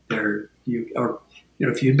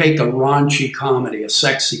 If you make a raunchy comedy,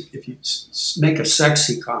 if you make a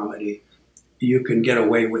sexy comedy, you can get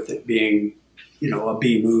away with it being, a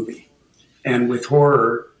B movie. And with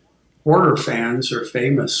horror fans are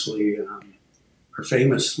famously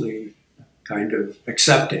kind of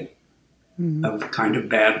accepting of kind of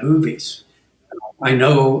bad movies. I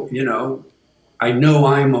know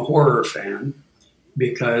I'm a horror fan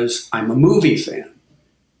because I'm a movie fan.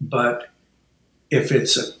 But if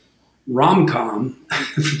it's a rom-com,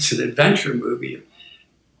 if it's an adventure movie,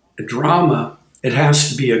 a drama, it has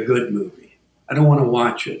to be a good movie. I don't want to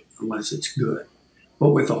watch it unless it's good. But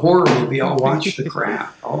with a horror movie, I'll watch the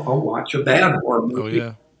crap. I'll watch a bad horror movie,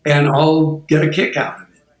 and I'll get a kick out of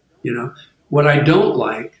it. What I don't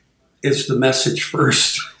like is the message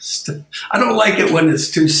first. I don't like it when it's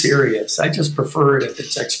too serious. I just prefer it if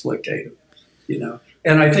it's exploitative.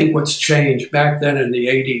 And I think what's changed back then in the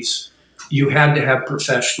 80s, you had to have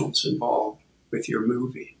professionals involved with your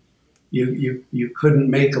movie. You couldn't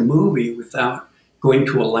make a movie without going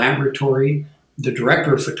to a laboratory. The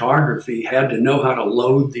director of photography had to know how to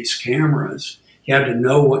load these cameras. He had to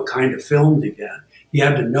know what kind of film to get. He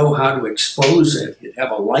had to know how to expose it. He'd have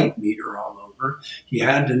a light meter all over. He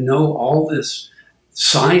had to know all this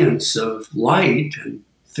science of light and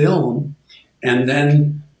film. And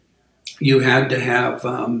then you had to have,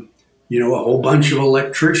 a whole bunch of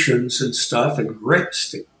electricians and stuff and grits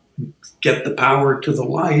to get the power to the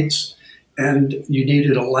lights. And you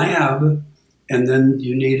needed a lab. And then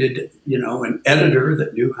you needed, an editor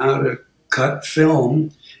that knew how to cut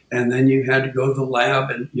film. and then you had to go to the lab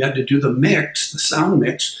and you had to do the mix, the sound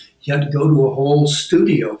mix. You had to go to a whole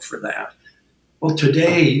studio for that. Well,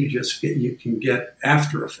 today you can get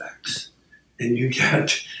After Effects, and you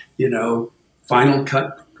get Final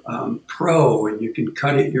Cut Pro, and you can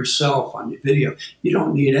cut it yourself on your video. You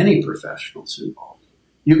don't need any professionals involved.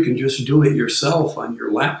 You can just do it yourself on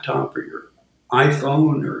your laptop or your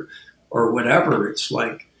iPhone or whatever. It's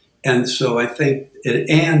like, and so I think,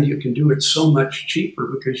 and you can do it so much cheaper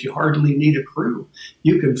because you hardly need a crew.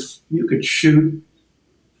 You could shoot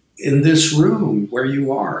in this room where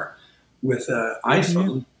you are with an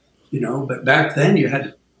iPhone, but back then you had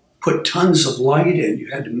to put tons of light in.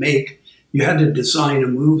 You had to design a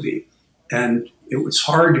movie, and it was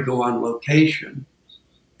hard to go on location.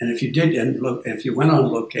 And if you did, and look, if you went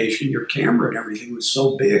on location, your camera and everything was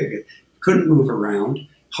so big, it couldn't move around,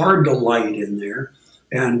 hard to light in there.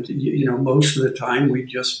 And, most of the time we'd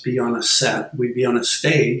just be on a set, we'd be on a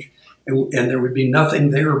stage, and there would be nothing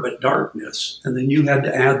there but darkness. And then you had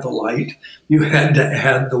to add the light, you had to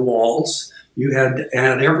add the walls, you had to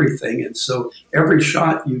add everything. And so every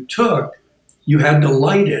shot you took, you had to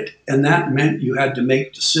light it, and that meant you had to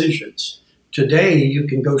make decisions. Today, you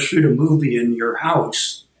can go shoot a movie in your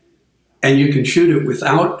house, and you can shoot it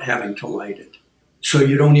without having to light it. So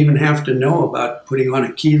you don't even have to know about putting on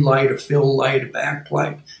a key light, a fill light, a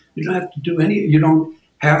backlight. You don't have to do any. You don't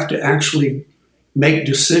have to actually make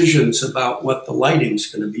decisions about what the lighting's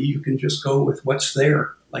going to be. You can just go with what's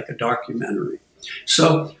there, like a documentary.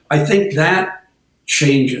 So I think that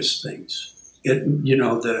changes things.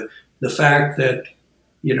 The fact that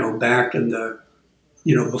back in the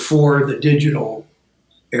before the digital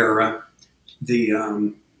era,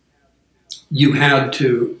 the you had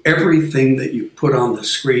to, everything that you put on the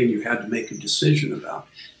screen, you had to make a decision about.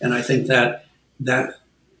 And I think that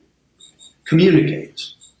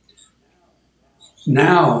communicates.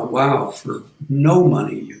 Now, wow, for no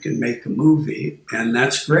money, you can make a movie, and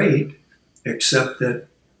that's great, except that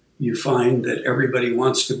you find that everybody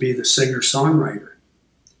wants to be the singer-songwriter.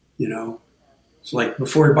 It's like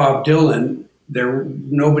before Bob Dylan,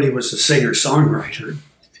 nobody was a singer-songwriter.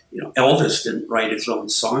 Elvis didn't write his own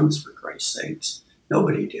songs, for Christ's sakes.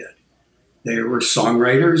 Nobody did. They were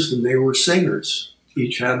songwriters and they were singers.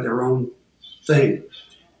 Each had their own thing.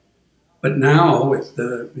 But now with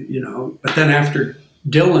but then after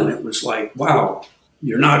Dylan, it was like, wow,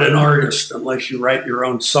 you're not an artist unless you write your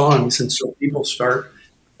own songs. And so people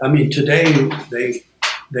today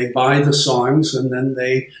they buy the songs and then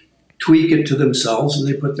they tweak it to themselves and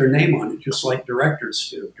they put their name on it, just like directors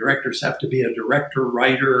do. Directors have to be a director,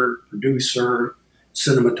 writer, producer,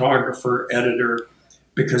 cinematographer, editor,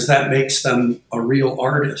 because that makes them a real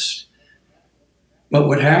artist. But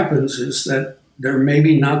what happens is that they're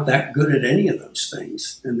maybe not that good at any of those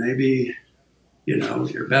things. And maybe,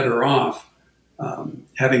 you're better off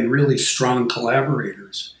having really strong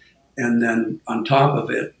collaborators. And then on top of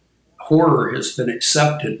it, horror has been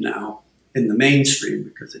accepted now in the mainstream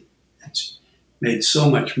because it's made so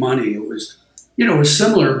much money. It was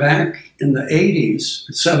similar back in the 80s,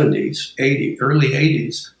 70s, early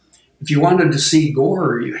 80s. If you wanted to see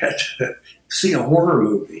gore, you had to see a horror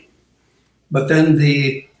movie. But then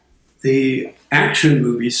the action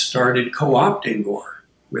movies started co-opting gore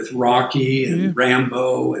with Rocky and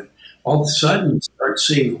Rambo, and all of a sudden you start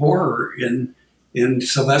seeing horror in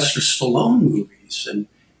Sylvester Stallone movies and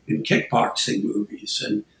in kickboxing movies,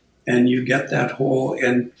 and you get that whole.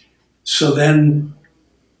 And so then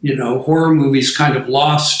horror movies kind of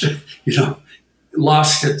lost the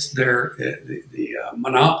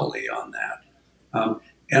monopoly on that.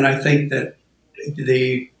 And I think that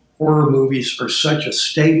the horror movies are such a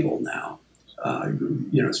staple now,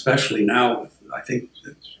 especially now. I think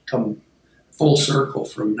it's come full circle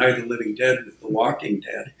from Night of the Living Dead with The Walking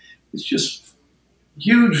Dead. It's just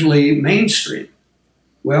hugely mainstream.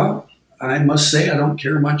 Well, I must say I don't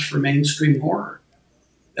care much for mainstream horror.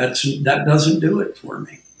 That doesn't do it for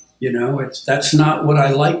me. That's not what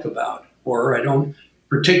I like about horror. I don't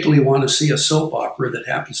particularly want to see a soap opera that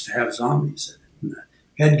happens to have zombies in it, and the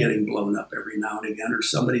head getting blown up every now and again, or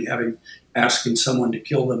somebody asking someone to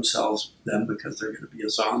kill them because they're going to be a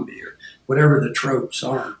zombie, or whatever the tropes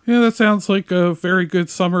are. Yeah, that sounds like a very good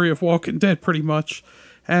summary of Walking Dead, pretty much.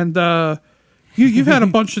 And you've had a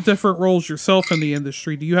bunch of different roles yourself in the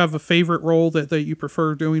industry. Do you have a favorite role that you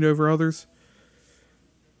prefer doing over others?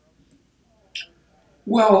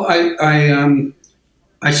 Well,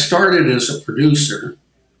 I started as a producer,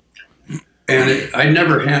 and I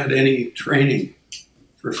never had any training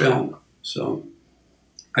for film, so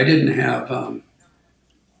I didn't have.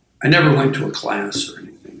 I never went to a class or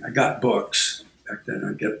anything. I got books back then.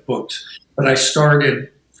 I'd get books, but I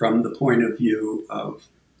started from the point of view of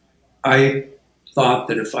I thought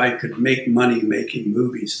that if I could make money making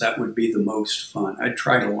movies, that would be the most fun. I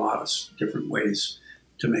tried a lot of different ways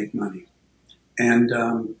to make money, and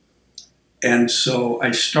and so I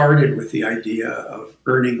started with the idea of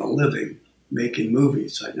earning a living making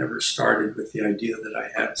movies. I never started with the idea that I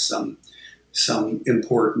had some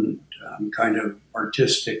important kind of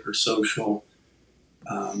artistic or social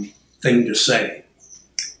thing to say.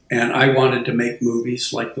 And I wanted to make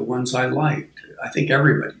movies like the ones I liked. I think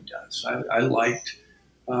everybody does. I liked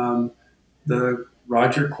the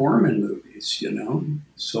Roger Corman movies, you know.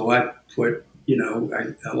 So I put, you know,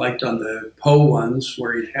 I liked on the Poe ones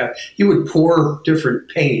where he would pour different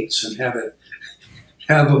paints and have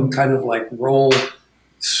them kind of like roll,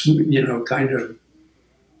 you know, kind of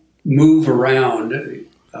move around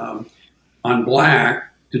um, on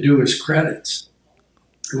black to do his credits.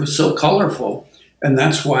 It was so colorful, and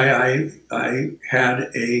that's why I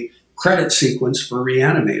had a credit sequence for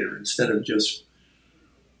Reanimator instead of just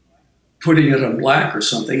putting it on black or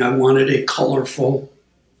something. I wanted a colorful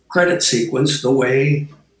credit sequence the way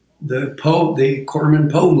the Corman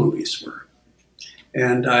Poe movies were,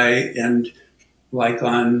 and like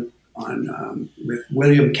on with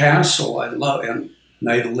William Castle, I love and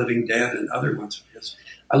Night of the Living Dead and other ones of his.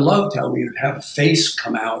 I loved how we would have a face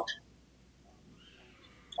come out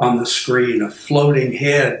on the screen, a floating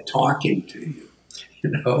head talking to you, you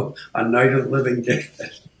know, on Night of the Living Dead.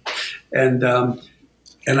 And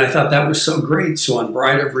and I thought that was so great. So on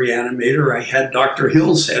Bride of Reanimator, I had Dr.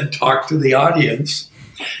 Hill's head talk to the audience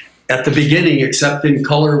at the beginning, except in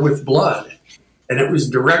color with blood. And it was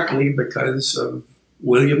directly because of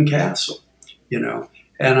William Castle, you know.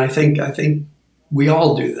 And I think we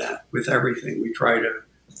all do that with everything. We try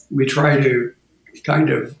to kind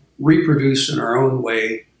of reproduce in our own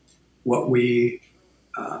way what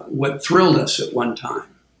thrilled us at one time.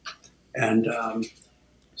 And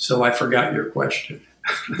so I forgot your question.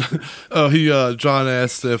 Oh, John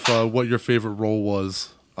asked if what your favorite role was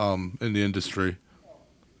in the industry.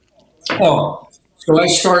 Oh, so I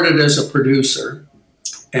started as a producer,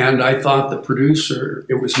 and I thought it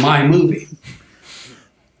was my movie.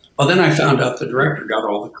 Well, then I found out the director got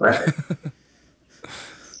all the credit.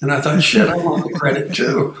 And I thought, shit, I want the credit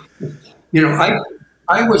too. You know,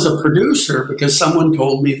 I was a producer because someone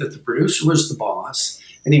told me that the producer was the boss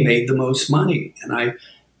and he made the most money. And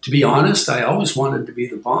to be honest, I always wanted to be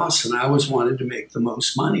the boss and I always wanted to make the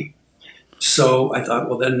most money. So I thought,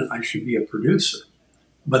 well, then I should be a producer.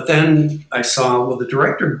 But then I saw, well, the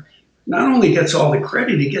director not only gets all the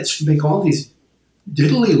credit, he gets to make all these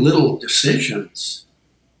diddly little decisions,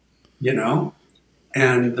 you know,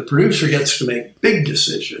 and the producer gets to make big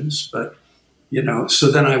decisions. But, you know,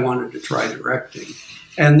 so then I wanted to try directing.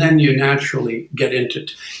 And then you naturally get into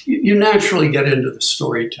the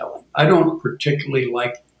storytelling. I don't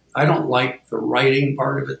like the writing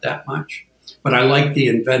part of it that much, but I like the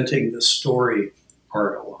inventing the story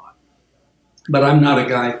part a lot. But I'm not a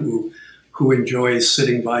guy who enjoys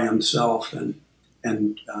sitting by himself and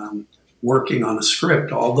working on a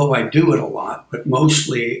script. Although I do it a lot, but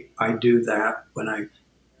mostly I do that when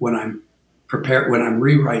I'm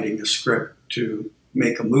rewriting a script to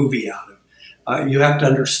make a movie out of. You have to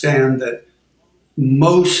understand that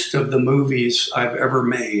most of the movies I've ever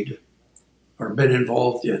made or been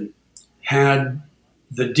involved in had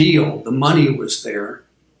the deal. The money was there.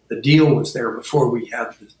 The deal was there before we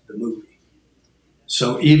had the movie.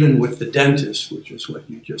 So even with The Dentist, which is what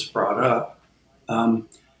you just brought up,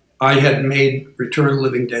 I had made Return of the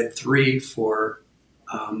Living Dead 3 for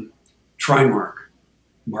Trimark.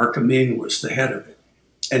 Mark Amin was the head of it.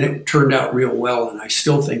 And it turned out real well, and I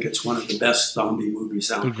still think it's one of the best zombie movies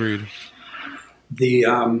out there. Agreed.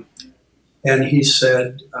 And he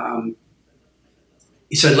said,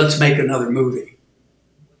 let's make another movie.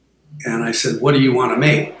 And I said, what do you want to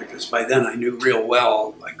make? Because by then I knew real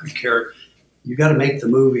well I could care. You got to make the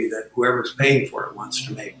movie that whoever's paying for it wants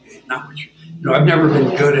to make. Not what I've never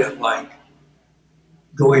been good at like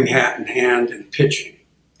going hat in hand and pitching.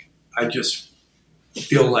 I just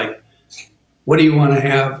feel like, what do you want to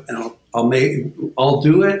have? And I'll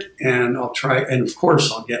do it, and I'll try. And of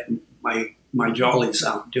course, I'll get my jollies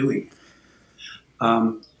out doing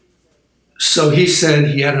it. So he said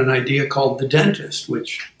he had an idea called The Dentist,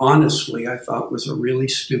 which honestly I thought was a really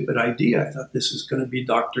stupid idea. I thought this is going to be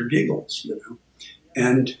Dr. Giggles, you know.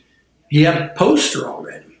 And he had a poster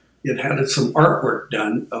already. It had some artwork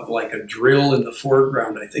done of like a drill in the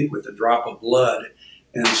foreground, I think, with a drop of blood,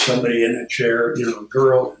 and somebody in a chair, you know, a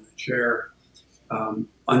girl in a chair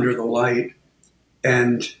under the light.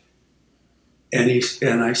 And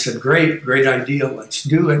I said, great idea, let's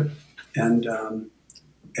do it. And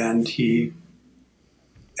and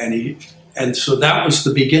and he and so that was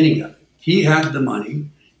the beginning of it. He had the money.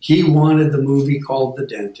 He wanted the movie called The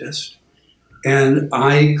Dentist, and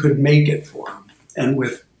I could make it for him. And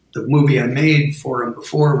with the movie I made for him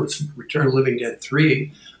before was Return of the Living Dead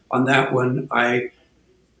 3. On that one, I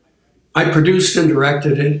produced and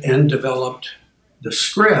directed it and developed the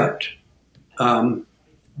script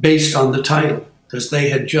based on the title because they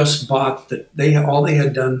had just bought all they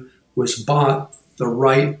had done was bought the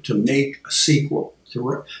right to make a sequel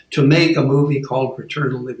to make a movie called Return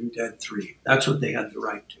of the Living Dead 3. That's what they had the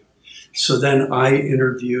right to. So then I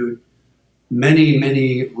interviewed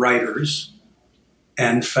many writers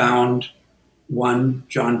and found one,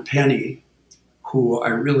 John Penny, who I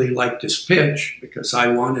really liked his pitch because I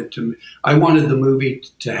wanted the movie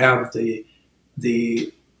to have the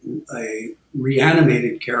a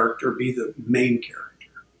reanimated character be the main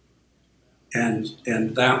character,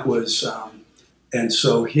 and that was and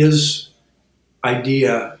so his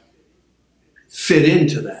idea fit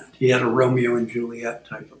into that. He had a Romeo and Juliet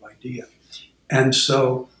type of idea, and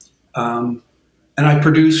so and I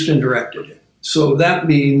produced and directed it. So that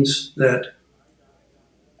means that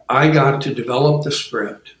I got to develop the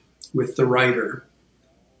script with the writer.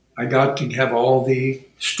 I got to have all the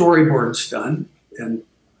storyboards done, and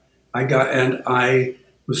I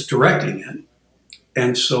was directing it,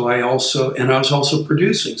 and so I was also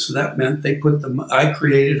producing. So that meant I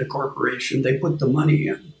created a corporation. They put the money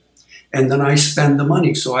in, and then I spend the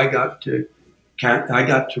money. So I got to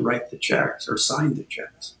write the checks or sign the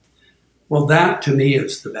checks. Well, that to me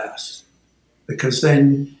is the best because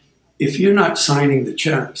then if you're not signing the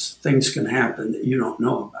checks, things can happen that you don't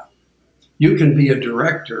know about. You can be a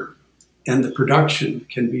director and the production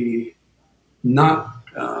can be not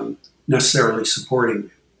necessarily supporting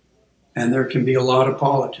you. And there can be a lot of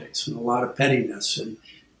politics and a lot of pettiness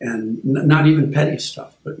and not even petty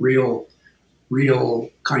stuff, but real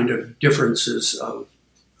kind of differences of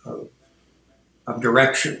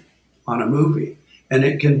direction on a movie. And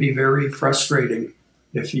it can be very frustrating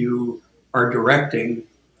if you are directing,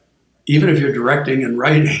 even if you're directing and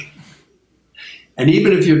writing, and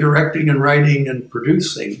even if you're directing and writing and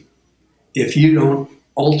producing, if you don't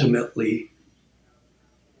ultimately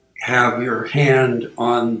have your hand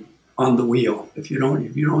on the wheel, if you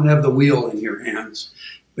don't have the wheel in your hands,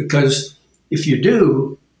 because if you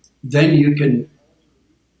do, then you can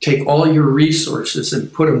take all your resources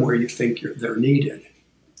and put them where you think they're needed,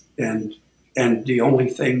 and the only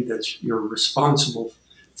thing that you're responsible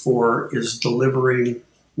for is delivering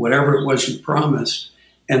whatever it was you promised,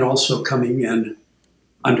 and also coming in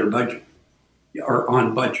under budget or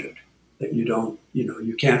on budget. That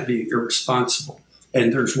you can't be irresponsible.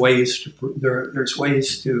 And there's ways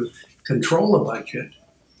to control a budget,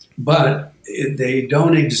 but they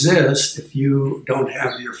don't exist if you don't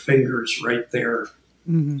have your fingers right there,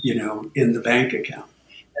 in the bank account.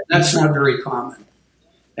 And that's not very common.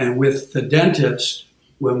 And with the dentist,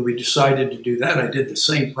 when we decided to do that, I did the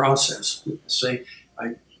same process.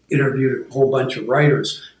 I interviewed a whole bunch of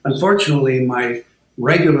writers. Unfortunately, my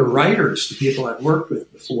regular writers, the people I'd worked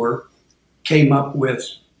with before, came up with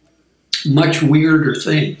much weirder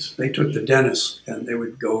things. They took the dentist and they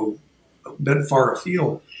would go a bit far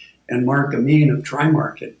afield. And Mark Amin of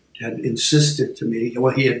Trimark had insisted to me,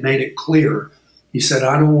 well, he had made it clear. He said,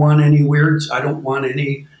 I don't want any weirds. I don't want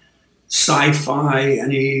any sci-fi,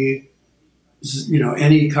 any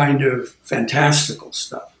kind of fantastical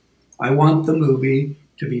stuff. I want the movie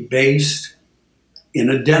to be based in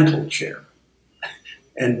a dental chair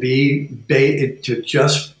and to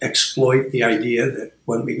just exploit the idea that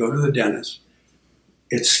when we go to the dentist,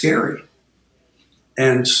 it's scary.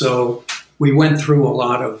 And so we went through a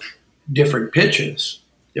lot of different pitches,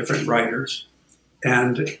 different writers,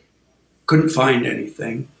 and couldn't find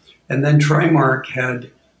anything. And then Trimark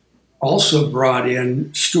had also brought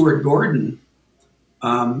in Stuart Gordon,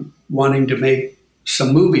 wanting to make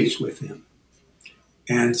some movies with him.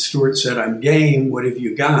 And Stuart said, I'm game, what have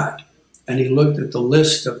you got? And he looked at the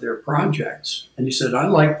list of their projects and he said, I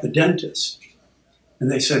like The Dentist.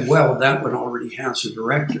 And they said, well, that one already has a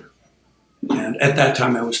director. And at that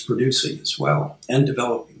time I was producing as well and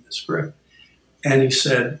developing the script. And he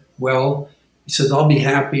said, I'll be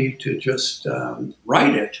happy to just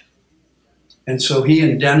write it. And so he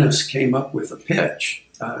and Dennis came up with a pitch,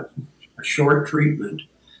 a short treatment,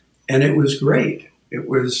 and it was great. It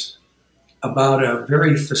was about a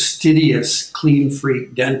very fastidious, clean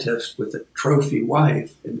freak dentist with a trophy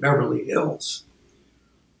wife in Beverly Hills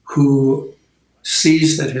who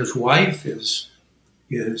sees that his wife is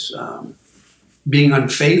being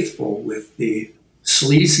unfaithful with the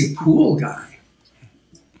sleazy pool guy.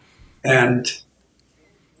 And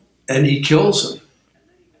and he kills him.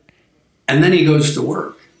 And then he goes to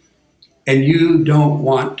work. And you don't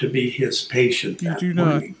want to be his patient You that do not.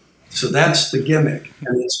 morning. So that's the gimmick,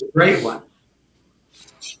 and it's a great one.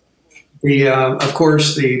 Of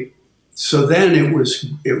course, so then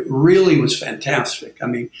it really was fantastic. I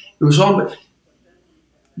mean, it was all,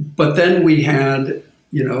 but then we had,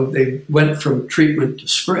 they went from treatment to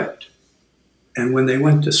script. And when they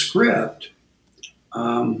went to script,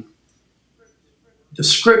 um, the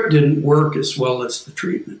script didn't work as well as the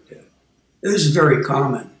treatment did. It was very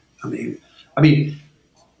common. I mean,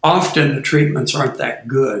 often the treatments aren't that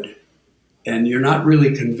good, and you're not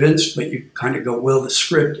really convinced, but you kind of go, well, the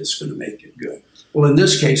script is going to make it good. Well, in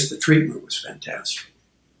this case, the treatment was fantastic.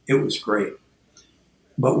 It was great.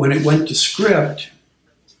 But when it went to script,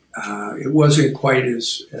 it wasn't quite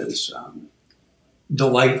as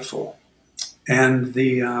delightful. And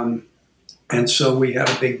and so we had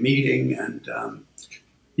a big meeting, and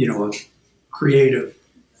a creative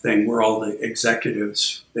thing where all the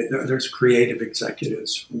executives, there's creative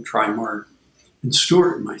executives from Trimark and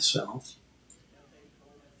Stuart and myself,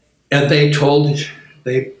 and they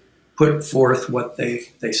put forth what they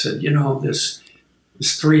said, this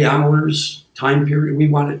 3 hours time period, we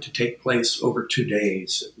want it to take place over 2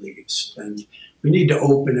 days at least, and we need to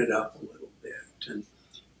open it up a little bit,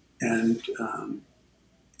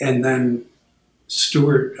 and then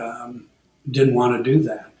Stuart didn't want to do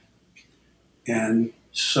that, and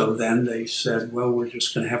so then they said, well, we're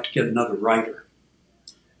just going to have to get another writer.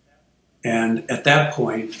 And at that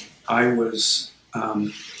point, I was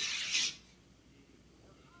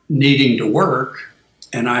needing to work,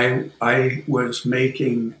 and I was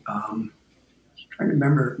making, trying to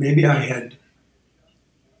remember, maybe I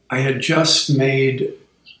had just made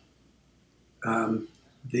the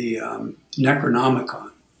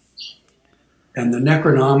Necronomicon. And the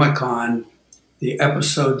Necronomicon, the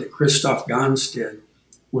episode that Christoph Gans did,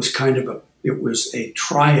 was it was a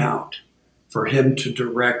tryout for him to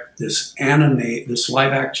direct this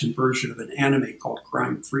live action version of an anime called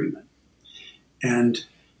Crime Freeman. And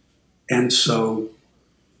so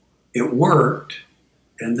it worked.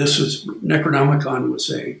 And Necronomicon was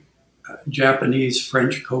a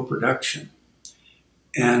Japanese-French co-production.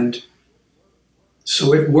 And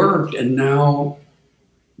so it worked, and now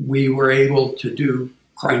we were able to do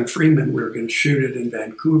Crime Freeman. We were going to shoot it in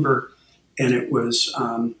Vancouver, and it was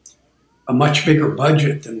a much bigger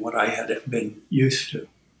budget than what I had been used to.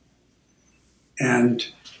 And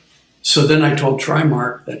so then I told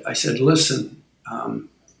Trimark that I said, listen,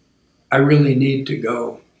 I really need to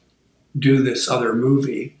go do this other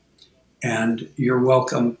movie, and you're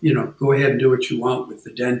welcome, go ahead and do what you want with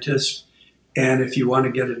The Dentist. And if you want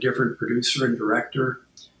to get a different producer and director,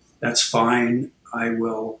 that's fine. I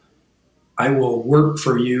will work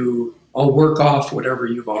for you. I'll work off whatever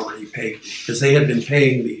you've already paid me, because they had been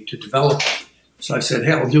paying me to develop it. So I said,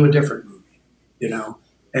 hey, I'll do a different movie,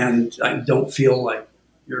 and I don't feel like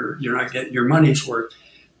you're not getting your money's worth.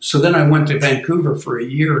 So then I went to Vancouver for a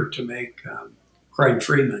year to make Crime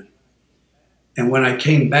Freeman. And when I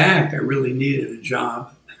came back, I really needed a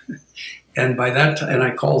job. And by that time, and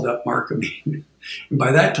I called up Mark Amin. And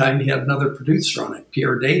by that time, he had another producer on it,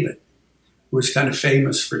 Pierre David, who was kind of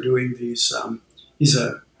famous for doing these. He's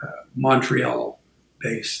a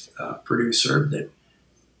Montreal-based producer that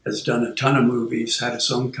has done a ton of movies, had his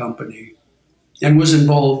own company, and was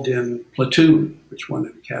involved in Platoon, which won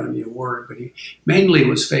an Academy Award. But he mainly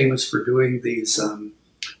was famous for doing these,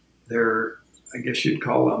 I guess you'd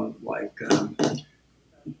call them like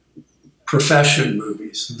profession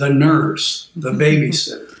movies, The Nurse, The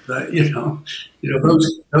Babysitter,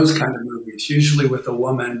 those kind of movies, usually with a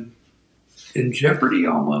woman in jeopardy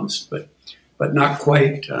almost, but not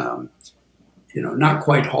quite, not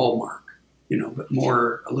quite Hallmark, but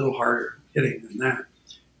more, a little harder hitting than that.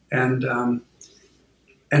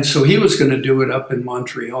 And so he was going to do it up in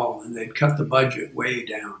Montreal, and they'd cut the budget way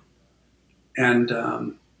down.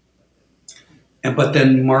 But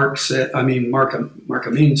then Mark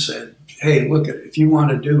Amin said, hey, look, if you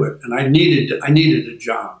want to do it, and I needed a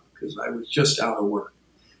job because I was just out of work.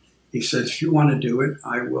 He said, if you want to do it,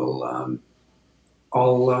 I will,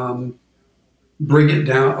 I'll bring it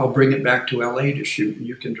down. I'll bring it back to LA to shoot, and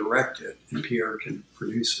you can direct it, and Pierre can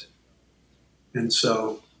produce it. And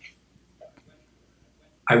so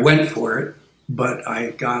I went for it, but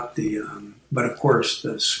I got but of course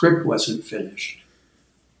the script wasn't finished.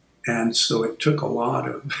 And so it took a lot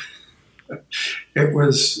of, it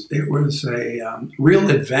was a real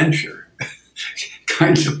adventure,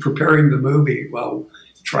 kind of preparing the movie while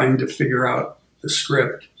trying to figure out the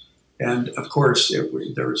script. And of course,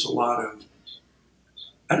 there was a lot of,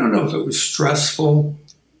 I don't know if it was stressful,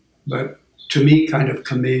 but to me, kind of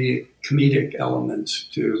comedic elements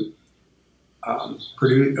to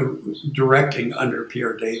directing under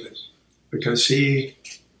Pierre David, because he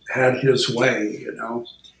had his way,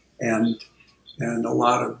 and a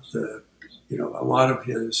lot of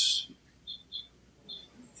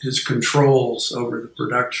his controls over the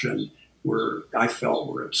production I felt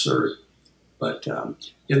were absurd. But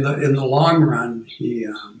in the long run,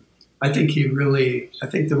 I think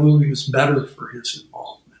the movie was better for his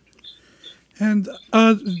involvement. And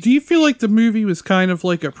do you feel like the movie was kind of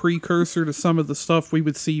like a precursor to some of the stuff we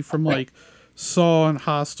would see from like Saw and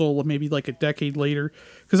Hostel, maybe like a decade later?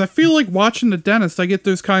 Because I feel like watching The Dentist, I get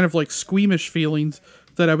those kind of like squeamish feelings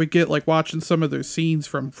that I would get like watching some of those scenes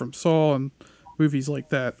from Saw and movies like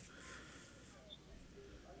that.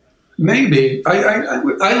 Maybe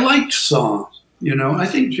I liked Saw. I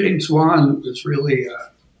think James Wan was really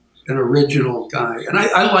an original guy, and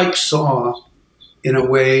I like Saw in a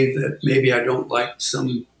way that maybe I don't like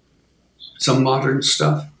some modern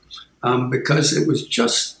stuff, because it was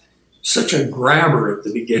just such a grabber at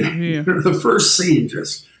the beginning. Yeah. The first scene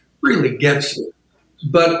just really gets you.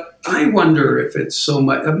 But I wonder if it's so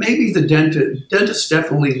much. Maybe the dentist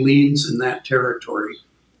definitely leans in that territory.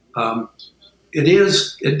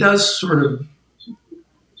 It does sort of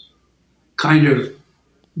kind of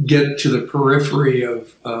get to the periphery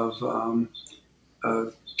of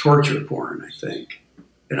torture porn, I think.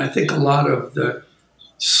 And I think a lot of the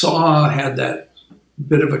Saw had that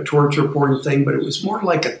bit of a torture porn thing, but it was more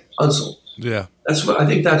like a puzzle. Yeah. That's what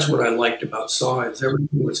I liked about Saw, is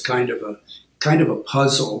everything was kind of a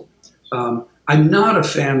puzzle. I'm not a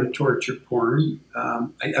fan of torture porn.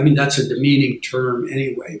 I mean, that's a demeaning term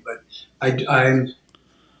anyway, but I'm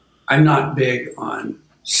not big on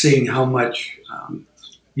seeing how much,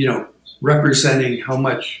 representing how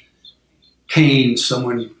much pain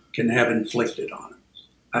someone can have inflicted on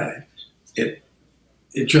them.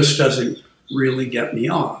 It just doesn't really get me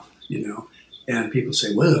off, And people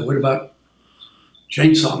say, well, what about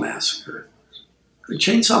Chainsaw Massacre? The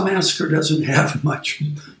Chainsaw Massacre doesn't have much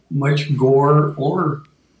gore or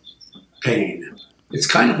pain. It's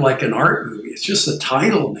kind of like an art movie. It's just the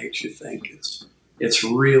title makes you think it's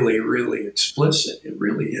really, really explicit. It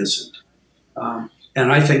really isn't.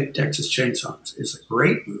 And I think Texas Chainsaw is a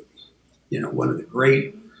great movie. One of the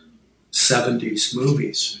great 70s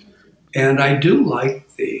movies. And I do like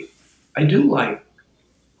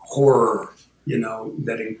horror,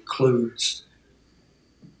 that includes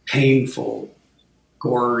painful,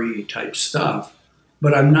 gory type stuff.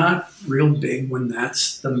 But I'm not real big when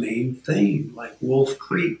that's the main thing, like Wolf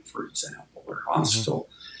Creek, for example, or Hostel.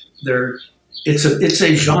 It's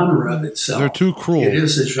a genre of itself. They're too cruel. It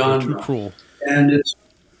is a genre. They're too cruel. And it's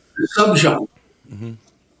a subgenre. Mm-hmm.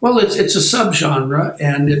 Well, it's a subgenre,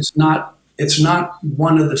 and it's not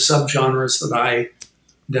one of the subgenres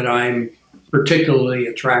that I'm particularly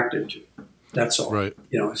attracted to. That's all. Right.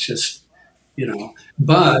 It's just,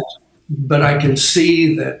 but I can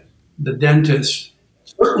see that the dentist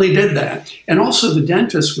certainly did that. And also the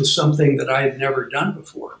dentist was something that I had never done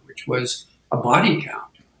before, which was a body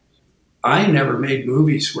count. I never made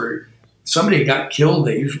movies where somebody got killed,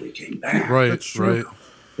 they usually came back. Right, right.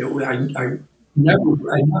 I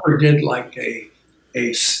never did like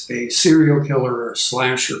a serial killer or a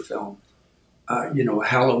slasher film, a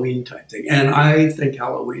Halloween type thing. And I think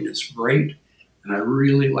Halloween is great, and I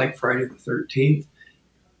really like Friday the 13th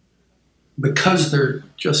because they're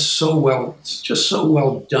just so well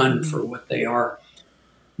done for what they are.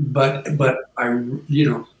 But I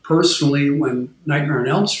personally, when Nightmare on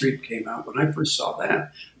Elm Street came out, when I first saw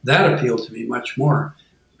that appealed to me much more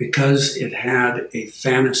because it had a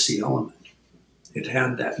fantasy element. It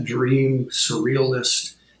had that dream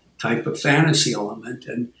surrealist type of fantasy element,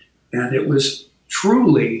 and it was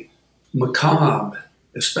truly macabre,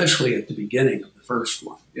 especially at the beginning of the first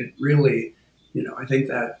one. It really, I think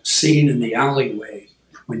that scene in the alleyway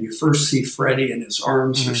when you first see Freddy and his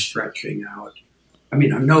arms are stretching out. I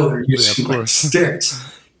mean, I know they're using like sticks.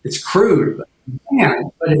 It's crude,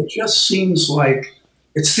 but it just seems like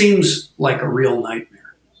a real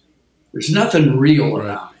nightmare. There's nothing real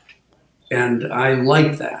about it, and I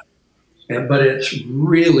like that. But it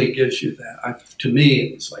really gives you that. To me,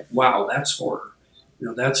 it was like, wow, that's horror.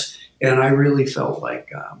 And I really felt like,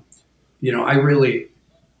 I really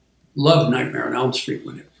loved Nightmare on Elm Street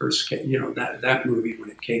when it first came. That movie when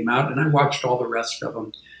it came out, and I watched all the rest of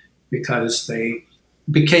them because they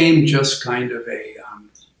became just kind of a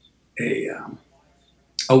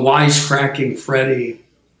wisecracking Freddy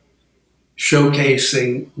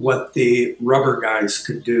showcasing what the rubber guys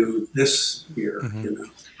could do this year.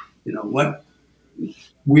 What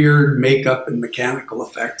weird makeup and mechanical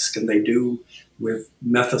effects can they do with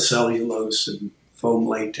methacellulose and foam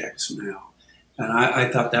latex now. And I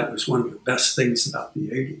thought that was one of the best things about the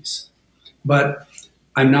 80s. But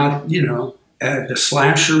I'm not, the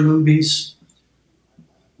slasher movies,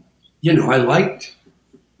 I liked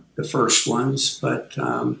the first ones, but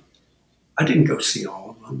I didn't go see all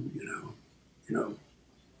of them,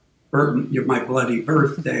 My Bloody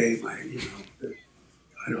Birthday,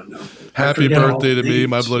 I don't know. Happy Birthday to Me,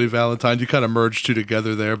 My Bloody Valentine. You kind of merged two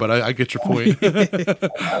together there, but I get your point.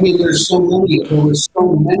 I mean, there's so many. There was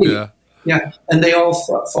so many. Yeah. Yeah, and they all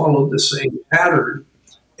followed the same pattern.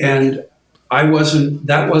 And that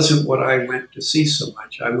wasn't what I went to see so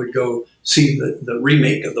much. I would go see the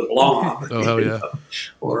remake of The Blob. Oh, hell yeah.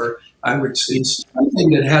 Or I would see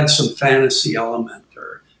something that had some fantasy element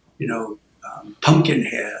or,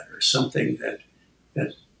 Pumpkinhead or something that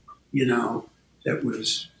that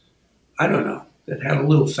was, I don't know, that had a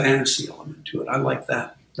little fantasy element to it. I like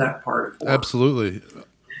that part of horror. Absolutely.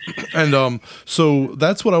 And so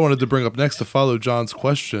that's what I wanted to bring up next to follow John's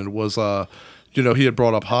question was, he had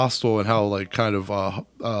brought up Hostel and how like kind of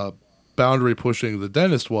boundary pushing the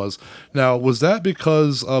dentist was. Now, was that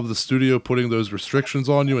because of the studio putting those restrictions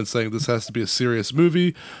on you and saying this has to be a serious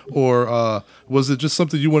movie, or was it just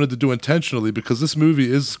something you wanted to do intentionally? Because this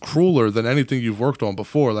movie is crueler than anything you've worked on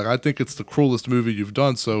before. Like, I think it's the cruelest movie you've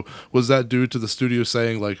done. So was that due to the studio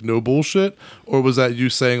saying like no bullshit, or was that you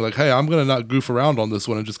saying like, hey, I'm gonna not goof around on this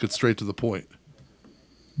one and just get straight to the point?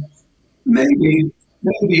 Maybe.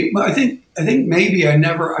 But I think maybe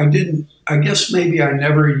I guess maybe I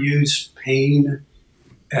never used pain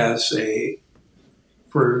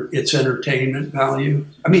for its entertainment value.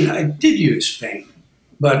 I mean, I did use pain,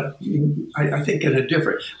 but I think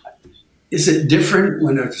is it different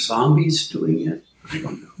when a zombie's doing it? I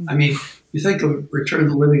don't know. I mean, you think of Return of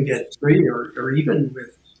the Living Dead 3 or even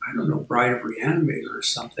with, I don't know, Bride of Reanimator or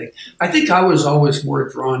something. I think I was always more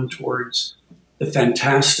drawn towards the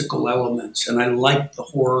fantastical elements, and I liked the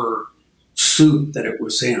horror suit that it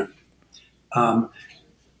was in.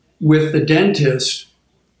 With The Dentist,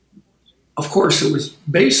 of course, it was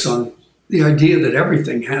based on the idea that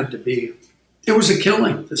everything had to be, it was a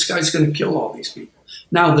killing. This guy's going to kill all these people.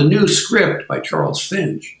 Now, the new script by Charles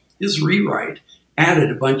Finch, his rewrite, added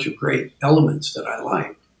a bunch of great elements that I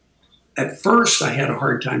liked. At first, I had a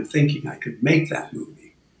hard time thinking I could make that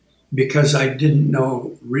movie, because I didn't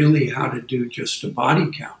know really how to do just a body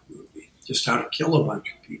count movie, just how to kill a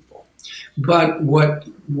bunch of people. But what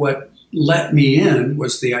let me in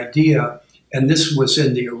was the idea, and this was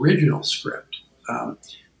in the original script,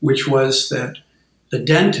 which was that the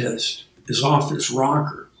dentist is off his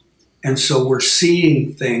rocker, and so we're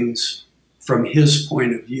seeing things from his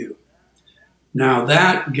point of view. Now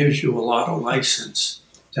that gives you a lot of license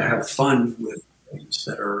to have fun with things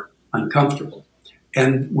that are uncomfortable.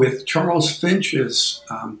 And with Charles Finch's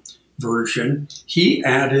version, he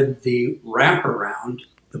added the wraparound,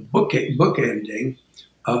 the book ending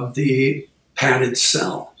of the padded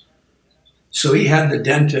cell. So he had the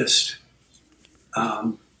dentist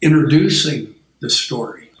introducing the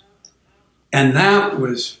story. And that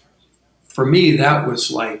was, for me, that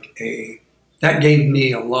gave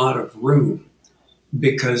me a lot of room,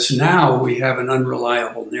 because now we have an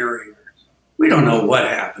unreliable narrator. We don't know what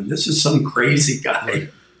happened. This is some crazy guy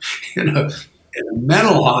in a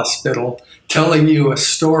mental hospital telling you a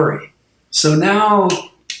story. So now,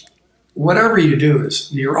 whatever you do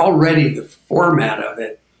is you're already, the format of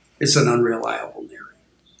it is an unreliable narrator.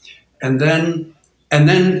 And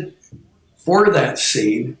then for that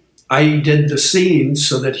scene, I did the scene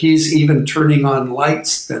so that he's even turning on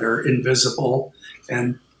lights that are invisible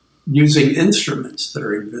and using instruments that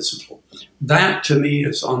are invisible. That to me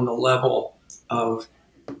is on the level of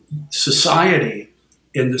Society.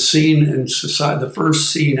 In the scene in Society, the first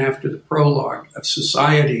scene after the prologue of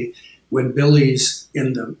Society, when Billy's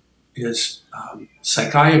in his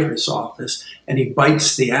psychiatrist's office and he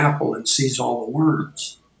bites the apple and sees all the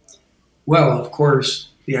worms. Well, of course,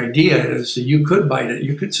 the idea is that you could bite it.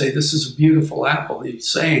 You could say, this is a beautiful apple. He's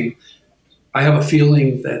saying, I have a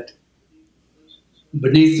feeling that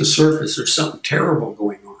beneath the surface there's something terrible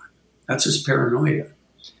going on. That's his paranoia.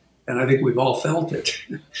 And I think we've all felt it.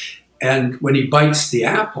 And when he bites the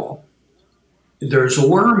apple, there's a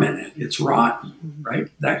worm in it. It's rotten, right?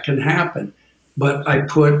 That can happen. But I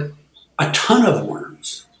put a ton of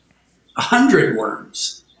worms, 100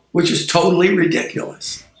 worms, which is totally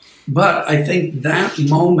ridiculous. But I think that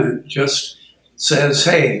moment just says,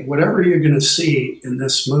 hey, whatever you're going to see in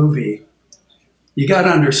this movie, you got to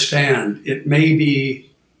understand it may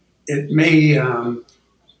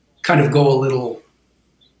kind of go a little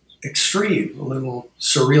extreme, a little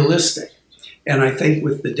surrealistic. And I think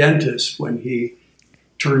with the dentist, when he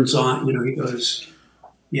turns on, he goes,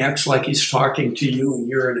 he acts like he's talking to you and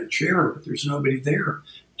you're in a chair, but there's nobody there,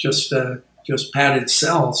 just padded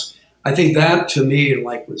cells. I think that to me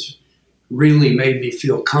like was really made me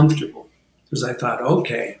feel comfortable because I thought,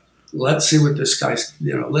 okay, let's see what this guy's,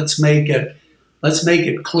 let's make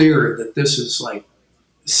it clear that this is like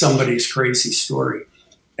somebody's crazy story.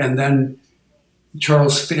 And then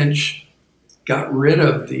Charles Finch got rid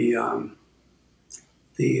of the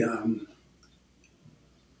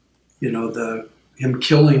him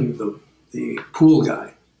killing the pool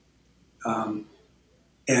guy,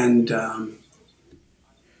 and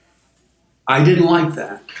I didn't like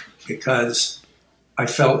that because I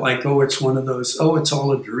felt like, oh, it's one of those, oh, it's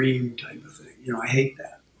all a dream type of thing. I hate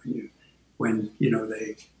that when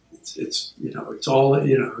they, it's all,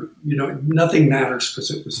 nothing matters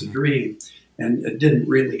because it was a dream and it didn't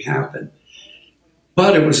really happen.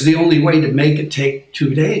 But it was the only way to make it take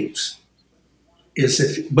 2 days.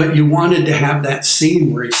 But you wanted to have that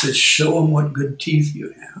scene where he says, show them what good teeth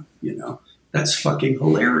you have, that's fucking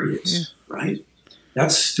hilarious, right?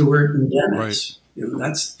 That's Stewart and Dennis.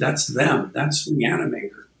 Right. That's them. That's the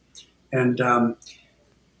animator. And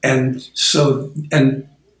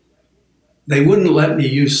they wouldn't let me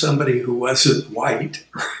use somebody who wasn't white,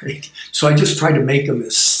 right? So I just tried to make him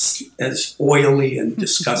as oily and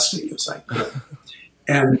disgusting as I could.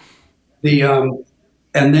 And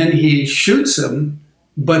and then he shoots him,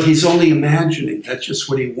 but he's only imagining. That's just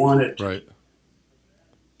what he wanted. Right.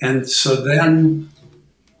 And so then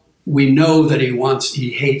we know that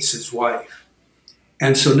he hates his wife.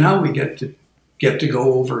 And so now we get to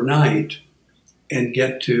go overnight and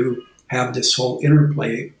get to have this whole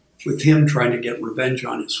interplay with him trying to get revenge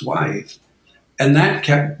on his wife. And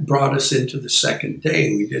that brought us into the second day.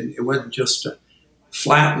 It wasn't just a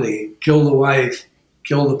flatly kill the wife,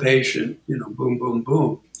 kill the patient, boom, boom,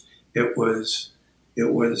 boom. It was,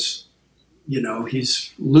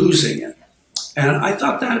 he's losing it. And I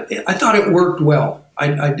thought it worked well.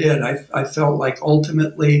 I did. I felt like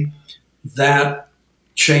ultimately that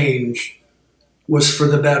change was for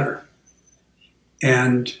the better.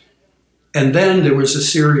 And then there was a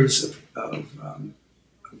series of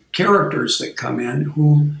characters that come in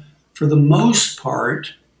who, for the most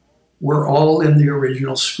part, were all in the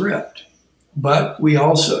original script. But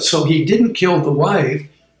so he didn't kill the wife,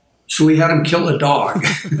 so we had him kill a dog,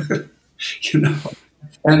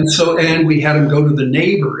 And we had him go to the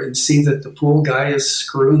neighbor and see that the pool guy is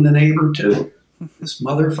screwing the neighbor too. This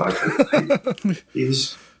motherfucker.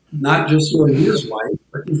 He's not just doing his wife,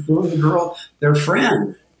 but he's doing the girl, their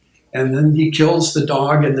friend. And then he kills the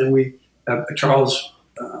dog, and then Charles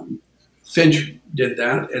Finch did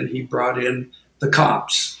that, and he brought in the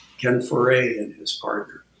cops, Ken Foray and his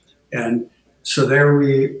partner. And so there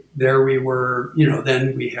we were,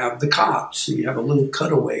 then we have the cops. So you have a little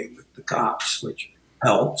cutaway with the cops, which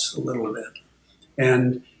helps a little bit.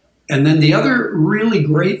 And then the other really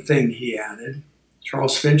great thing he added,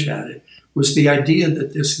 Charles Finch added, was the idea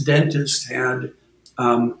that this dentist had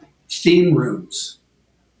theme rooms,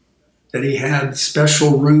 that he had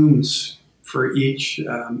special rooms for each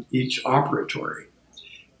operatory.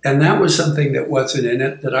 And that was something that wasn't in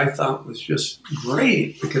it that I thought was just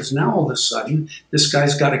great, because now all of a sudden this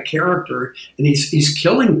guy's got a character and he's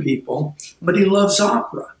killing people, but he loves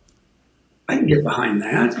opera. I can get behind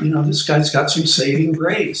that. This guy's got some saving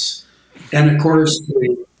grace. And of course,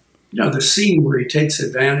 the scene where he takes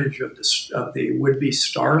advantage of the would-be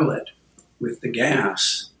starlet with the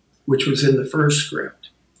gas, which was in the first script.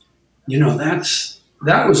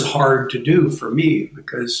 That was hard to do for me,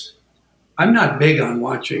 because I'm not big on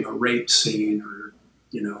watching a rape scene or,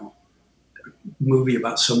 a movie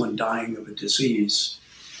about someone dying of a disease,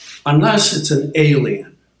 unless it's an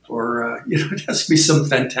alien or, it has to be some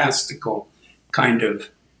fantastical kind of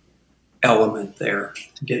element there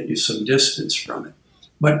to get you some distance from it.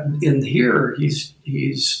 But in here,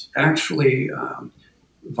 he's actually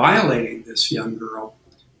violating this young girl,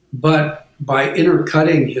 but by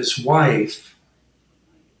intercutting his wife,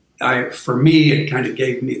 for me, it kind of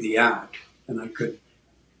gave me the out, and I could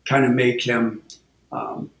kind of make him,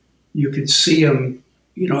 you could see him,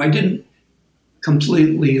 I didn't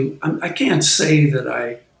completely, I can't say that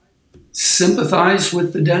I sympathize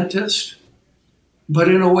with the dentist, but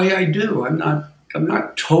in a way I do. I'm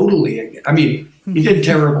not totally, he did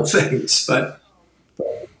terrible things, but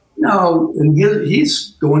no, and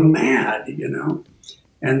he's going mad,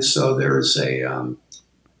 And so there's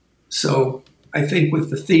so I think with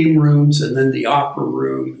the theme rooms and then the opera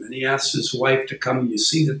room, and he asks his wife to come, and you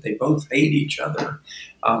see that they both hate each other.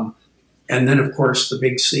 And then, of course, the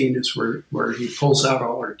big scene is where he pulls out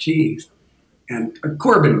all her teeth. And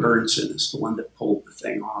Corbin Burnson is the one that pulled the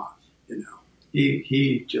thing off. You know,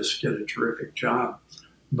 he just did a terrific job.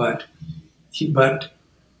 But but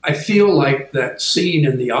I feel like that scene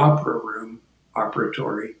in the opera room,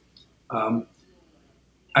 operatory, um,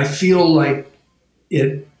 I feel like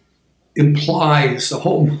it implies a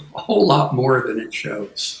whole lot more than it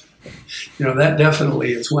shows. You know, that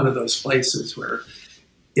definitely is one of those places where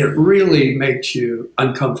it really makes you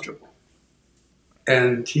uncomfortable.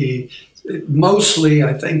 And he mostly,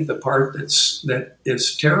 I think, the part that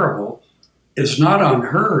is terrible is not on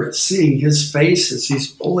her. It's seeing his face as he's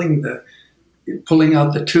pulling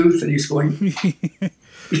out the tooth, and he's going.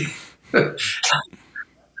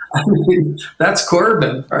 I mean, that's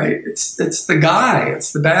Corbin, right? It's the guy.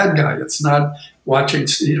 It's the bad guy. It's not watching.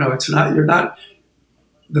 You know, it's not. You're not.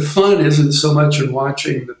 The fun isn't so much in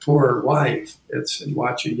watching the poor wife. It's in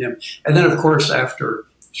watching him. And then, of course, after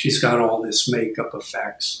she's got all this makeup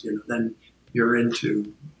effects, you know, then you're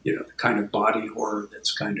into, you know, the kind of body horror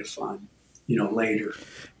that's kind of fun, you know, later.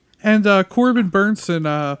 And Corbin Burnson,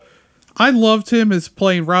 I loved him as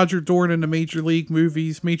playing Roger Dorn in the Major League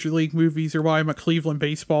movies. Major League movies are why I'm a Cleveland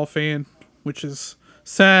baseball fan, which is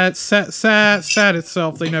sad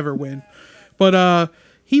itself. They never win. But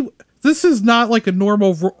this is not like a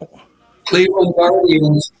normal Cleveland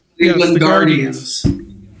Guardians. Cleveland the Guardians.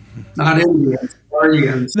 Not Indians.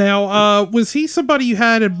 Guardians. Now, was he somebody you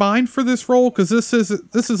had in mind for this role? Because this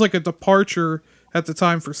is like a departure at the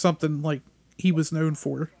time for something like he was known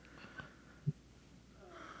for.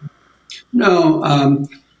 No,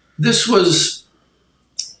 this was,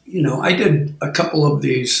 you know, I did a couple of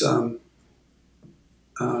these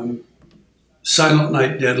Silent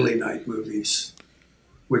Night, Deadly Night movies,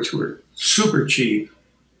 which were super cheap.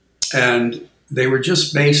 And they were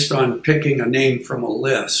just based on picking a name from a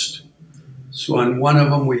list. So on one of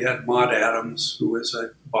them, we had Maud Adams, who was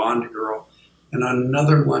a Bond girl. And on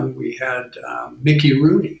another one, we had Mickey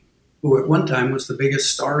Rooney, who at one time was the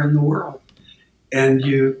biggest star in the world. And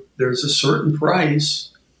there's a certain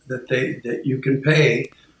price that you can pay,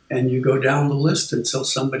 and you go down the list until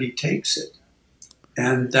somebody takes it.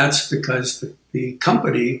 And that's because the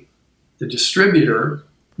company, the distributor,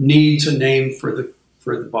 needs a name for the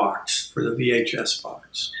box, for the VHS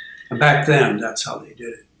box. And back then, that's how they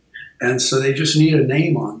did it. And so they just need a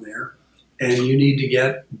name on there, and you need to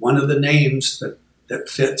get one of the names that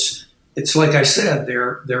fits. It's like I said,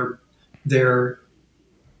 they're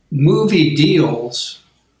movie deals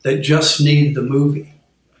that just need the movie.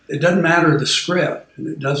 It doesn't matter the script, and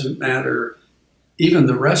it doesn't matter even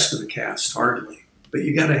the rest of the cast hardly. But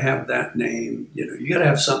you got to have that name. You know, you got to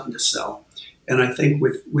have something to sell. And I think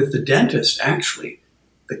with the dentist, actually,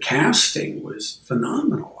 the casting was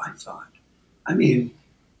phenomenal. I thought. I mean,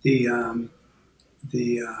 hey,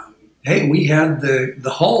 we had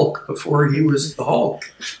the Hulk before he was the Hulk.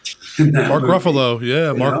 In that Mark movie, Ruffalo,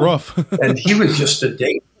 yeah, Mark know? Ruff. And he was just a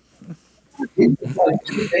date. He was like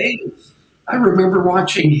 2 days. I remember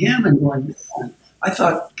watching him and going, I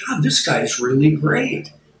thought, God, this guy's really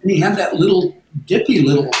great. And he had that little dippy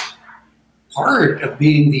little part of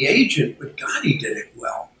being the agent, but God, he did it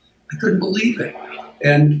well. I couldn't believe it.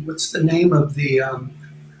 And what's the name of the? I'm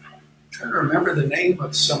trying to remember the name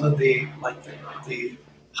of some of the the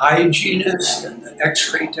hygienist and the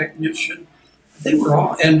X-ray technician. They were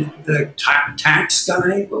all, and the tax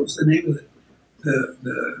guy. What was the name of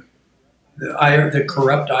the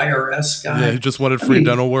corrupt IRS guy? Yeah, he just wanted free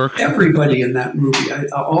dental work. Everybody in that movie,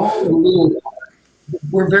 all the little,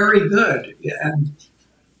 were very good, and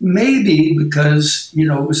maybe because it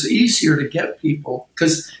was easier to get people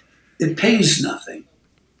because it pays nothing,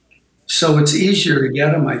 so it's easier to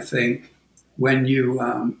get them. I think when you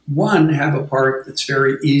one have a part that's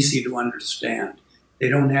very easy to understand, they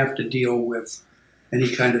don't have to deal with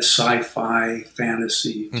any kind of sci-fi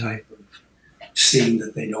fantasy type of scene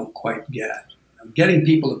that they don't quite get. Getting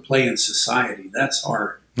people to play in society, that's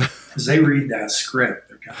hard because they read that script.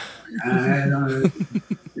 They're kind of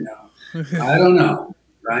like, I don't know,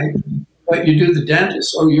 right? But you do the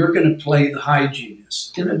dentist. Oh, you're going to play the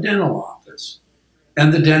hygienist in a dental office,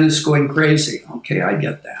 and the dentist going crazy. Okay, I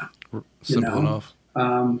get that. Simple enough.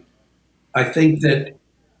 I think that,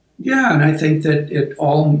 yeah, and I think that it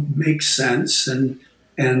all makes sense, and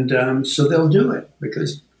so they'll do it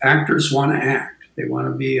because actors want to act. They want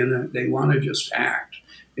to be they want to just act.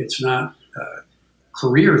 It's not a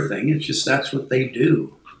career thing. It's just that's what they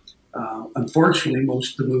do. Unfortunately,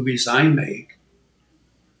 most of the movies I make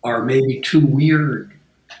are maybe too weird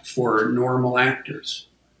for normal actors,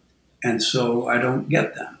 and so I don't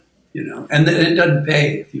get them. And it doesn't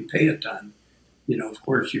pay if you pay a ton. of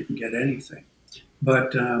course, you can get anything.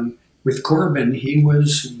 But with Corbin, he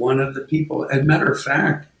was one of the people. As a matter of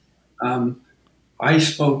fact, um, I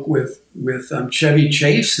spoke with Chevy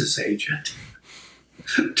Chase's agent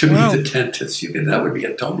to be Wow. the dentist. That would be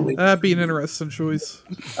a totally That'd be an different movie. interesting choice.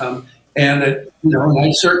 Um, and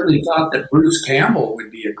I certainly thought that Bruce Campbell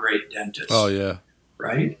would be a great Oh dentist, yeah.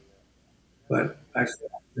 right? But I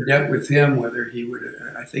forget with him whether he would.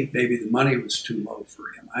 I think maybe the money was too low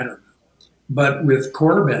for him. I don't know. But with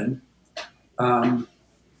Corbin, um,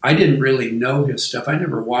 I didn't really know his stuff. I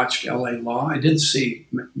never watched L.A. Law. I did see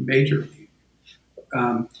Major League,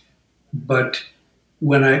 um, but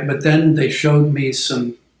but then they showed me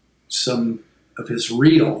some of his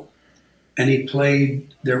reel, and he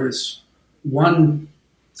played. There was one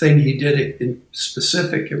thing he did in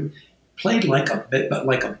specific. It played like a bit, but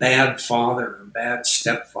like a bad father or bad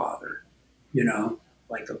stepfather,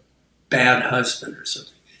 like a bad husband or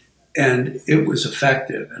something. And it was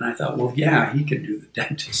effective. And I thought, well, yeah, he can do the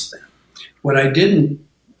dentist then. What I didn't,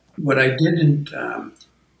 what I didn't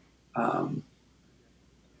um,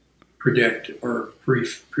 predict or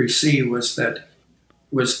pre-see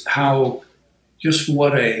was how just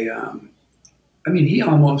what a I mean, he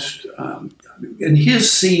almost in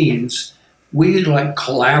his scenes we like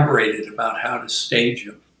collaborated about how to stage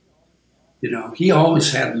him. He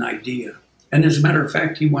always had an idea, and as a matter of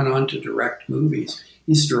fact, he went on to direct movies.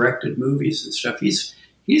 He's directed movies and stuff. He's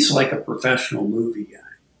like a professional movie guy.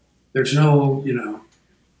 There's no,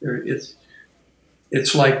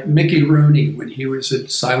 it's like Mickey Rooney when he was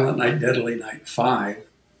at Silent Night, Deadly Night 5.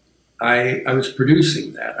 I was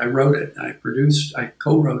producing that. I wrote it. I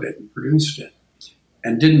co-wrote it and produced it,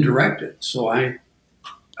 and didn't direct it.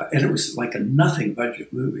 And it was like a nothing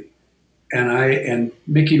budget movie. And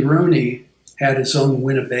Mickey Rooney had his own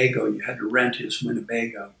Winnebago. You had to rent his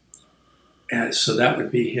Winnebago, and so that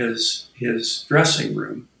would be his dressing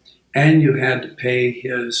room, and you had to pay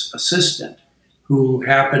his assistant, who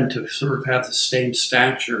happened to sort of have the same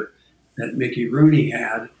stature that Mickey Rooney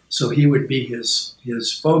had, so he would be his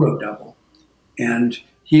photo double, and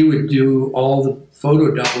he would do all the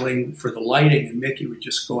photo doubling for the lighting, and Mickey would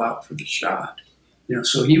just go out for the shot.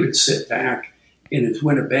 So he would sit back in his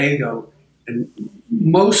Winnebago and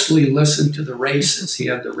mostly listen to the races. He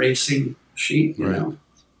had the racing sheet, Right.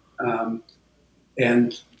 um,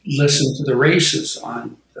 and listen to the races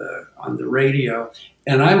on the radio.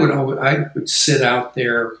 And I would sit out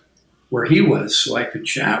there where he was so I could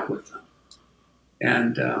chat with him.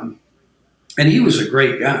 And he was a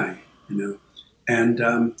great guy.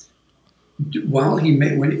 And while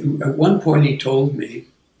at one point he told me,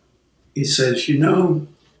 he says, you know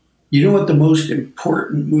what the most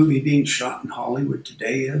important movie being shot in Hollywood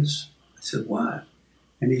today is? I said, what?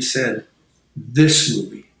 And he said, this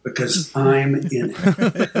movie, because I'm in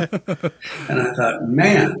it. And I thought,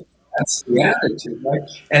 man, that's the attitude, right?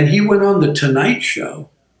 And he went on the Tonight Show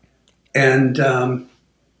and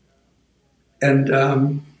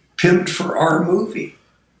pimped for our movie.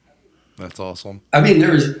 That's awesome. I mean,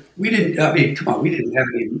 come on, we didn't have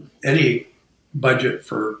any budget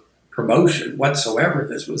for promotion whatsoever.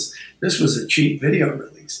 This was a cheap video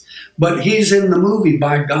release, but he's in the movie.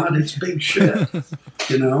 By God, it's big shit,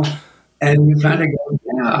 you know. And you kind of go,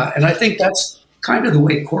 yeah. And I think that's kind of the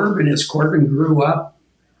way Corbin is. Corbin grew up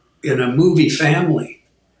in a movie family,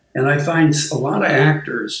 and I find a lot of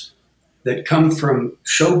actors that come from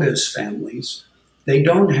showbiz families, they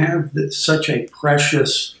don't have such a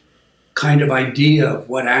precious kind of idea of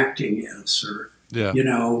what acting is, or Yeah. you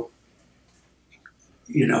know,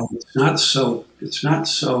 it's not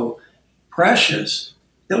so precious.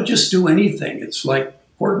 They'll just do anything. It's like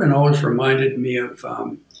Corbin always reminded me of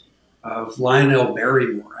Lionel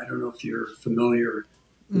Barrymore. I don't know if you're familiar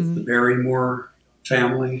with the Barrymore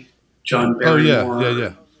family, John Oh yeah. Barrymore.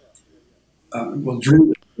 Yeah. Yeah. Well,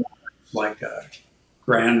 Drew is like a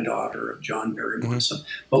granddaughter of John Barrymore. Hmm.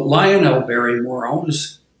 But Lionel Barrymore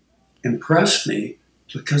always impressed me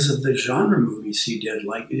because of the genre movies he did.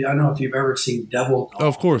 Like, I don't know if you've ever seen Devil Doll. Oh,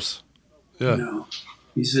 of course. You Yeah. know,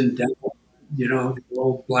 he's in Devil, the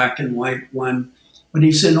old black and white one. But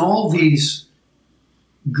he's in all these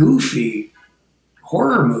goofy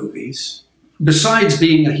horror movies. Besides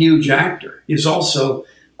being a huge actor, he's also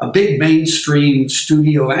a big mainstream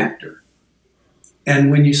studio actor.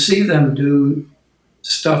 And when you see them do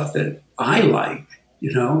stuff that I like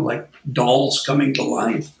dolls coming to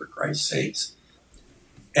life, for Christ's sakes,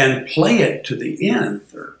 and play it to the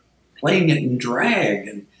nth, or playing it in drag,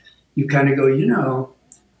 and you kind of go,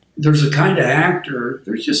 there's a kind of actor,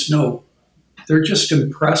 they're just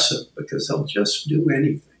impressive because they'll just do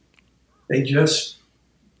anything. They just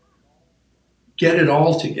get it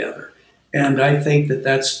all together. And I think that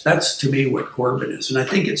that's to me what Corbin is. And I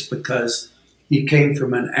think it's because he came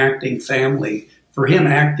from an acting family. For him,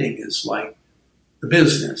 acting is like the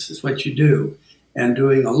business, is what you do. And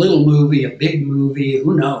doing a little movie, a big movie,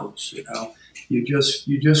 who knows? You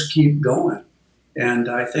just keep going. And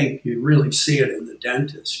I think you really see it in the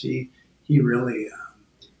dentist. He really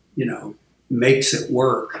makes it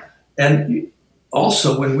work. And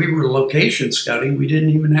also, when we were location scouting, we didn't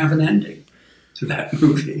even have an ending to that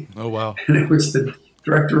movie. Oh wow. And it was the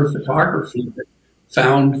director of photography that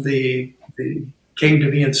found the came to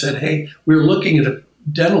me and said, "Hey, we were looking at a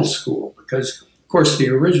dental school because, of course, the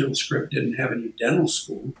original script didn't have any dental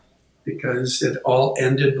school because it all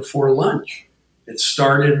ended before lunch. It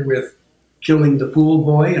started with killing the pool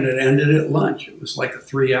boy and it ended at lunch. It was like a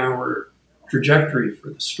 3 hour trajectory for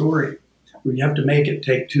the story. We have to make it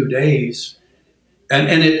take 2 days."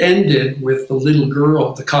 And it ended with the little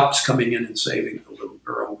girl, the cops coming in and saving the little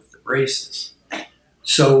girl with the braces.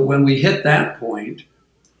 So when we hit that point,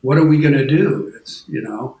 what are we going to do?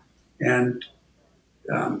 And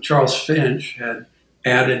Charles Finch had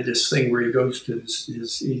added this thing where he goes to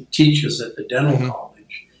he teaches at the dental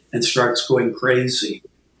college and starts going crazy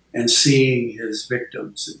and seeing his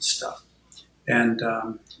victims and stuff. And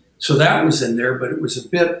so that was in there, but it was a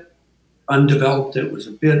bit undeveloped. It was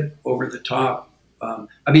a bit over the top.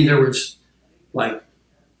 There was like,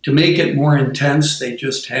 to make it more intense,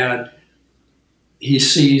 he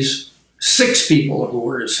sees 6 people who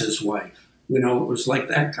were his wife. It was like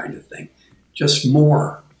that kind of thing, just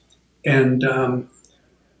more. And,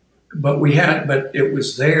 but it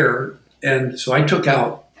was there. And so I took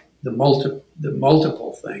out the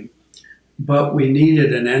multiple thing, but we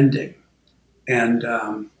needed an ending. And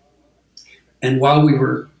while we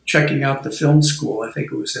were checking out the film school, I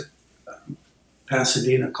think it was at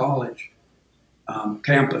Pasadena College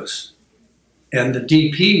campus, and the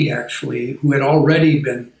DP actually, who had already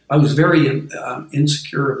been, I was very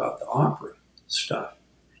insecure about the opera stuff.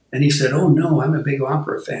 And he said, "Oh no, I'm a big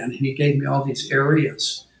opera fan." And he gave me all these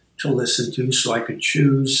areas to listen to so I could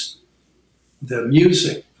choose the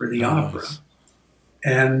music for the opera.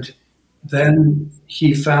 And then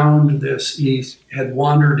he found this, he had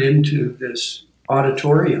wandered into this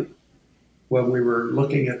auditorium when we were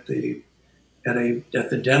looking at the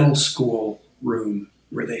dental school room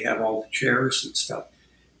where they have all the chairs and stuff.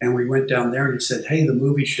 And we went down there and he said, "Hey, the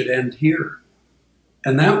movie should end here."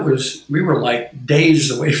 And we were like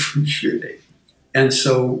days away from shooting. And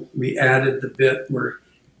so we added the bit where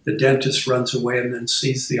the dentist runs away and then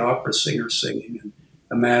sees the opera singer singing and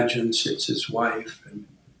imagines it's his wife and,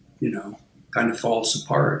 kind of falls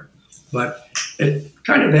apart. But it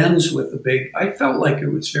kind of ends with I felt like it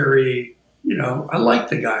was very, I liked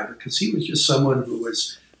the guy because he was just someone who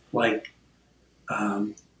was like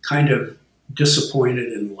kind of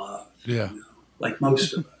disappointed in love. Yeah. Like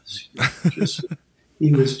most of us.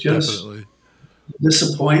 He was just Definitely.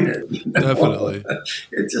 disappointed. Definitely.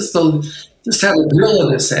 It just had a drill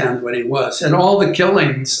in his hand when he was. And all the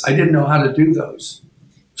killings, I didn't know how to do those.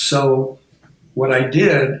 So what I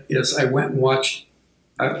did is I went and watched.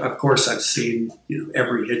 Of course, I've seen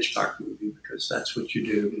every Hitchcock movie because that's what you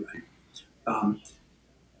do, right?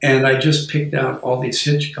 And I just picked out all these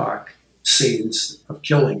Hitchcock scenes of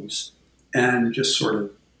killings and just sort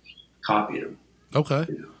of copied them. Okay.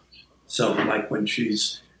 So like when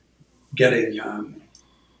she's getting,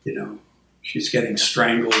 she's getting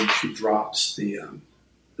strangled and she drops the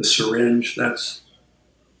syringe. That's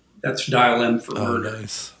Dial M for Murder. Oh,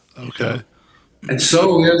 nice. Okay. And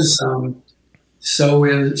so is she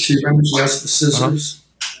remembers she has the scissors,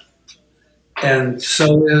 and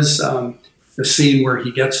so is the scene where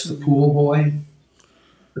he gets the pool boy.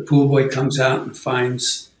 The pool boy comes out and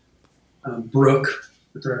finds Brooke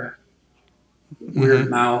with her weird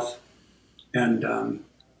mouth, and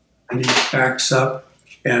he backs up,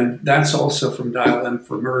 and that's also from Dial M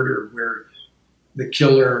for Murder, where the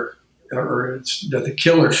killer the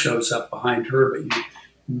killer shows up behind her, but you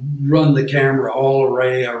run the camera all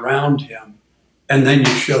array around him, and then you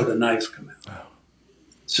show the knife come out.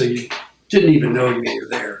 So you didn't even know you were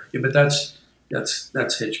there. Yeah, but that's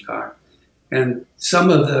Hitchcock, and some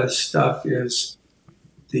of the stuff is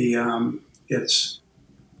it's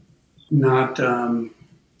not.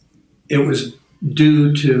 It was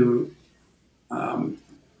due to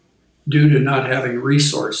not having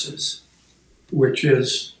resources, which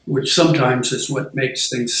sometimes is what makes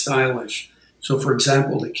things stylish. So, for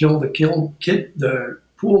example, to kill the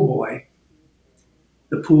pool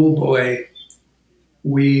boy,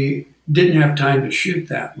 we didn't have time to shoot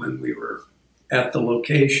that when we were at the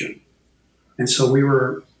location, and so we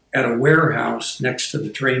were at a warehouse next to the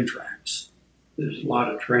train tracks. There's a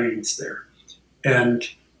lot of trains there, and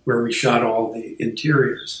where we shot all the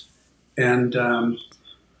interiors, and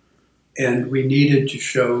and we needed to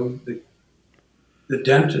show the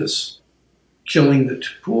dentist killing the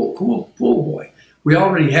pool boy. We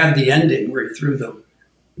already had the ending where he threw the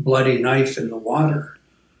bloody knife in the water,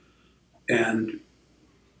 and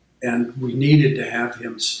we needed to have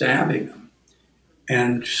him stabbing him,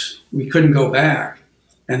 and we couldn't go back.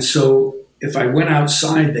 And so if I went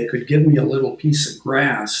outside, they could give me a little piece of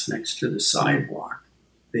grass next to the sidewalk,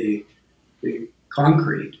 the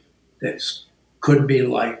concrete that could be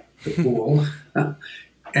like the pool.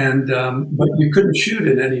 And but you couldn't shoot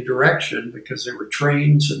in any direction because there were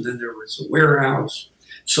trains and then there was a warehouse.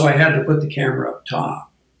 So I had to put the camera up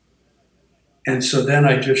top. And so then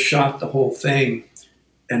I just shot the whole thing,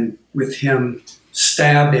 and with him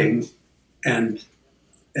stabbing, and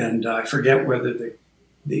I forget whether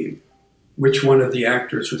the which one of the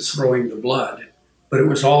actors was throwing the blood, but it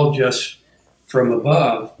was all just from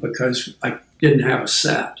above because I didn't have a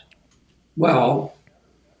set. Well,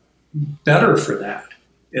 better for that.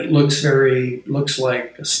 It looks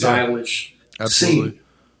like a stylish Absolutely. scene,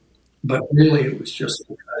 but really it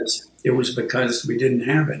was because we didn't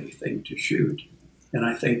have anything to shoot, and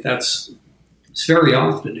I think it's very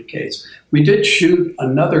often the case. We did shoot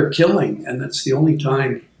another killing, and that's the only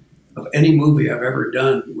time of any movie I've ever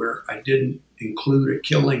done where I didn't include a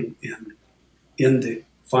killing in the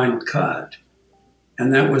final cut,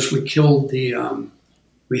 and that was we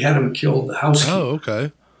had him kill the housekeeper. Oh,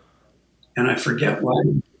 okay. And I forget why.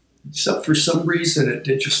 So for some reason, it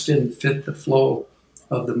just didn't fit the flow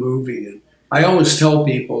of the movie. And I always tell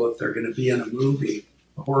people if they're going to be in a movie,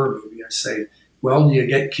 a horror movie, I say, well, do you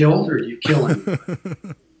get killed or do you kill him?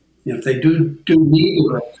 If they do need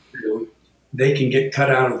what to do, they can get cut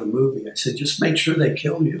out of the movie. I said, just make sure they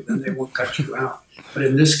kill you, then they won't cut you out. But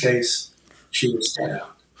in this case, she was cut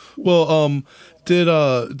out. Well,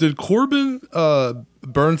 did Corbin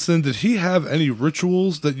Burnson, did he have any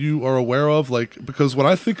rituals that you are aware of? Like, because when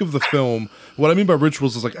I think of the film, what I mean by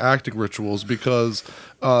rituals is like acting rituals, because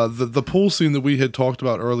the pool scene that we had talked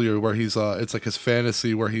about earlier, where he's it's like his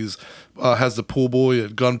fantasy where he's has the pool boy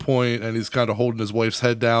at gunpoint and he's kind of holding his wife's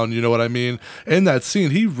head down, you know what I mean? In that scene,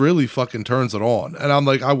 he really fucking turns it on. And I'm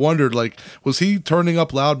like, I wondered, like, was he turning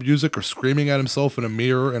up loud music or screaming at himself in a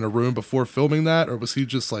mirror in a room before filming that? Or was he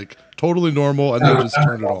just like totally normal and then just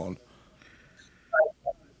turned it on?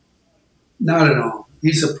 Not at all.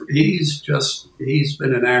 He's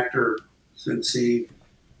been an actor since he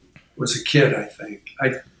was a kid. I think.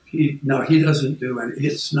 He doesn't do any.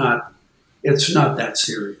 It's not that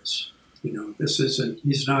serious. This isn't.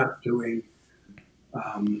 He's not doing.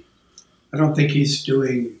 I don't think he's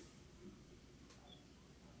doing.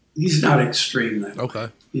 He's not extreme that way. Okay.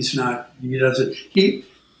 He's not. He doesn't. He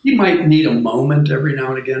might need a moment every now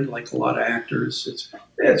and again, like a lot of actors.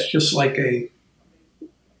 It's just like a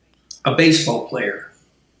baseball player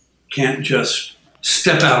can't just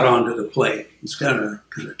step out onto the plate. He's got to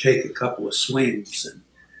kind of take a couple of swings,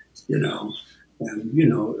 or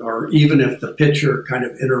even if the pitcher kind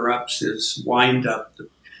of interrupts his wind up,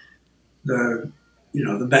 the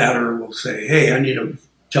batter will say, "Hey, I need to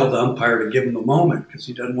tell the umpire to give him a moment because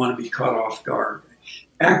he doesn't want to be caught off guard."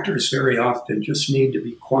 Actors very often just need to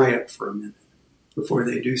be quiet for a minute before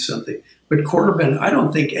they do something. But Corbin, I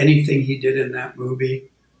don't think anything he did in that movie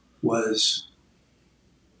was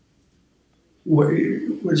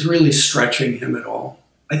really stretching him at all.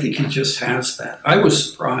 I think he just has that. I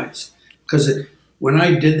was surprised because when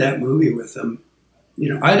I did that movie with him,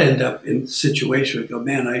 I'd end up in a situation where I go,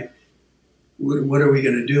 man, what are we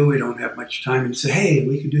going to do? We don't have much time. And say, hey,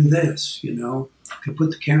 we can do this, could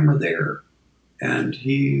put the camera there. And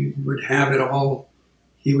he would have it all.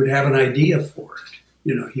 He would have an idea for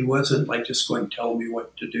it. He wasn't like just going, tell me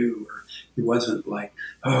what to do, or he wasn't like,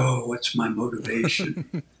 oh, what's my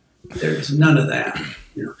motivation? There's none of that,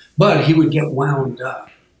 But he would get wound up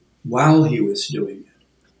while he was doing it,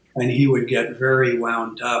 and he would get very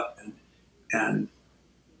wound up and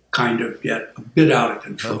kind of get a bit out of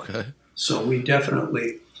control. Okay. So we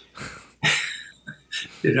definitely,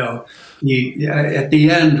 at the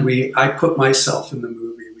end, I put myself in the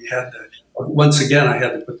movie. We had once again, I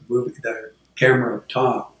had to put the camera up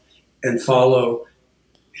top and follow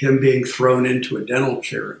him being thrown into a dental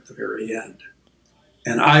chair at the very end.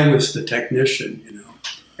 And I was the technician,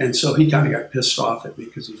 And so he kind of got pissed off at me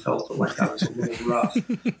because he felt like I was a little rough.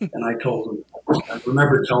 And I told him, I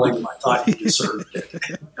remember telling him I thought he deserved it.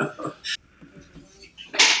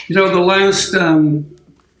 The last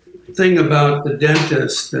thing about the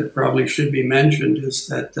dentist that probably should be mentioned is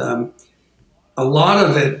that a lot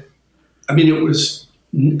of it, it was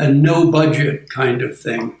a no budget kind of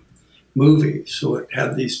thing movie. So it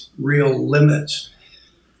had these real limits.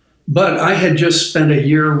 But I had just spent a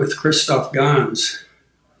year with Christoph Gans,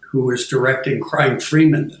 who was directing Crying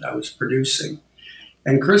Freeman that I was producing.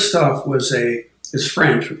 And Christoph is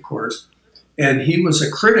French, of course, and he was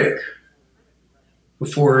a critic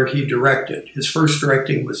before he directed. His first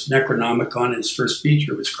directing was Necronomicon, his first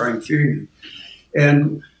feature was Crying Freeman.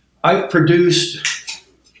 And I produced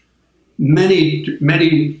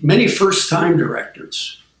many first-time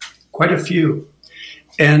directors, quite a few.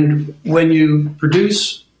 And when you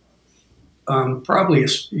produce,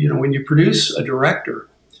 when you produce a director,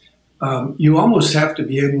 you almost have to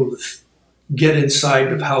be able to get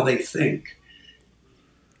inside of how they think,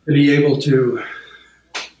 to be able to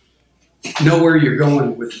know where you're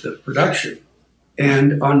going with the production.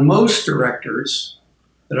 And on most directors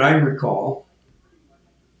that I recall,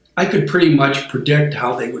 I could pretty much predict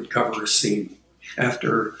how they would cover a scene.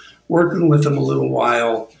 After working with them a little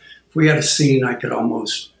while, if we had a scene, I could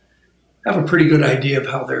almost have a pretty good idea of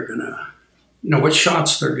how they're going to, what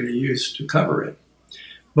shots they're going to use to cover it.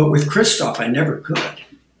 But with Christoph, I never could.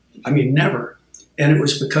 I mean, never. And it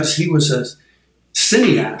was because he was a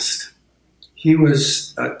cineast. He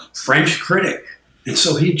was a French critic. And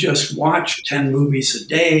so he just watched 10 movies a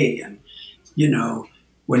day. And,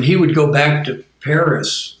 when he would go back to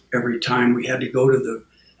Paris every time, we had to go to the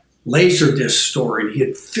Laserdisc store and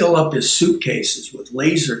he'd fill up his suitcases with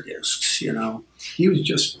Laserdiscs, He was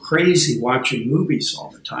just crazy watching movies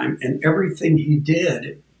all the time. And everything he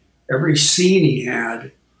did, every scene he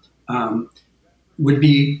had, would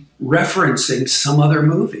be referencing some other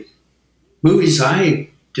movies I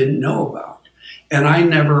didn't know about. And I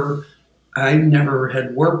never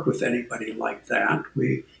had worked with anybody like that.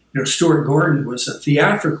 Stuart Gordon was a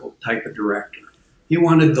theatrical type of director. He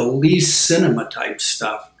wanted the least cinema type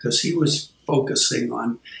stuff because he was focusing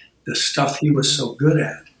on the stuff he was so good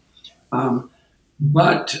at.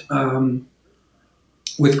 But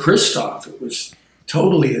with Christoph, it was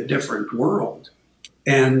totally a different world.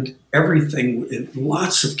 And everything,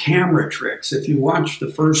 lots of camera tricks. If you watch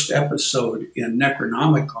the first episode in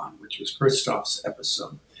Necronomicon, which was Christoph's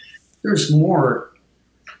episode, there's more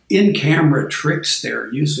in-camera tricks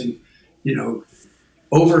there using,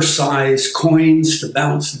 oversized coins to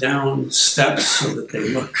bounce down steps so that they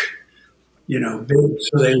look, big,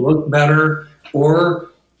 so they look better, or,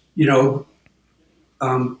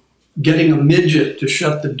 getting a midget to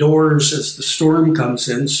shut the doors as the storm comes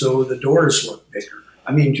in so the doors look bigger.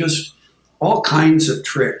 I mean, just all kinds of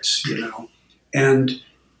tricks, and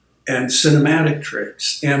cinematic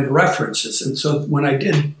tricks and references. And so when I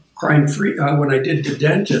did when I did The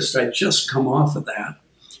Dentist, I'd just come off of that.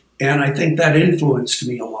 And I think that influenced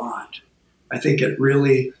me a lot. I think it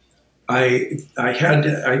really, I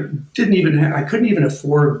couldn't even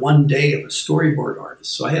afford one day of a storyboard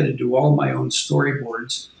artist. So I had to do all my own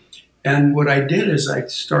storyboards. And what I did is I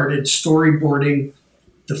started storyboarding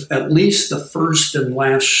at least the first and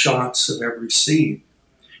last shots of every scene.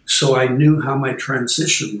 So I knew how my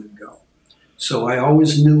transition would go. So I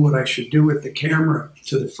always knew what I should do with the camera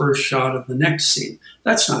to the first shot of the next scene.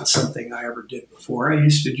 That's not something I ever did before. I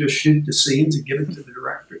used to just shoot the scenes and give it to the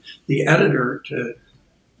director, the editor,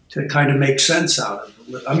 to kind of make sense out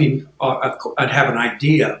of it. I mean, I'd have an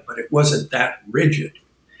idea, but it wasn't that rigid.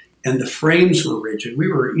 And the frames were rigid. We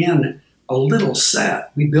were in a little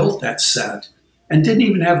set. We built that set and didn't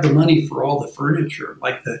even have the money for all the furniture.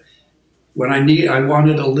 Like I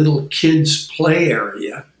wanted a little kids play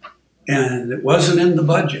area, and it wasn't in the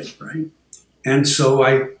budget, right? And so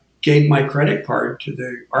I gave my credit card to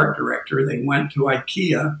the art director. They went to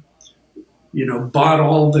IKEA, bought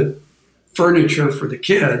all the furniture for the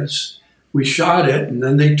kids. We shot it, and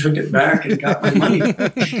then they took it back and got my money.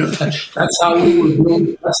 That's how we were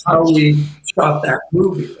doing. That's how we shot that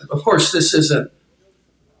movie. Of course, this isn't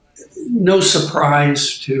no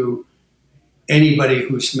surprise to anybody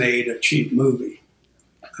who's made a cheap movie.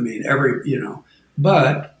 I mean,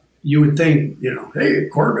 but you would think, hey,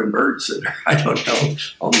 Corbin Burnson, I don't know,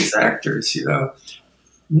 all these actors,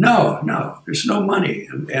 No, there's no money,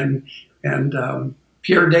 and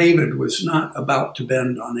Pierre David was not about to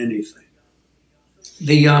bend on anything.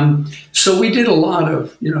 So we did a lot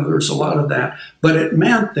of, there was a lot of that, but it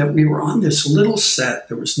meant that we were on this little set.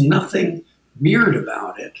 There was nothing weird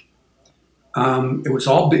about it. It was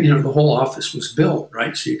all, the whole office was built,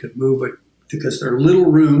 right? So you could move it because they're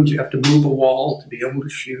little rooms. You have to move a wall to be able to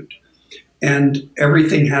shoot. And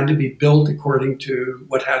everything had to be built according to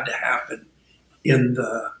what had to happen in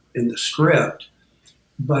the script.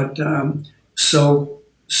 But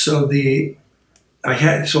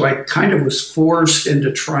I kind of was forced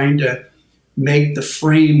into trying to make the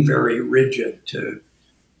frame very rigid. To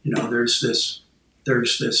there's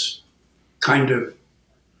this kind of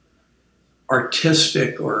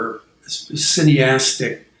artistic or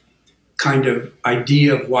cineastic kind of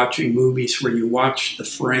idea of watching movies where you watch the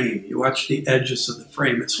frame, you watch the edges of the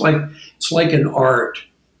frame. It's like an art.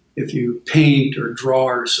 If you paint or draw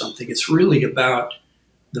or something, it's really about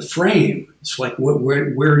the frame. It's like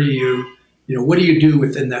where do what do you do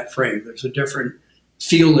within that frame? There's a different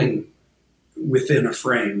feeling within a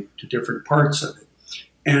frame to different parts of it.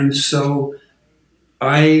 And so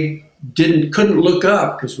I couldn't look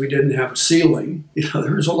up because we didn't have a ceiling.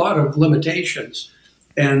 There's a lot of limitations.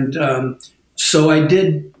 And so I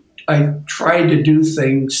tried to do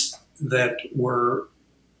things that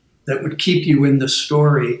would keep you in the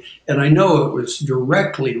story. And I know it was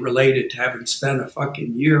directly related to having spent a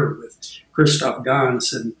fucking year with Christoph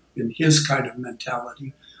Gans and his kind of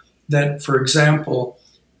mentality. That, for example,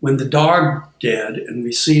 when the dog dead and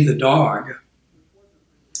we see the dog,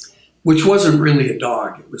 which wasn't really a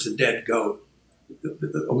dog, it was a dead goat.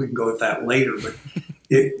 We can go with that later, but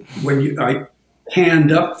I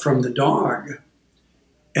panned up from the dog,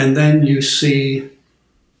 and then you see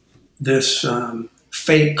this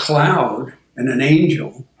fake cloud and an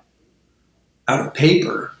angel out of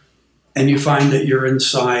paper, and you find that you're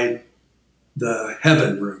inside the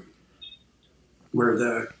heaven room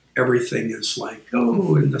where everything is like,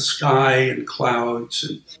 in the sky and clouds.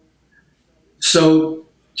 And so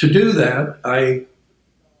to do that, I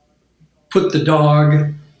put the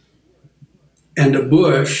dog and a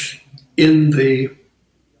bush in the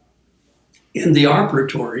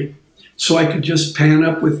operatory, so I could just pan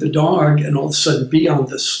up with the dog and all of a sudden be on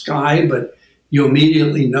the sky, but you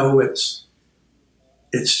immediately know it's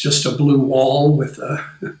just a blue wall with a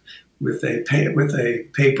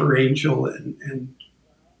paper angel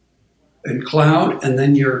and cloud, and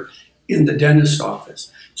then you're in the dentist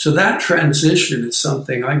office. So that transition is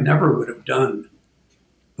something I never would have done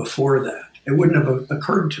before that. It wouldn't have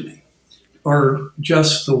occurred to me. Or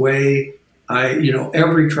just the way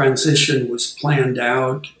every transition was planned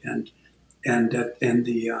out, and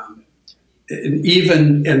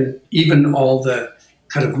even all the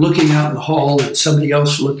kind of looking out in the hall and somebody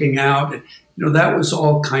else looking out, and that was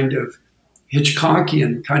all kind of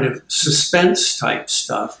Hitchcockian kind of suspense type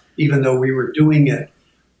stuff, even though we were doing it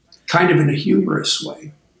kind of in a humorous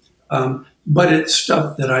way. But it's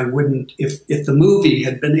stuff that I wouldn't, if the movie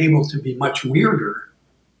had been able to be much weirder,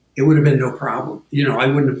 it would have been no problem. I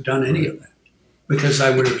wouldn't have done any of that because I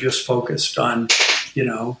would have just focused on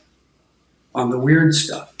the weird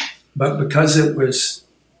stuff. But because it was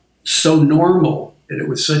so normal and it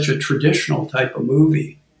was such a traditional type of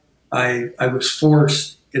movie, I was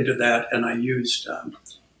forced into that, and I used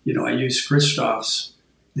Christoph's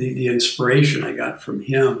the inspiration I got from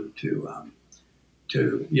him to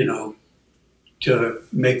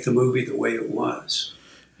make the movie the way it was.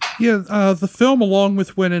 Yeah, the film, along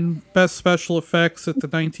with winning Best Special Effects at the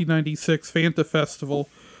 1996 Fanta Festival,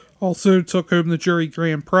 also took home the jury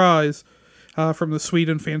grand prize from the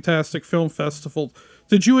Sweden Fantastic Film Festival.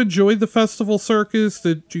 Did you enjoy the festival circus?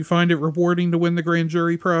 Did you find it rewarding to win the grand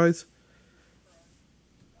jury prize?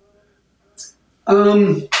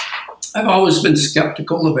 I've always been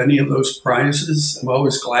skeptical of any of those prizes. I'm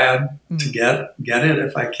always glad to get it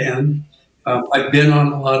if I can. I've been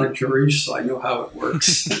on a lot of juries, so I know how it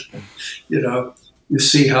works. You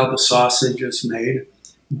see how the sausage is made.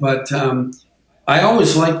 But I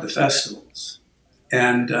always liked the festivals.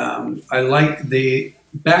 And I liked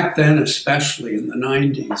back then, especially in the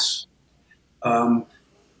 90s,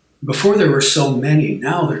 before there were so many,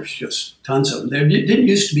 now there's just tons of them. There didn't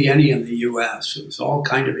used to be any in the US. It was all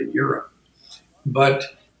kind of in Europe. But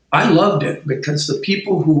I loved it because the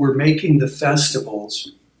people who were making the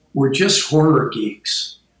festivals were just horror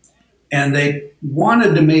geeks. And they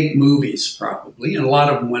wanted to make movies, probably, and a lot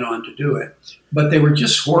of them went on to do it. But they were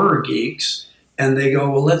just horror geeks, and they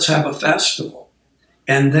go, well, let's have a festival.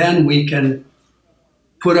 And then we can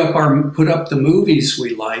put up the movies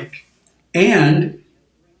we like, and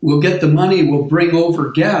we'll get the money, we'll bring over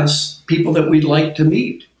guests, people that we'd like to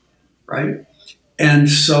meet, right? And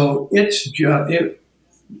so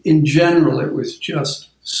in general, it was just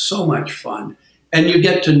so much fun. And you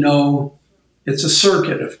get to know, it's a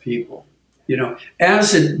circuit of people.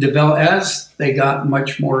 As it developed, as they got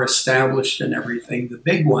much more established and everything, the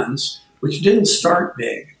big ones, which didn't start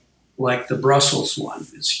big, like the Brussels one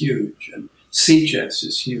is huge, and Sitges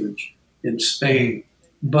is huge in Spain.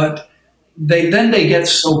 But they get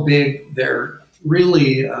so big, they're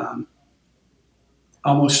really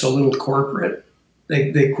almost a little corporate.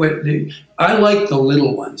 They quit. I like the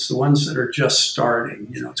little ones, the ones that are just starting.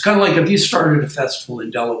 It's kind of like if you started a festival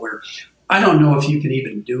in Delaware. I don't know if you can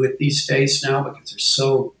even do it these days now because there's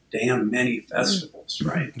so damn many festivals,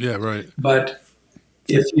 right? Yeah, right. But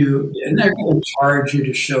if you and they're going to charge you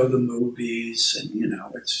to show the movies, and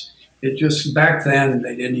it just back then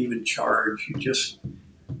they didn't even charge. You just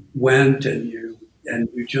went and you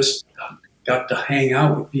just got to hang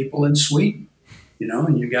out with people in Sweden,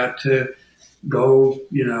 and you got to go,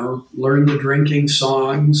 learn the drinking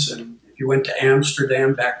songs. And if you went to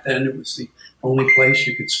Amsterdam back then, it was the only place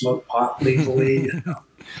you could smoke pot legally.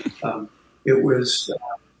 It was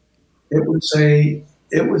it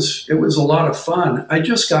was it was a lot of fun. I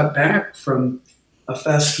just got back from a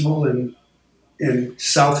festival in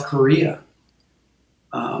South Korea.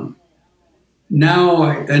 Um,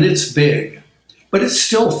 and it's big, but it's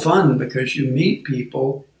still fun because you meet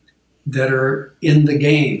people that are in the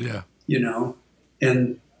game, Yeah.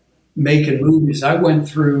 and making movies. I went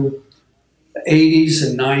through the 80s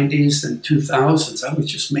and 90s and 2000s. I was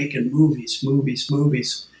just making movies, movies,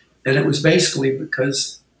 movies. And it was basically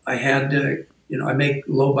because I had to, I make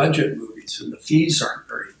low budget movies and the fees aren't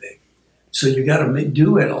very big. So you got to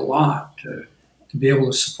do it a lot to be able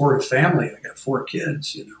to support a family. I got 4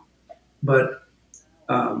 kids. But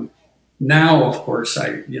now, of course,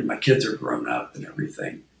 my kids are grown up and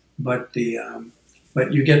everything. But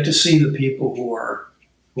but you get to see the people who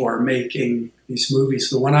are making these movies.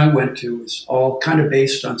 The one I went to was all kind of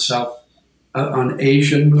based on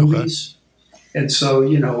Asian Okay. movies, and so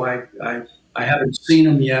I haven't seen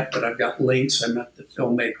them yet, but I've got links. I met the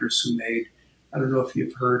filmmakers who made. I don't know if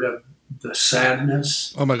you've heard of The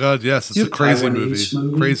Sadness. Oh my God, yes, it's a Yep. crazy movie. Taiwanese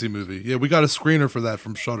movie. Crazy movie. Yeah, we got a screener for that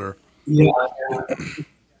from Shutter. Yeah,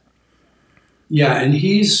 yeah, and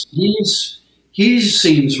he seems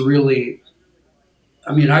really.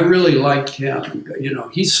 I mean, I really liked him.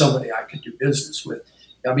 He's somebody I could do business with.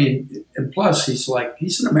 I mean, and plus, he's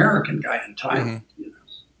an American guy in Hmm. Thailand.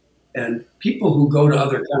 And people who go to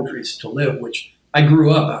other countries to live, which I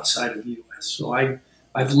grew up outside of the U.S., so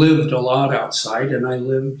I've lived a lot outside, and I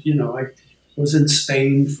lived. I was in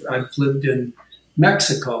Spain. I've lived in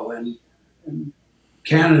Mexico and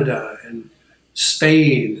Canada and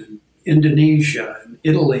Spain and Indonesia and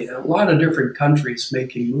Italy, a lot of different countries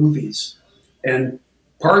making movies. And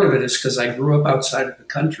part of it is because I grew up outside of the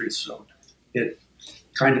country, so it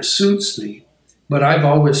kind of suits me. But I've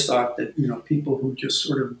always thought that, people who just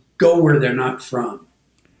sort of go where they're not from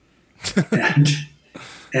and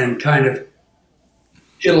and kind of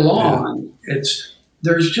get Yeah. along,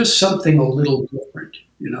 there's just something a little different.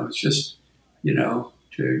 It's just,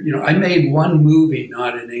 I made one movie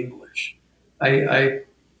not in English. I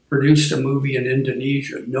produced a movie in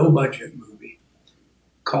Indonesia, no budget movie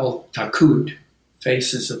called Takut,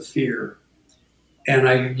 Faces of Fear. And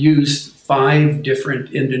I used 5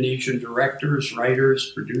 different Indonesian directors,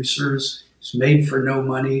 writers, producers. It's made for no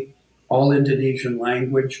money, all Indonesian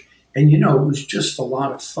language. And it was just a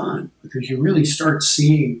lot of fun because you really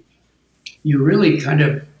kind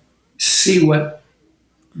of see what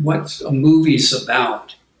a movie's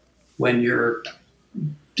about when you're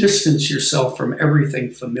distance yourself from everything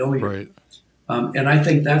familiar. Right. And I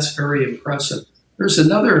think that's very impressive. There's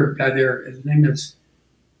another guy there. His name is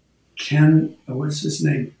Ken. What's his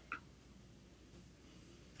name?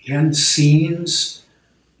 Ken Scenes.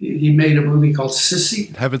 He made a movie called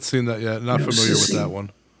Sissy. Haven't seen that yet. Not familiar with that Sissy.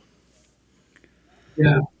 one.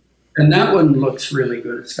 Yeah, and that one looks really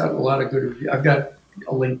good. It's got a lot of good reviews. I've got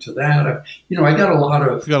a link to that. I got a lot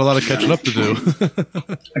of. We got a lot of catching up to do.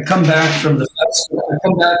 I come back from the festival. I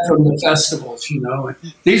come back from the festivals. And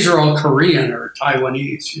these are all Korean or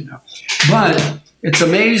Taiwanese. But it's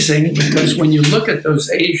amazing because when you look at those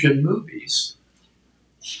Asian movies,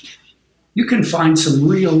 you can find some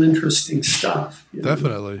real interesting stuff.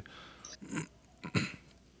 Definitely.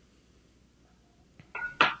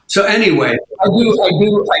 So anyway, I do like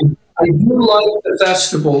the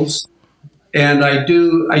festivals, and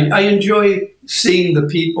I enjoy seeing the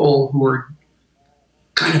people who are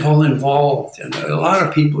kind of all involved. And a lot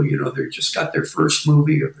of people, they're just got their first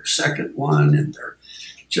movie or their second one, and they're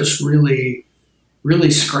just really,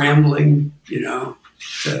 really scrambling, to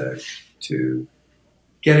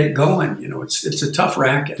get it going. It's a tough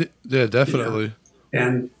racket, Yeah, definitely.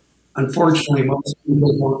 and unfortunately, most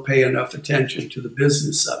people don't pay enough attention to the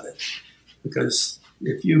business of it because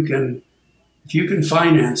if you can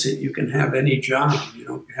finance it, you can have any job. You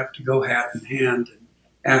don't have to go hat in hand and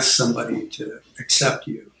ask somebody to accept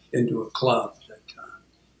you into a club that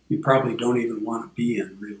you probably don't even want to be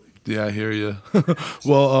in, really. Yeah, I hear you.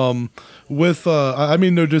 Well, with I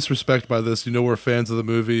mean, no disrespect by this. You know, we're fans of the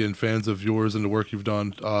movie and fans of yours and the work you've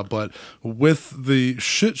done. But with the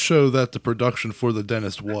shit show that the production for The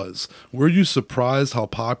Dentist was, were you surprised how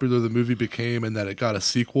popular the movie became and that it got a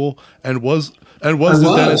sequel? And I was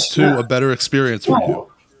The Dentist was, two yeah. a better experience for you?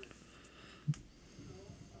 Well,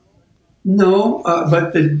 no,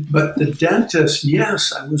 but the dentist,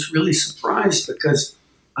 yes, I was really surprised because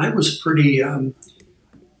I was pretty.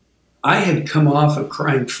 I had come off of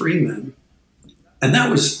Crying Freeman, and that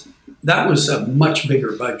was a much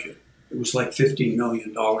bigger budget. It was like $15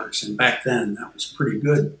 million, and back then that was pretty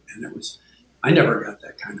good. And it was, I never got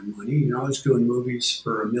that kind of money. You know, I was doing movies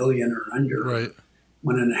for a million or under, Right.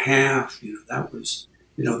 or 1.5. You know, that was,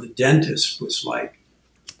 you know, The Dentist was like,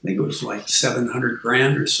 I think it was like 700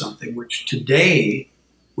 grand or something, which today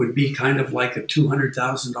would be kind of like a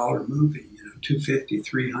 $200,000 movie. You know, 250,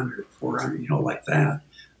 300, 400, you know, like that.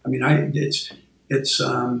 I mean,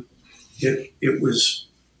 it was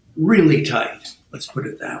really tight. Let's put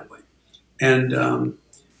it that way.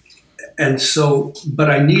 And so, but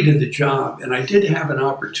I needed the job, and I did have an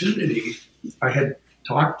opportunity. I had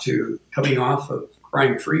talked to, coming off of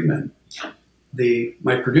Crying Freeman,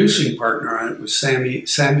 my producing partner on it was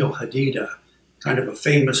Samuel Hadida, kind of a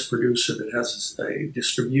famous producer that has a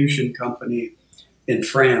distribution company in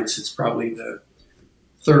France. It's probably the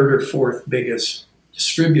third or fourth biggest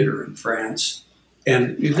distributor in France.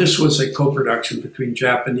 And this was a co-production between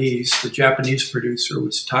Japanese. The Japanese producer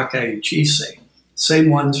was Takai and Chise, same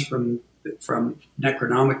ones from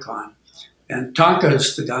Necronomicon. And Taka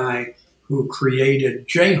is the guy who created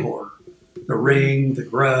J-Horror, The Ring, The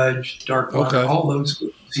Grudge, Dark Water, Okay. all those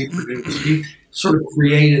movies he produced. He sort of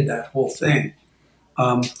created that whole thing.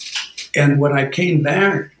 Um, and when I came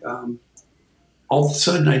back, all of a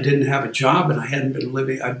sudden I didn't have a job, and I hadn't been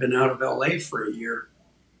living. I'd been out of LA for a year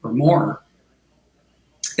or more,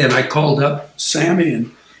 and I called up Sammy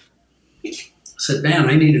and said, "Man,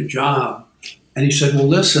 I need a job." And he said, "Well,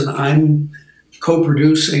 listen, I'm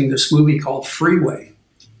co-producing this movie called Freeway,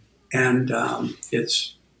 and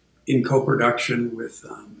it's in co-production with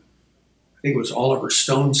I think it was Oliver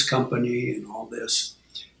Stone's company and all this,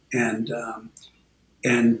 and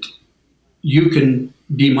and you can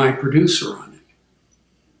be my producer on it."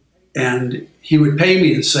 And he would pay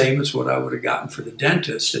me the same as what I would have gotten for The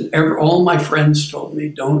Dentist. And all my friends told me,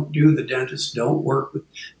 "Don't do The Dentist. Don't work with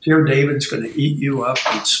Pierre David's going to eat you up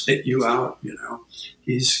and spit you out. You know,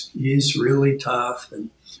 he's really tough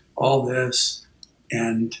and all this."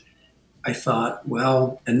 And I thought,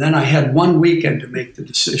 well, and then I had one weekend to make the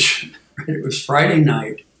decision. Right? It was Friday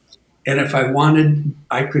night. And if I wanted,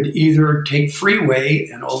 I could either take Freeway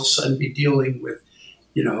and all of a sudden be dealing with,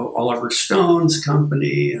 you know, Oliver Stone's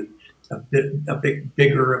company and a bit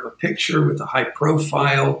bigger of a picture with a high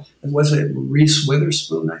profile. And was it Reese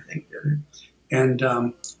Witherspoon, I think, did it?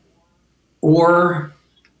 And or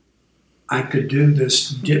I could do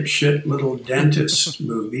this dipshit little dentist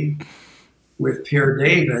movie with Pierre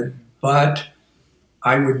David, but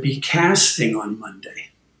I would be casting on Monday,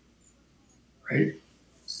 right?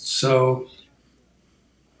 So,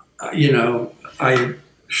 you know, I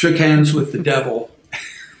shook hands with the devil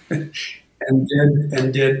and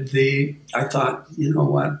did the. I thought, you know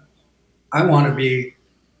what? I want to be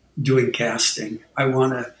doing casting. I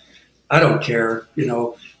want to. I don't care. You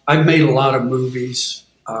know, I've made a lot of movies.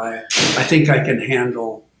 I think I can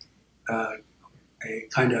handle a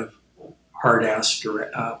kind of hard ass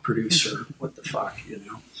producer. What the fuck, you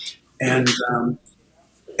know?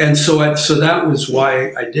 And so that was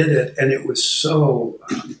why I did it, and it was so.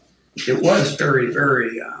 It was very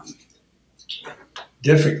very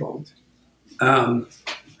difficult, um,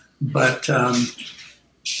 but and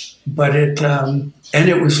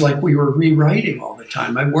it was like we were rewriting all the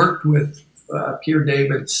time. I worked with Pierre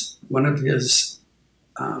David's one of his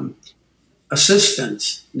um,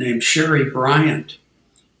 assistants named Sherry Bryant,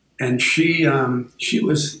 and she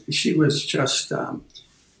was just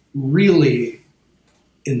really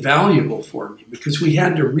invaluable for me because we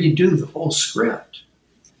had to redo the whole script,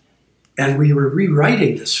 and we were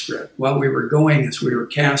rewriting the script while we were going as we were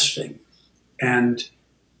casting, and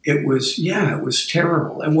it was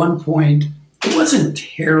terrible. At one point, it wasn't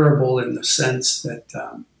terrible in the sense that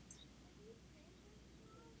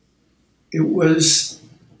it was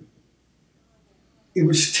it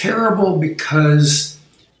was terrible because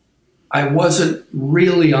I wasn't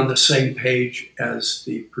really on the same page as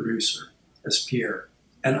the producer, as Pierre,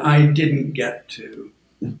 and I didn't get to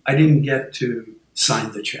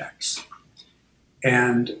sign the checks,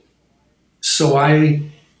 and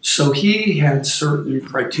so he had certain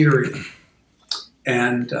criteria,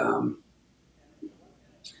 and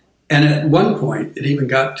And at one point, it even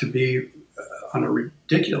got to be on a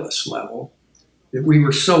ridiculous level that we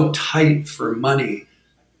were so tight for money.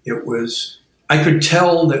 It was, I could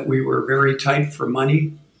tell that we were very tight for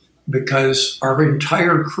money because our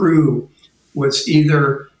entire crew was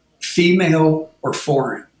either female or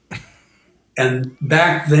foreign. And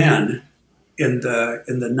back then, in the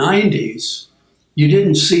 90s, you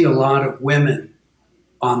didn't see a lot of women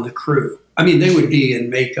on the crew. I mean, they would be in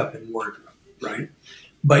makeup and wardrobe, right?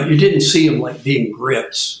 But you didn't see them like being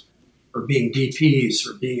grips or being DPs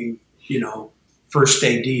or being, first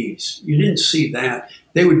ADs. You didn't see that.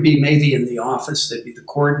 They would be maybe in the office. They'd be the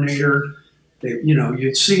coordinator.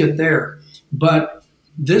 You'd see it there. But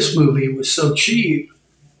this movie was so cheap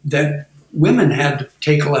that women had to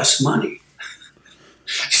take less money.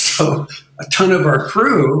 So a ton of our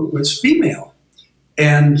crew was female.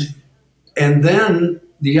 And then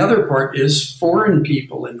the other part is foreign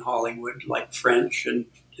people in Hollywood, like French and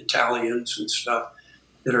Italians and stuff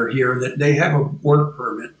that are here, that they have a work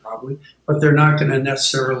permit probably, but they're not going to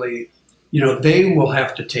necessarily, they will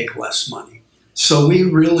have to take less money. So we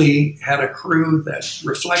really had a crew that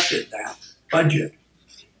reflected that budget.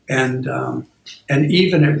 And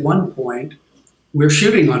even at one point, we're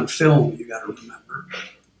shooting on film, you got to remember.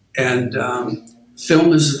 And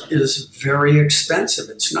film is very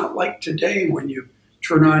expensive. It's not like today when you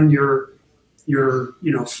turn on your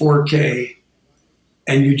 4K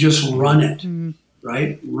and you just run it,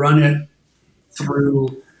 right? Run it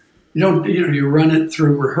through. You run it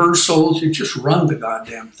through rehearsals. You just run the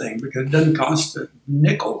goddamn thing because it doesn't cost a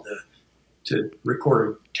nickel to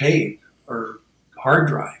record tape or hard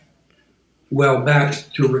drive. Well, back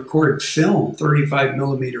to record film, 35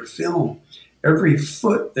 millimeter film, every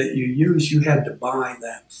foot that you use, you had to buy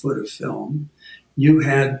that foot of film. You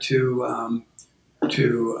had to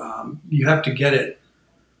you have to get it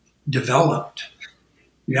developed.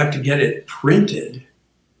 You have to get it printed.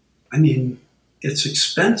 I mean, it's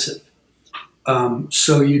expensive.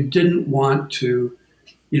 So you didn't want to,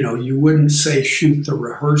 you wouldn't say shoot the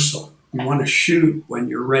rehearsal. You want to shoot when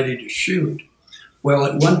you're ready to shoot. Well,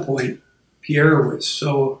 at one point, Pierre was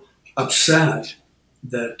so upset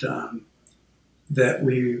that that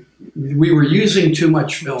we were using too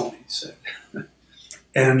much film, he said.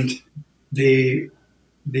 And the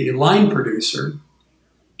line producer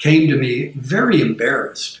came to me very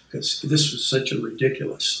embarrassed because this was such a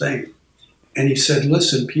ridiculous thing. And he said,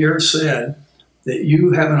 listen, Pierre said that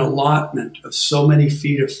you have an allotment of so many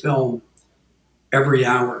feet of film every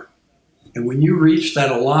hour. And when you reach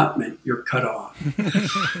that allotment, you're cut off.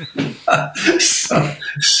 so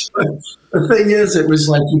the thing is, it was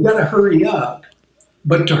like, you got to hurry up.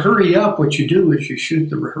 But to hurry up, what you do is you shoot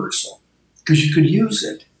the rehearsal because you could use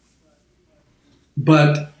it.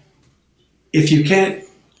 But if you can't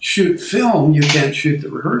shoot film, you can't shoot the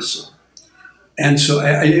rehearsal. And so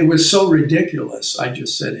it was so ridiculous. I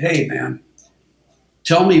just said, hey, man,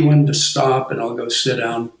 tell me when to stop and I'll go sit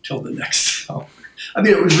down till the next hour. I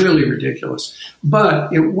mean, it was really ridiculous.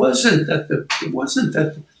 But it wasn't that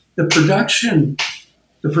the production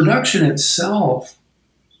itself,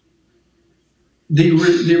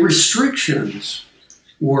 the restrictions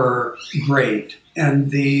were great,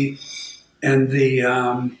 and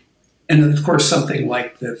of course something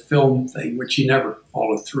like the film thing, which he never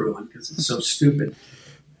followed through on because it's so stupid.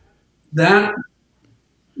 That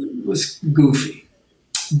was goofy,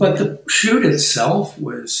 but the shoot itself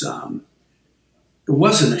was it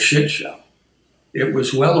wasn't a shit show. It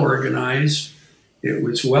was well organized. It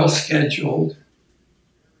was well scheduled.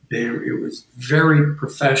 It was very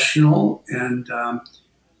professional and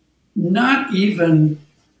not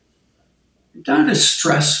as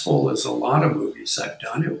stressful as a lot of movies I've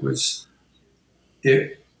done. It was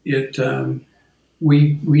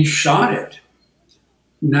we shot it.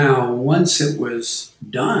 Now, once it was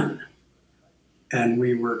done and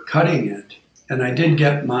we were cutting it, and I did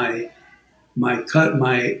get my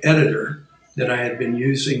editor that I had been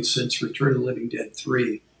using since Return of the Living Dead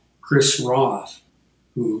 3, Chris Roth,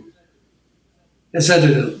 who has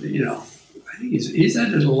edited, I think he's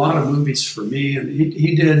edited a lot of movies for me, and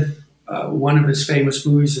he did one of his famous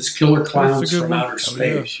movies is Killer Clowns from Outer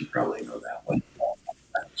Space. You probably know that one.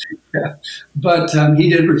 Yeah. But he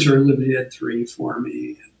did Return of the Living Dead 3 for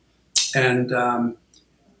me, and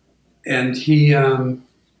he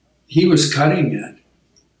was cutting it,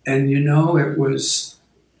 and it was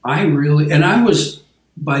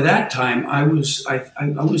by that time I was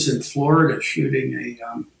in Florida shooting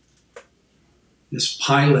this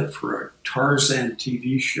pilot for a Tarzan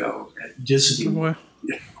TV show at Disney. Wow.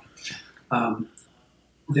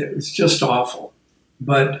 It was just awful,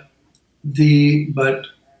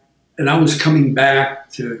 and I was coming back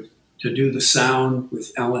to to do the sound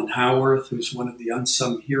with Alan Howarth, who's one of the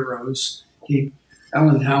unsung heroes.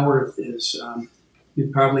 Alan Howarth is, you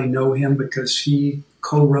probably know him because he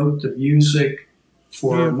co-wrote the music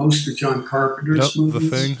for Yeah. most of John Yep, Carpenter's the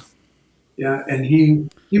thing. movies. Yeah, and he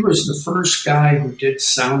was the first guy who did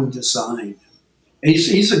sound design.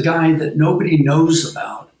 He's a guy that nobody knows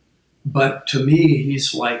about, but to me,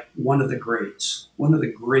 he's like one of the greats, one of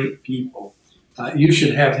the great people. You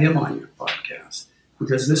should have him on your podcast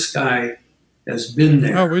because this guy has been Oh,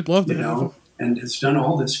 there, we'd love to have him. and has done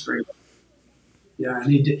all this great. Yeah,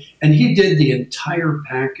 and he did the entire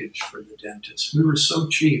package for the dentist. We were so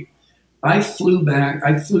cheap. I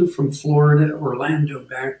flew from Florida, Orlando,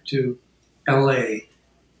 back to L.A.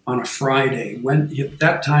 on a Friday. When at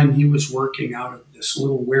that time he was working out of this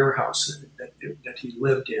little warehouse that he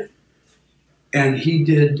lived in, and he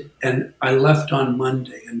did. And I left on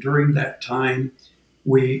Monday, and during that time,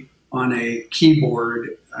 we on a keyboard,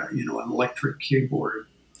 an electric keyboard,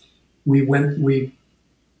 we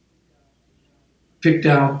picked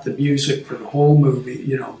out the music for the whole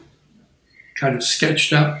movie. Kind of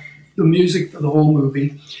sketched up the music for the whole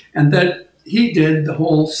movie, and then he did the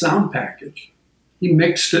whole sound package. He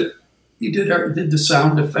mixed it. He did the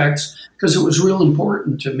sound effects because it was real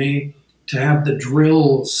important to me to have the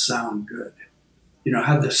drills sound good.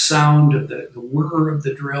 Have the sound of the whir of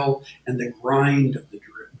the drill and the grind of the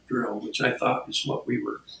drill, which I thought was what we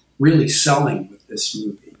were really selling with this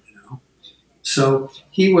movie. So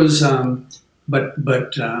he was, but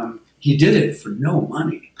he did it for no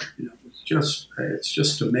money. It's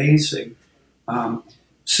just amazing.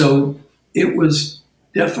 So it was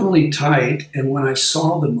definitely tight. And when I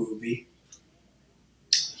saw the movie,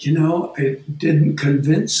 it didn't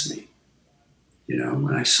convince me.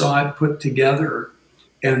 When I saw it put together,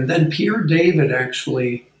 and then Pierre David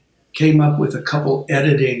actually came up with a couple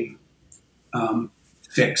editing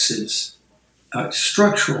fixes,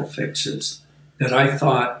 structural fixes that I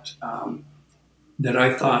thought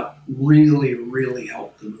really, really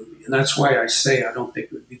helped the movie. And that's why I say I don't think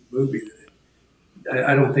it would be the movie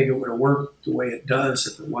I don't think it would have worked the way it does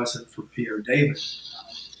if it wasn't for Pierre David.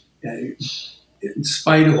 In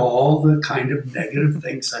spite of all the kind of negative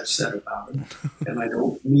things I've said about him, and I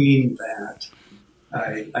don't mean that,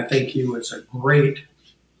 I think he was I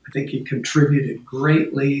think he contributed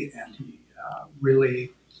greatly, and he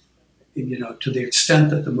really, to the extent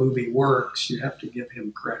that the movie works, you have to give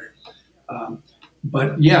him credit.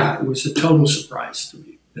 But yeah, it was a total surprise to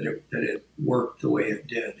me that it worked the way it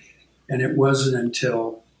did. And it wasn't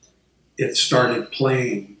until it started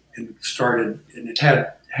playing and it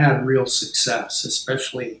had real success,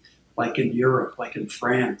 especially like in Europe, like in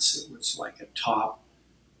France, it was like a top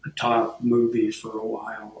movie for a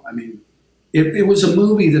while. I mean, it was a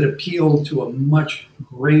movie that appealed to a much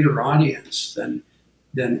greater audience than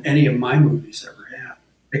any of my movies ever had,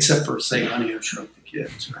 except for, say, Honey, I Shrunk the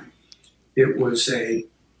Kids, right? It was it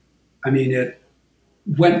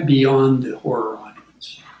went beyond the horror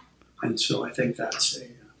audience. And so I think that's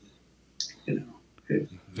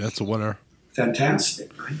That's a winner.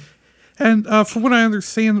 fantastic, right? And from what I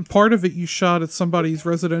understand, part of it you shot at somebody's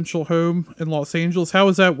residential home in Los Angeles. How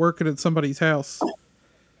is that working at somebody's house?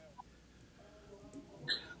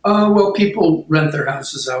 Well, people rent their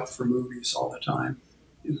houses out for movies all the time.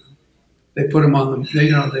 They put them on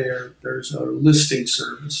there's a listing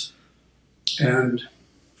service, and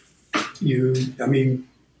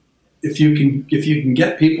if you can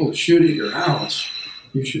get people to shoot at your house,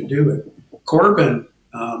 you should do it. Corbin,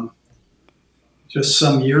 just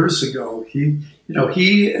some years ago, he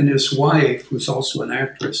and his wife, who's also an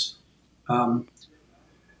actress,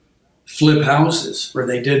 flip houses where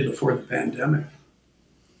they did before the pandemic.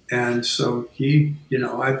 And so he'll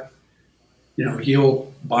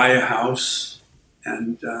buy a house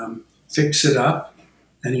and fix it up,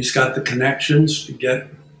 and he's got the connections to get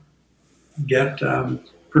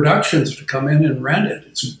productions to come in and rent it.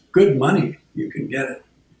 It's good money. You can get it.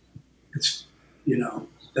 It's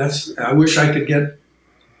I wish I could get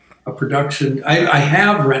a production. I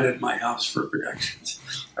have rented my house for productions.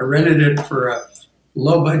 I rented it for a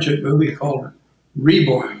low budget movie called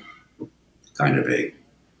Reborn, kind of a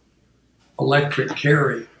electric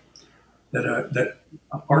Carrie that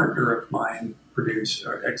a partner of mine produced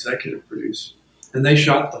or executive produced, and they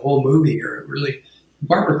shot the whole movie here. It really,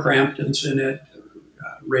 Barbara Crampton's in it,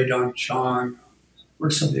 Ray Dong Chong, or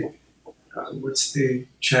something. What's the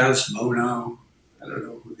Chaz Mono? I don't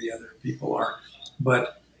know who the other people are,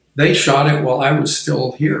 but they shot it while I was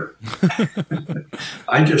still here.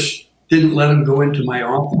 I just didn't let them go into my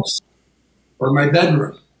office or my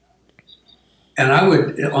bedroom. And I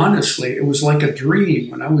would honestly, it was like a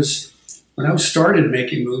dream when when I started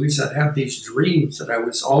making movies, I'd have these dreams that I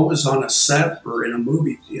was always on a set or in a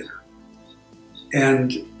movie theater.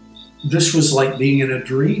 And this was like being in a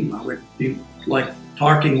dream. I would be like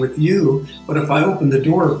talking with you, but if I open the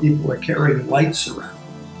door, people are carrying lights around,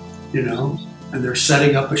 you know, and they're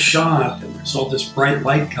setting up a shot, and there's all this bright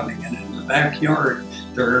light coming in. And in the backyard,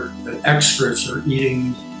 the extras are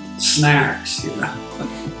eating snacks, you know.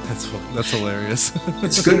 That's hilarious.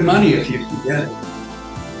 It's good money if you can get it.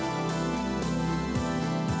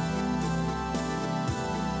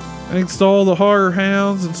 Thanks to all the horror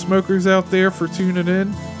hounds and smokers out there for tuning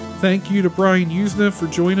in. Thank you to Brian Yuzna for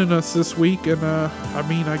joining us this week. And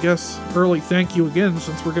I guess early thank you again,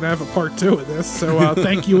 since we're going to have a part 2 of this. So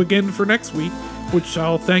thank you again for next week, which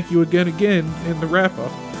I'll thank you again in the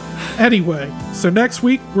wrap-up. Anyway, so next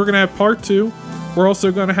week we're going to have part 2. We're also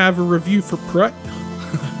going to have a review for Prey.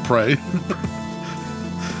 Prey.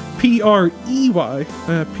 P-R-E-Y.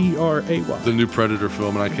 P-R-A-Y. The new Predator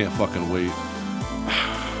film, and I can't fucking wait.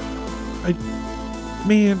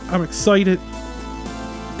 I'm excited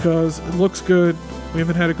because it looks good. We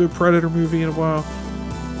haven't had a good Predator movie in a while.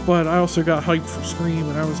 But I also got hyped for Scream,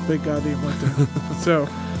 and I was a big goddamn winter. So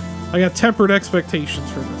I got tempered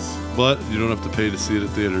expectations for this. But you don't have to pay to see it at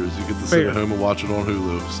theaters. You get to sit at home and watch it on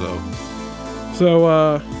Hulu.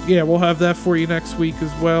 So we'll have that for you next week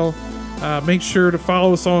as well. Make sure to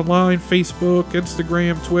follow us online: Facebook,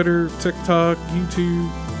 Instagram, Twitter, TikTok, YouTube.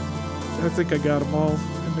 I think I got them all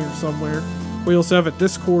in there somewhere. We also have a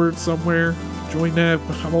Discord somewhere. Join that.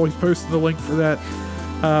 I'm always posting the link for that.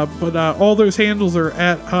 But all those handles are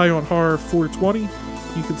at HighOnHorror420.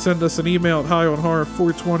 You can send us an email at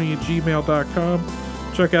highonhorror420@gmail.com.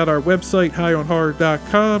 Check out our website,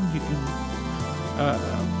 highonhorror.com. You can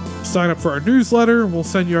sign up for our newsletter. We'll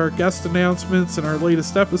send you our guest announcements and our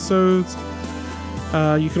latest episodes.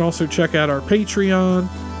 You can also check out our Patreon.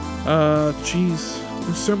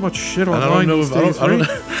 There's so much shit online these days, right?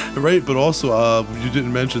 Right, but also, you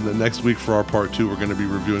didn't mention that next week for our part 2, we're going to be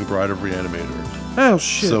reviewing Bride of Reanimator. Oh,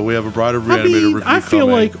 shit. So we have a Bride of Reanimator review I feel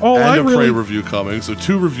coming, like all and I a really... Prey review coming. So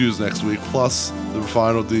 2 reviews next week, plus the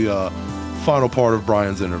final part of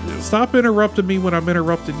Brian's interview. Stop interrupting me when I'm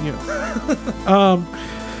interrupting you.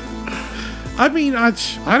 I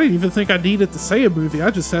didn't even think I needed to say a movie.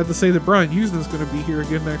 I just had to say that Brian Yuzna is going to be here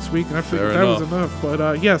again next week, and I figured that was enough.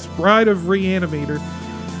 But yes, Bride of Reanimator.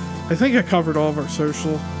 I think I covered all of our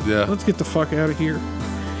social. Yeah. Let's get the fuck out of here.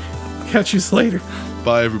 Catch you later.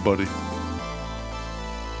 Bye, everybody.